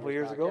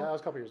years ago. Yeah, that was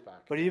a couple years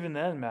back. But even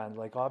then, man,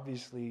 like,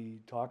 obviously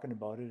talking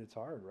about it, it's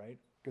hard, right?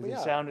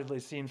 Because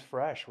it seems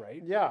fresh,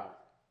 right? Yeah,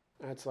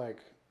 and it's like,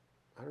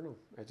 I don't know.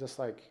 It's just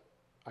like,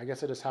 I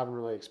guess I just haven't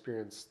really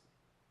experienced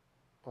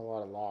a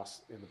lot of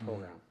loss in the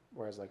program.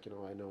 Whereas, like, you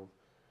know, I know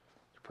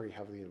you're pretty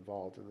heavily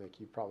involved, and like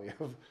you probably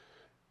have.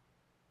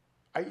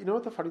 You know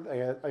what the funny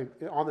thing?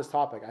 On this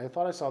topic, I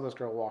thought I saw this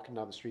girl walking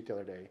down the street the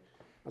other day.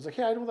 I was like,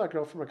 hey, I know that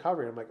girl from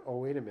recovery. And I'm like, oh,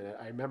 wait a minute.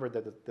 I remembered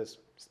that this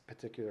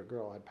particular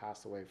girl had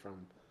passed away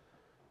from,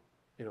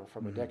 you know,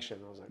 from addiction.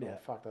 I was like, oh,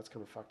 fuck, that's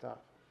kind of fucked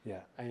up. Yeah.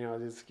 And, you know,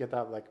 just get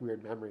that, like,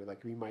 weird memory.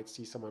 Like, we might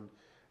see someone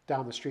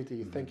down the street that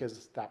you think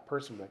is that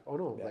person. Like, oh,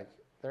 no, like,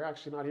 they're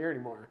actually not here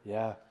anymore.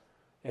 Yeah.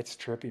 It's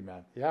trippy,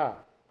 man. Yeah.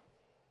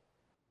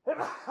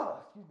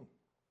 Excuse me.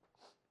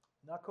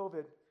 Not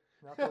COVID.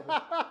 Not COVID.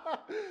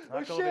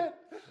 Not COVID. Shit.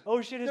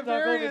 Oh, shit, it's the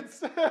not variants.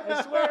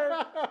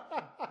 COVID.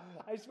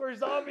 I swear,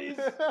 zombies.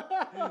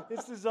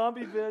 It's the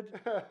zombie vid.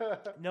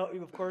 No,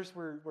 of course,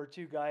 we're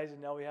two guys, and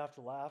now we have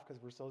to laugh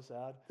because we're so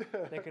sad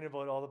thinking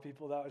about all the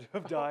people that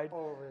have died.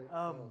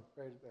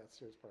 Right, that's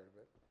serious part of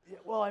it. Yeah,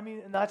 well, I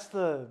mean, and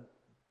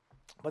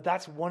but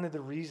that's one of the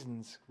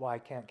reasons why I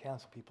can't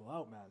cancel people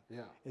out, man.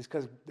 Yeah. Is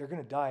because they're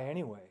going to die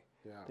anyway.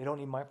 Yeah. They don't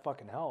need my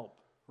fucking help,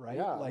 right?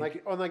 Yeah,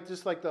 like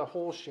just like the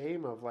whole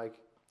shame of like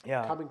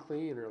coming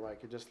clean, or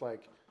like you're just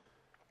like,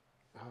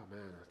 oh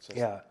man, it's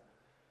just,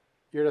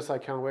 you're just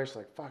like kind of wish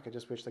like, fuck, I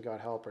just wish they got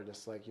help, or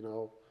just like, you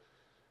know.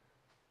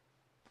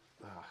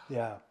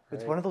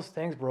 It's one of those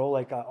things, bro.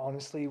 Like,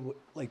 honestly,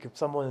 like if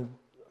someone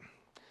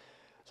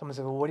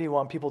said, well, what do you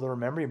want people to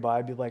remember you by?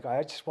 I'd be like,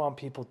 I just want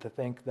people to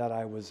think that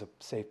I was a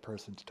safe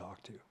person to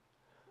talk to.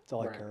 That's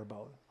all I care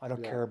about. I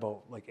don't care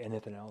about like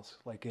anything else.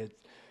 Like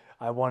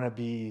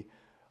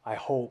I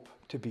hope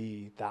to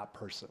be that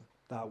person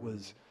that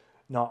was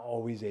not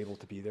always able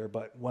to be there,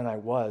 but when I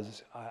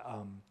was,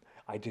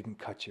 I didn't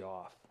cut you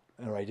off,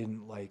 or I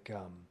didn't like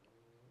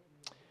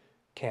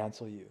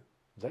cancel you.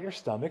 Is that your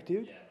stomach,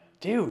 dude? Yeah.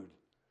 Dude,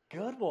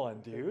 good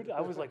one, dude.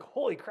 I was like,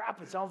 holy crap,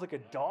 it sounds like a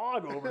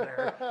dog over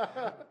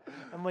there.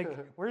 I'm like,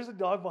 where's the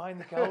dog behind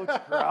the couch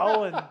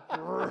growling?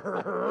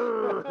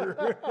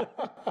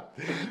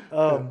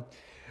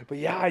 But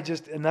yeah,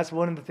 and that's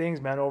one of the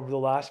things, man, over the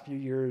last few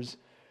years,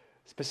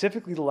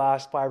 specifically the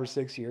last 5 or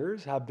 6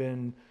 years, have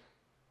been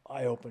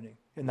eye-opening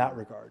in that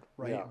regard,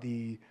 right?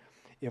 Yeah.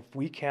 If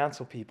we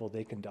cancel people,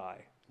 they can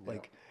die.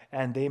 Like,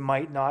 and they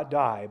might not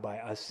die by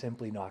us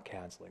simply not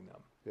canceling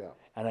them. Yeah.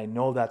 And I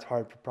know that's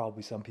hard for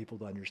probably some people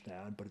to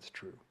understand, but it's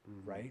true,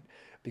 right?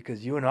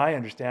 Because you and I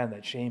understand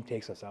that shame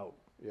takes us out,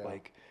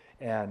 like,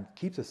 and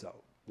keeps us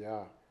out.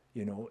 Yeah.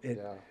 You know,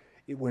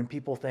 when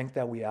people think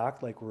that we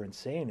act like we're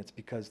insane, it's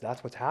because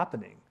that's what's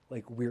happening.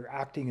 Like, we're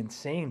acting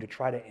insane to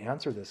try to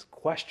answer this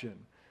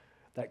question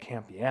that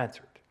can't be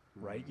answered,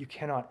 right? You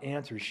cannot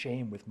answer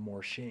shame with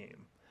more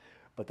shame,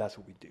 but that's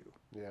what we do.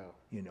 Yeah.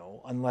 You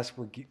know, unless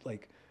we're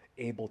like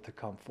able to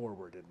come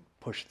forward and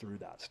push through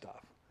that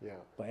stuff. Yeah.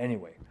 But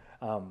anyway,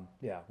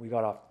 we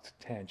got off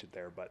tangent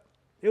there, but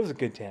it was a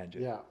good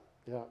tangent. Yeah.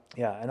 Yeah.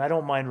 Yeah, and I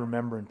don't mind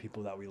remembering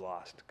people that we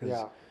lost,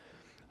 because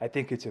I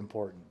think it's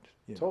important.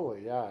 You know?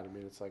 Totally, yeah. I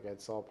mean, it's like,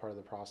 it's all part of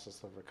the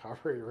process of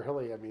recovery,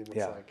 really. I mean, it's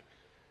like,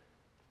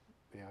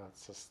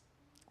 it's just.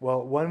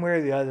 Well, one way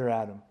or the other,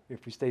 Adam,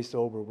 if we stay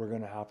sober, we're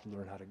going to have to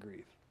learn how to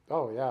grieve.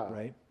 Oh, yeah.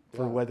 Right?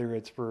 For whether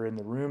it's for in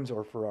the rooms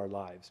or for our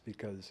lives,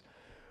 because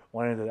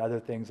one of the other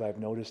things I've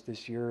noticed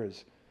this year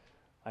is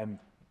I'm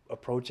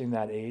approaching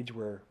that age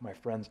where my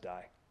friends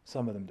die.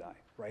 Some of them die,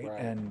 right?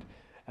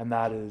 And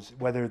that is,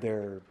 whether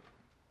they're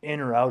in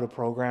or out of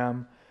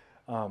program,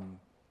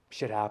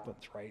 shit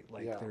happens, right?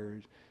 Like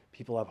there's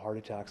people have heart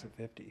attacks at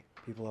 50,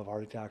 people have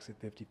heart attacks at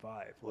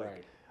 55,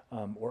 like,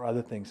 or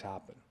other things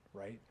happen,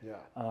 right? Yeah.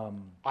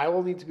 I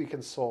will need to be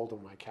consoled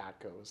when my cat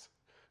goes.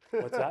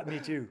 What's that? Me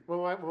too. When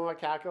my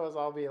cat goes,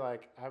 I'll be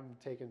like, I'm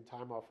taking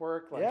time off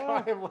work. Like,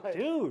 I'm like,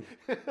 dude.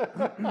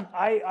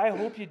 I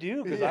hope you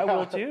do, because I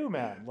will too,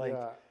 man. Like,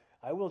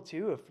 I will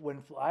too.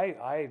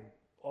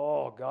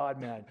 Oh God,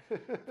 man.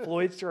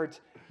 Floyd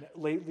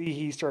lately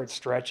he starts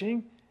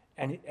stretching,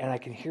 and I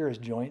can hear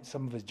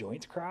some of his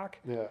joints crack.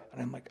 Yeah.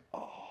 And I'm like,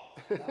 oh,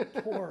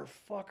 that poor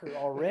fucker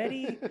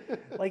already.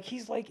 Like,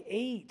 he's like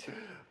 8.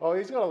 Oh,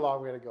 he's got a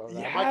long way to go.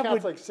 Yeah, my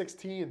cat's like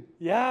 16.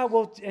 Yeah,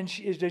 well, and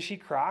does she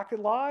crack a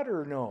lot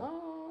or no?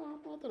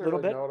 Not that I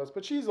really noticed,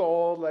 but she's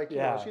old. Like, you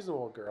know, she's an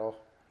old girl.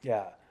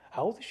 Yeah.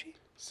 How old is she?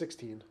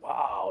 16.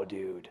 Wow,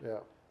 dude. Yeah.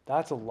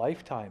 That's a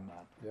lifetime, man.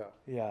 Yeah.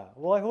 Yeah.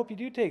 Well, I hope you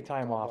do take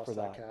time God off for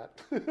bless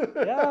that.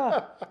 cat.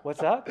 Yeah. What's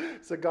that?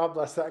 So God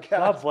bless that cat.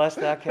 God bless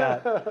that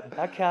cat.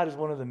 That cat is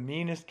one of the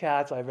meanest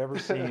cats I've ever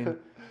seen.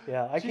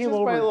 Yeah, I She's came just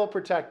over. my little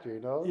protector, you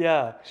know.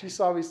 Yeah, She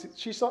saw me.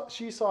 She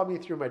saw me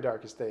through my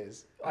darkest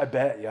days. I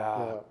bet.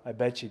 Yeah, Yeah. I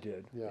bet she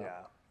did. Yeah.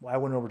 Well, I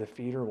went over to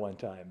feed her one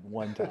time.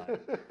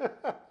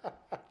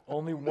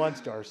 Only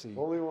once, Darcy.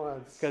 Only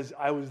once. Because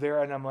I was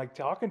there and I'm like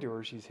talking to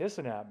her. She's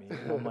hissing at me.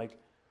 And I'm like,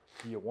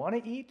 do you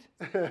want to eat?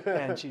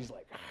 And she's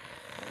like,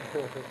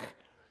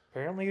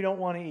 apparently you don't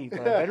want to eat,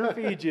 but I better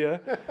feed you.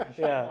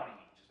 Yeah.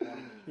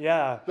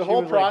 Yeah. The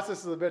whole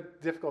process is a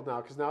bit difficult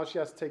now because now she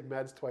has to take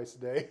meds twice a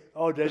day.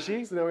 Oh, does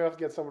she? So now we have to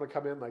get someone to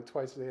come in like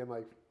twice a day and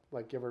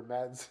like give her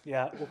meds.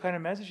 Yeah. What kind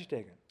of meds is she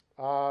taking?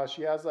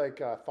 She has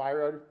like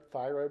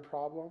thyroid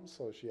problems,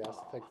 so she has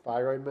to take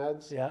thyroid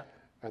meds. Yeah.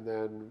 And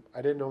then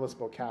I didn't know this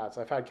about cats.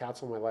 I've had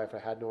cats all my life. I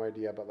had no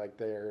idea, but like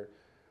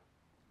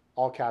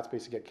all cats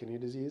basically get kidney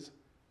disease.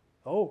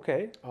 Oh,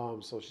 okay.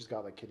 So she's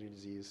got like kidney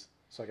disease.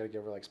 So I got to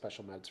give her like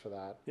special meds for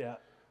that. Yeah.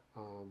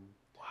 Wow.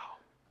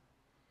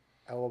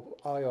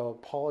 I'll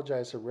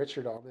apologize to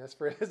Richard on this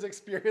for his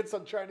experience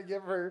on trying to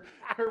give her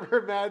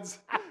meds.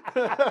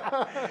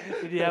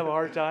 Did you have a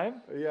hard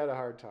time? He had a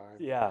hard time.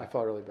 Yeah. I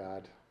felt really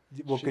bad.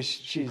 Well, because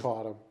she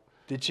caught him.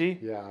 Did she?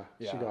 Yeah,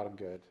 she got him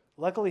good.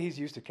 Luckily, he's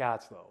used to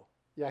cats, though.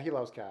 Yeah, he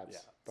loves cats. Yeah.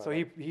 But So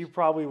he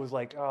probably was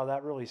like, oh,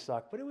 that really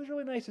sucked. But it was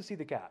really nice to see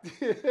the cat.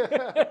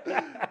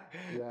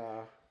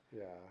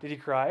 Yeah. Did he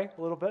cry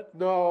a little bit?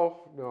 No,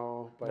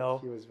 but No?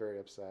 he was very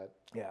upset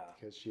Yeah.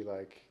 because she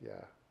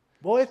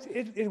Well, it's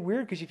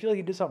weird because you feel like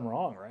you did something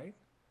wrong, right?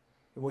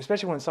 Well,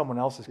 especially when it's someone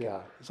else's cat.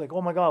 Yeah. It's like,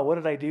 oh my God, what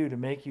did I do to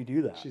make you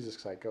do that? she's a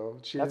psycho.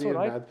 She That's didn't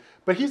what even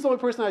but he's the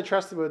only person I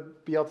trusted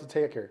would be able to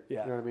take her.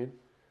 Yeah. You know what I mean?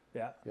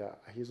 Yeah. Yeah,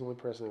 he's the only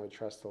person I would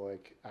trust to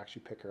like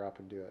actually pick her up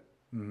and do it.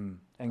 Mm-hmm.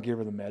 And give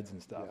her the meds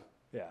and stuff.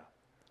 Yeah.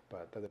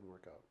 But that didn't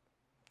work out.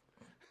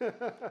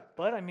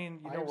 But I mean,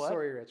 you know I'm what?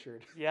 sorry,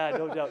 Richard. Yeah,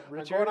 no doubt.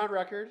 Richard, I'm going on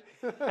record.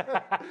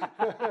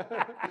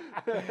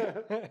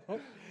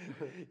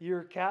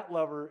 you're a cat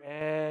lover,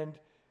 and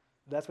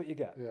that's what you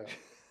got. Yeah.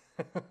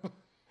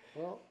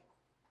 Well,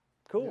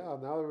 Cool. yeah,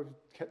 now that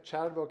we've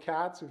chatted about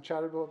cats, we've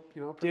chatted about,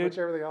 pretty Dude. much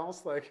everything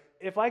else. Like,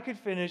 If I could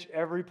finish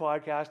every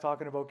podcast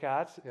talking about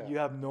cats, Yeah. you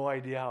have no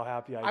idea how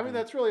happy I'd I mean, be.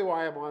 that's really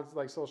why I'm on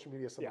like social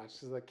media so Yeah. much,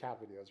 is like cat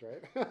videos,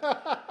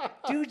 right?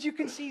 Dude, you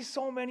can see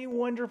so many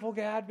wonderful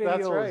cat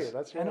videos.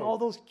 That's And right. all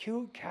those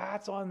cute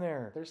cats on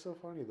there. They're so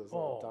funny, those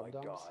Oh little my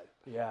dum-dums. God.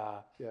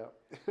 Yeah. Yeah.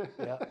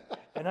 Yeah.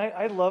 And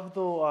I love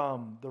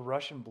the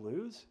Russian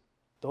blues.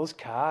 Those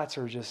cats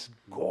are just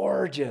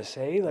gorgeous,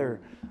 hey?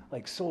 They're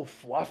like so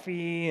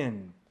fluffy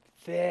and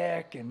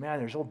thick, and man,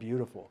 they're so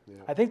beautiful. Yeah.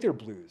 I think they're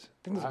blues. I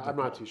think that's what I'm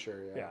they're not called. too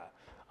sure. Yeah.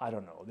 I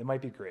don't know. They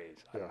might be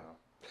grays. I Yeah.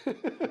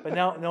 don't know. But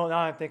now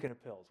I'm thinking of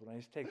pills. When I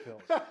used to take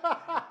pills.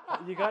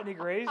 You got any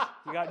grays?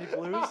 You got any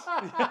blues?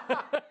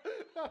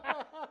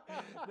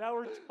 Now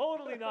we're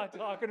totally not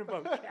talking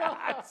about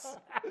cats.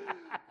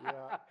 Yeah,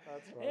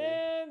 that's funny.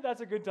 And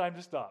that's a good time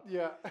to stop.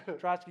 Yeah.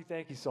 Trotsky,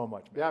 thank you so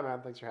much, man. Yeah,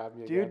 man. Thanks for having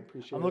me Dude, again.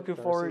 Appreciate I'm it. looking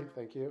Darcy, forward-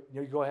 Thank you.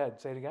 You go ahead.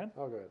 Say it again.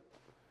 Oh, good.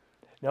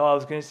 No, I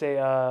was going to say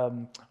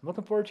I'm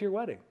looking forward to your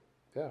wedding.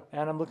 Yeah.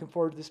 And I'm looking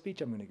forward to the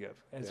speech I'm going to give.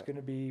 And it's Yeah. going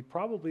to be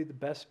probably the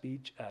best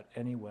speech at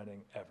any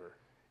wedding ever.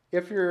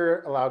 If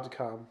you're allowed to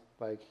come,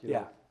 like,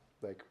 Yeah. know,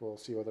 like we'll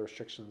see what the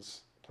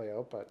restrictions play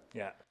out, but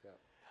Yeah. Yeah.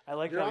 I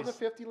like you're how on the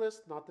 50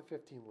 list, not the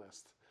 15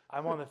 list.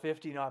 I'm on the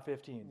 50, not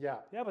 15. Yeah.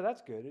 Yeah, but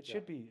that's good. It Yeah.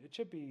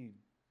 should be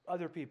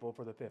other people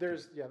for the 50.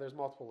 There's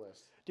multiple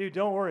lists. Dude,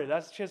 don't worry.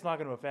 That shit's not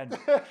going to offend me.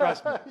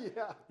 Trust me.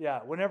 Yeah. Yeah.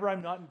 Whenever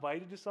I'm not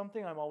invited to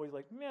something, I'm always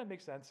like, man, it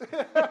makes sense.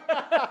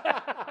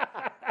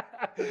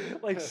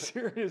 Like,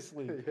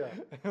 seriously. Yeah.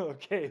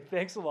 Okay.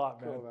 Thanks a lot,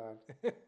 man. Cool, man.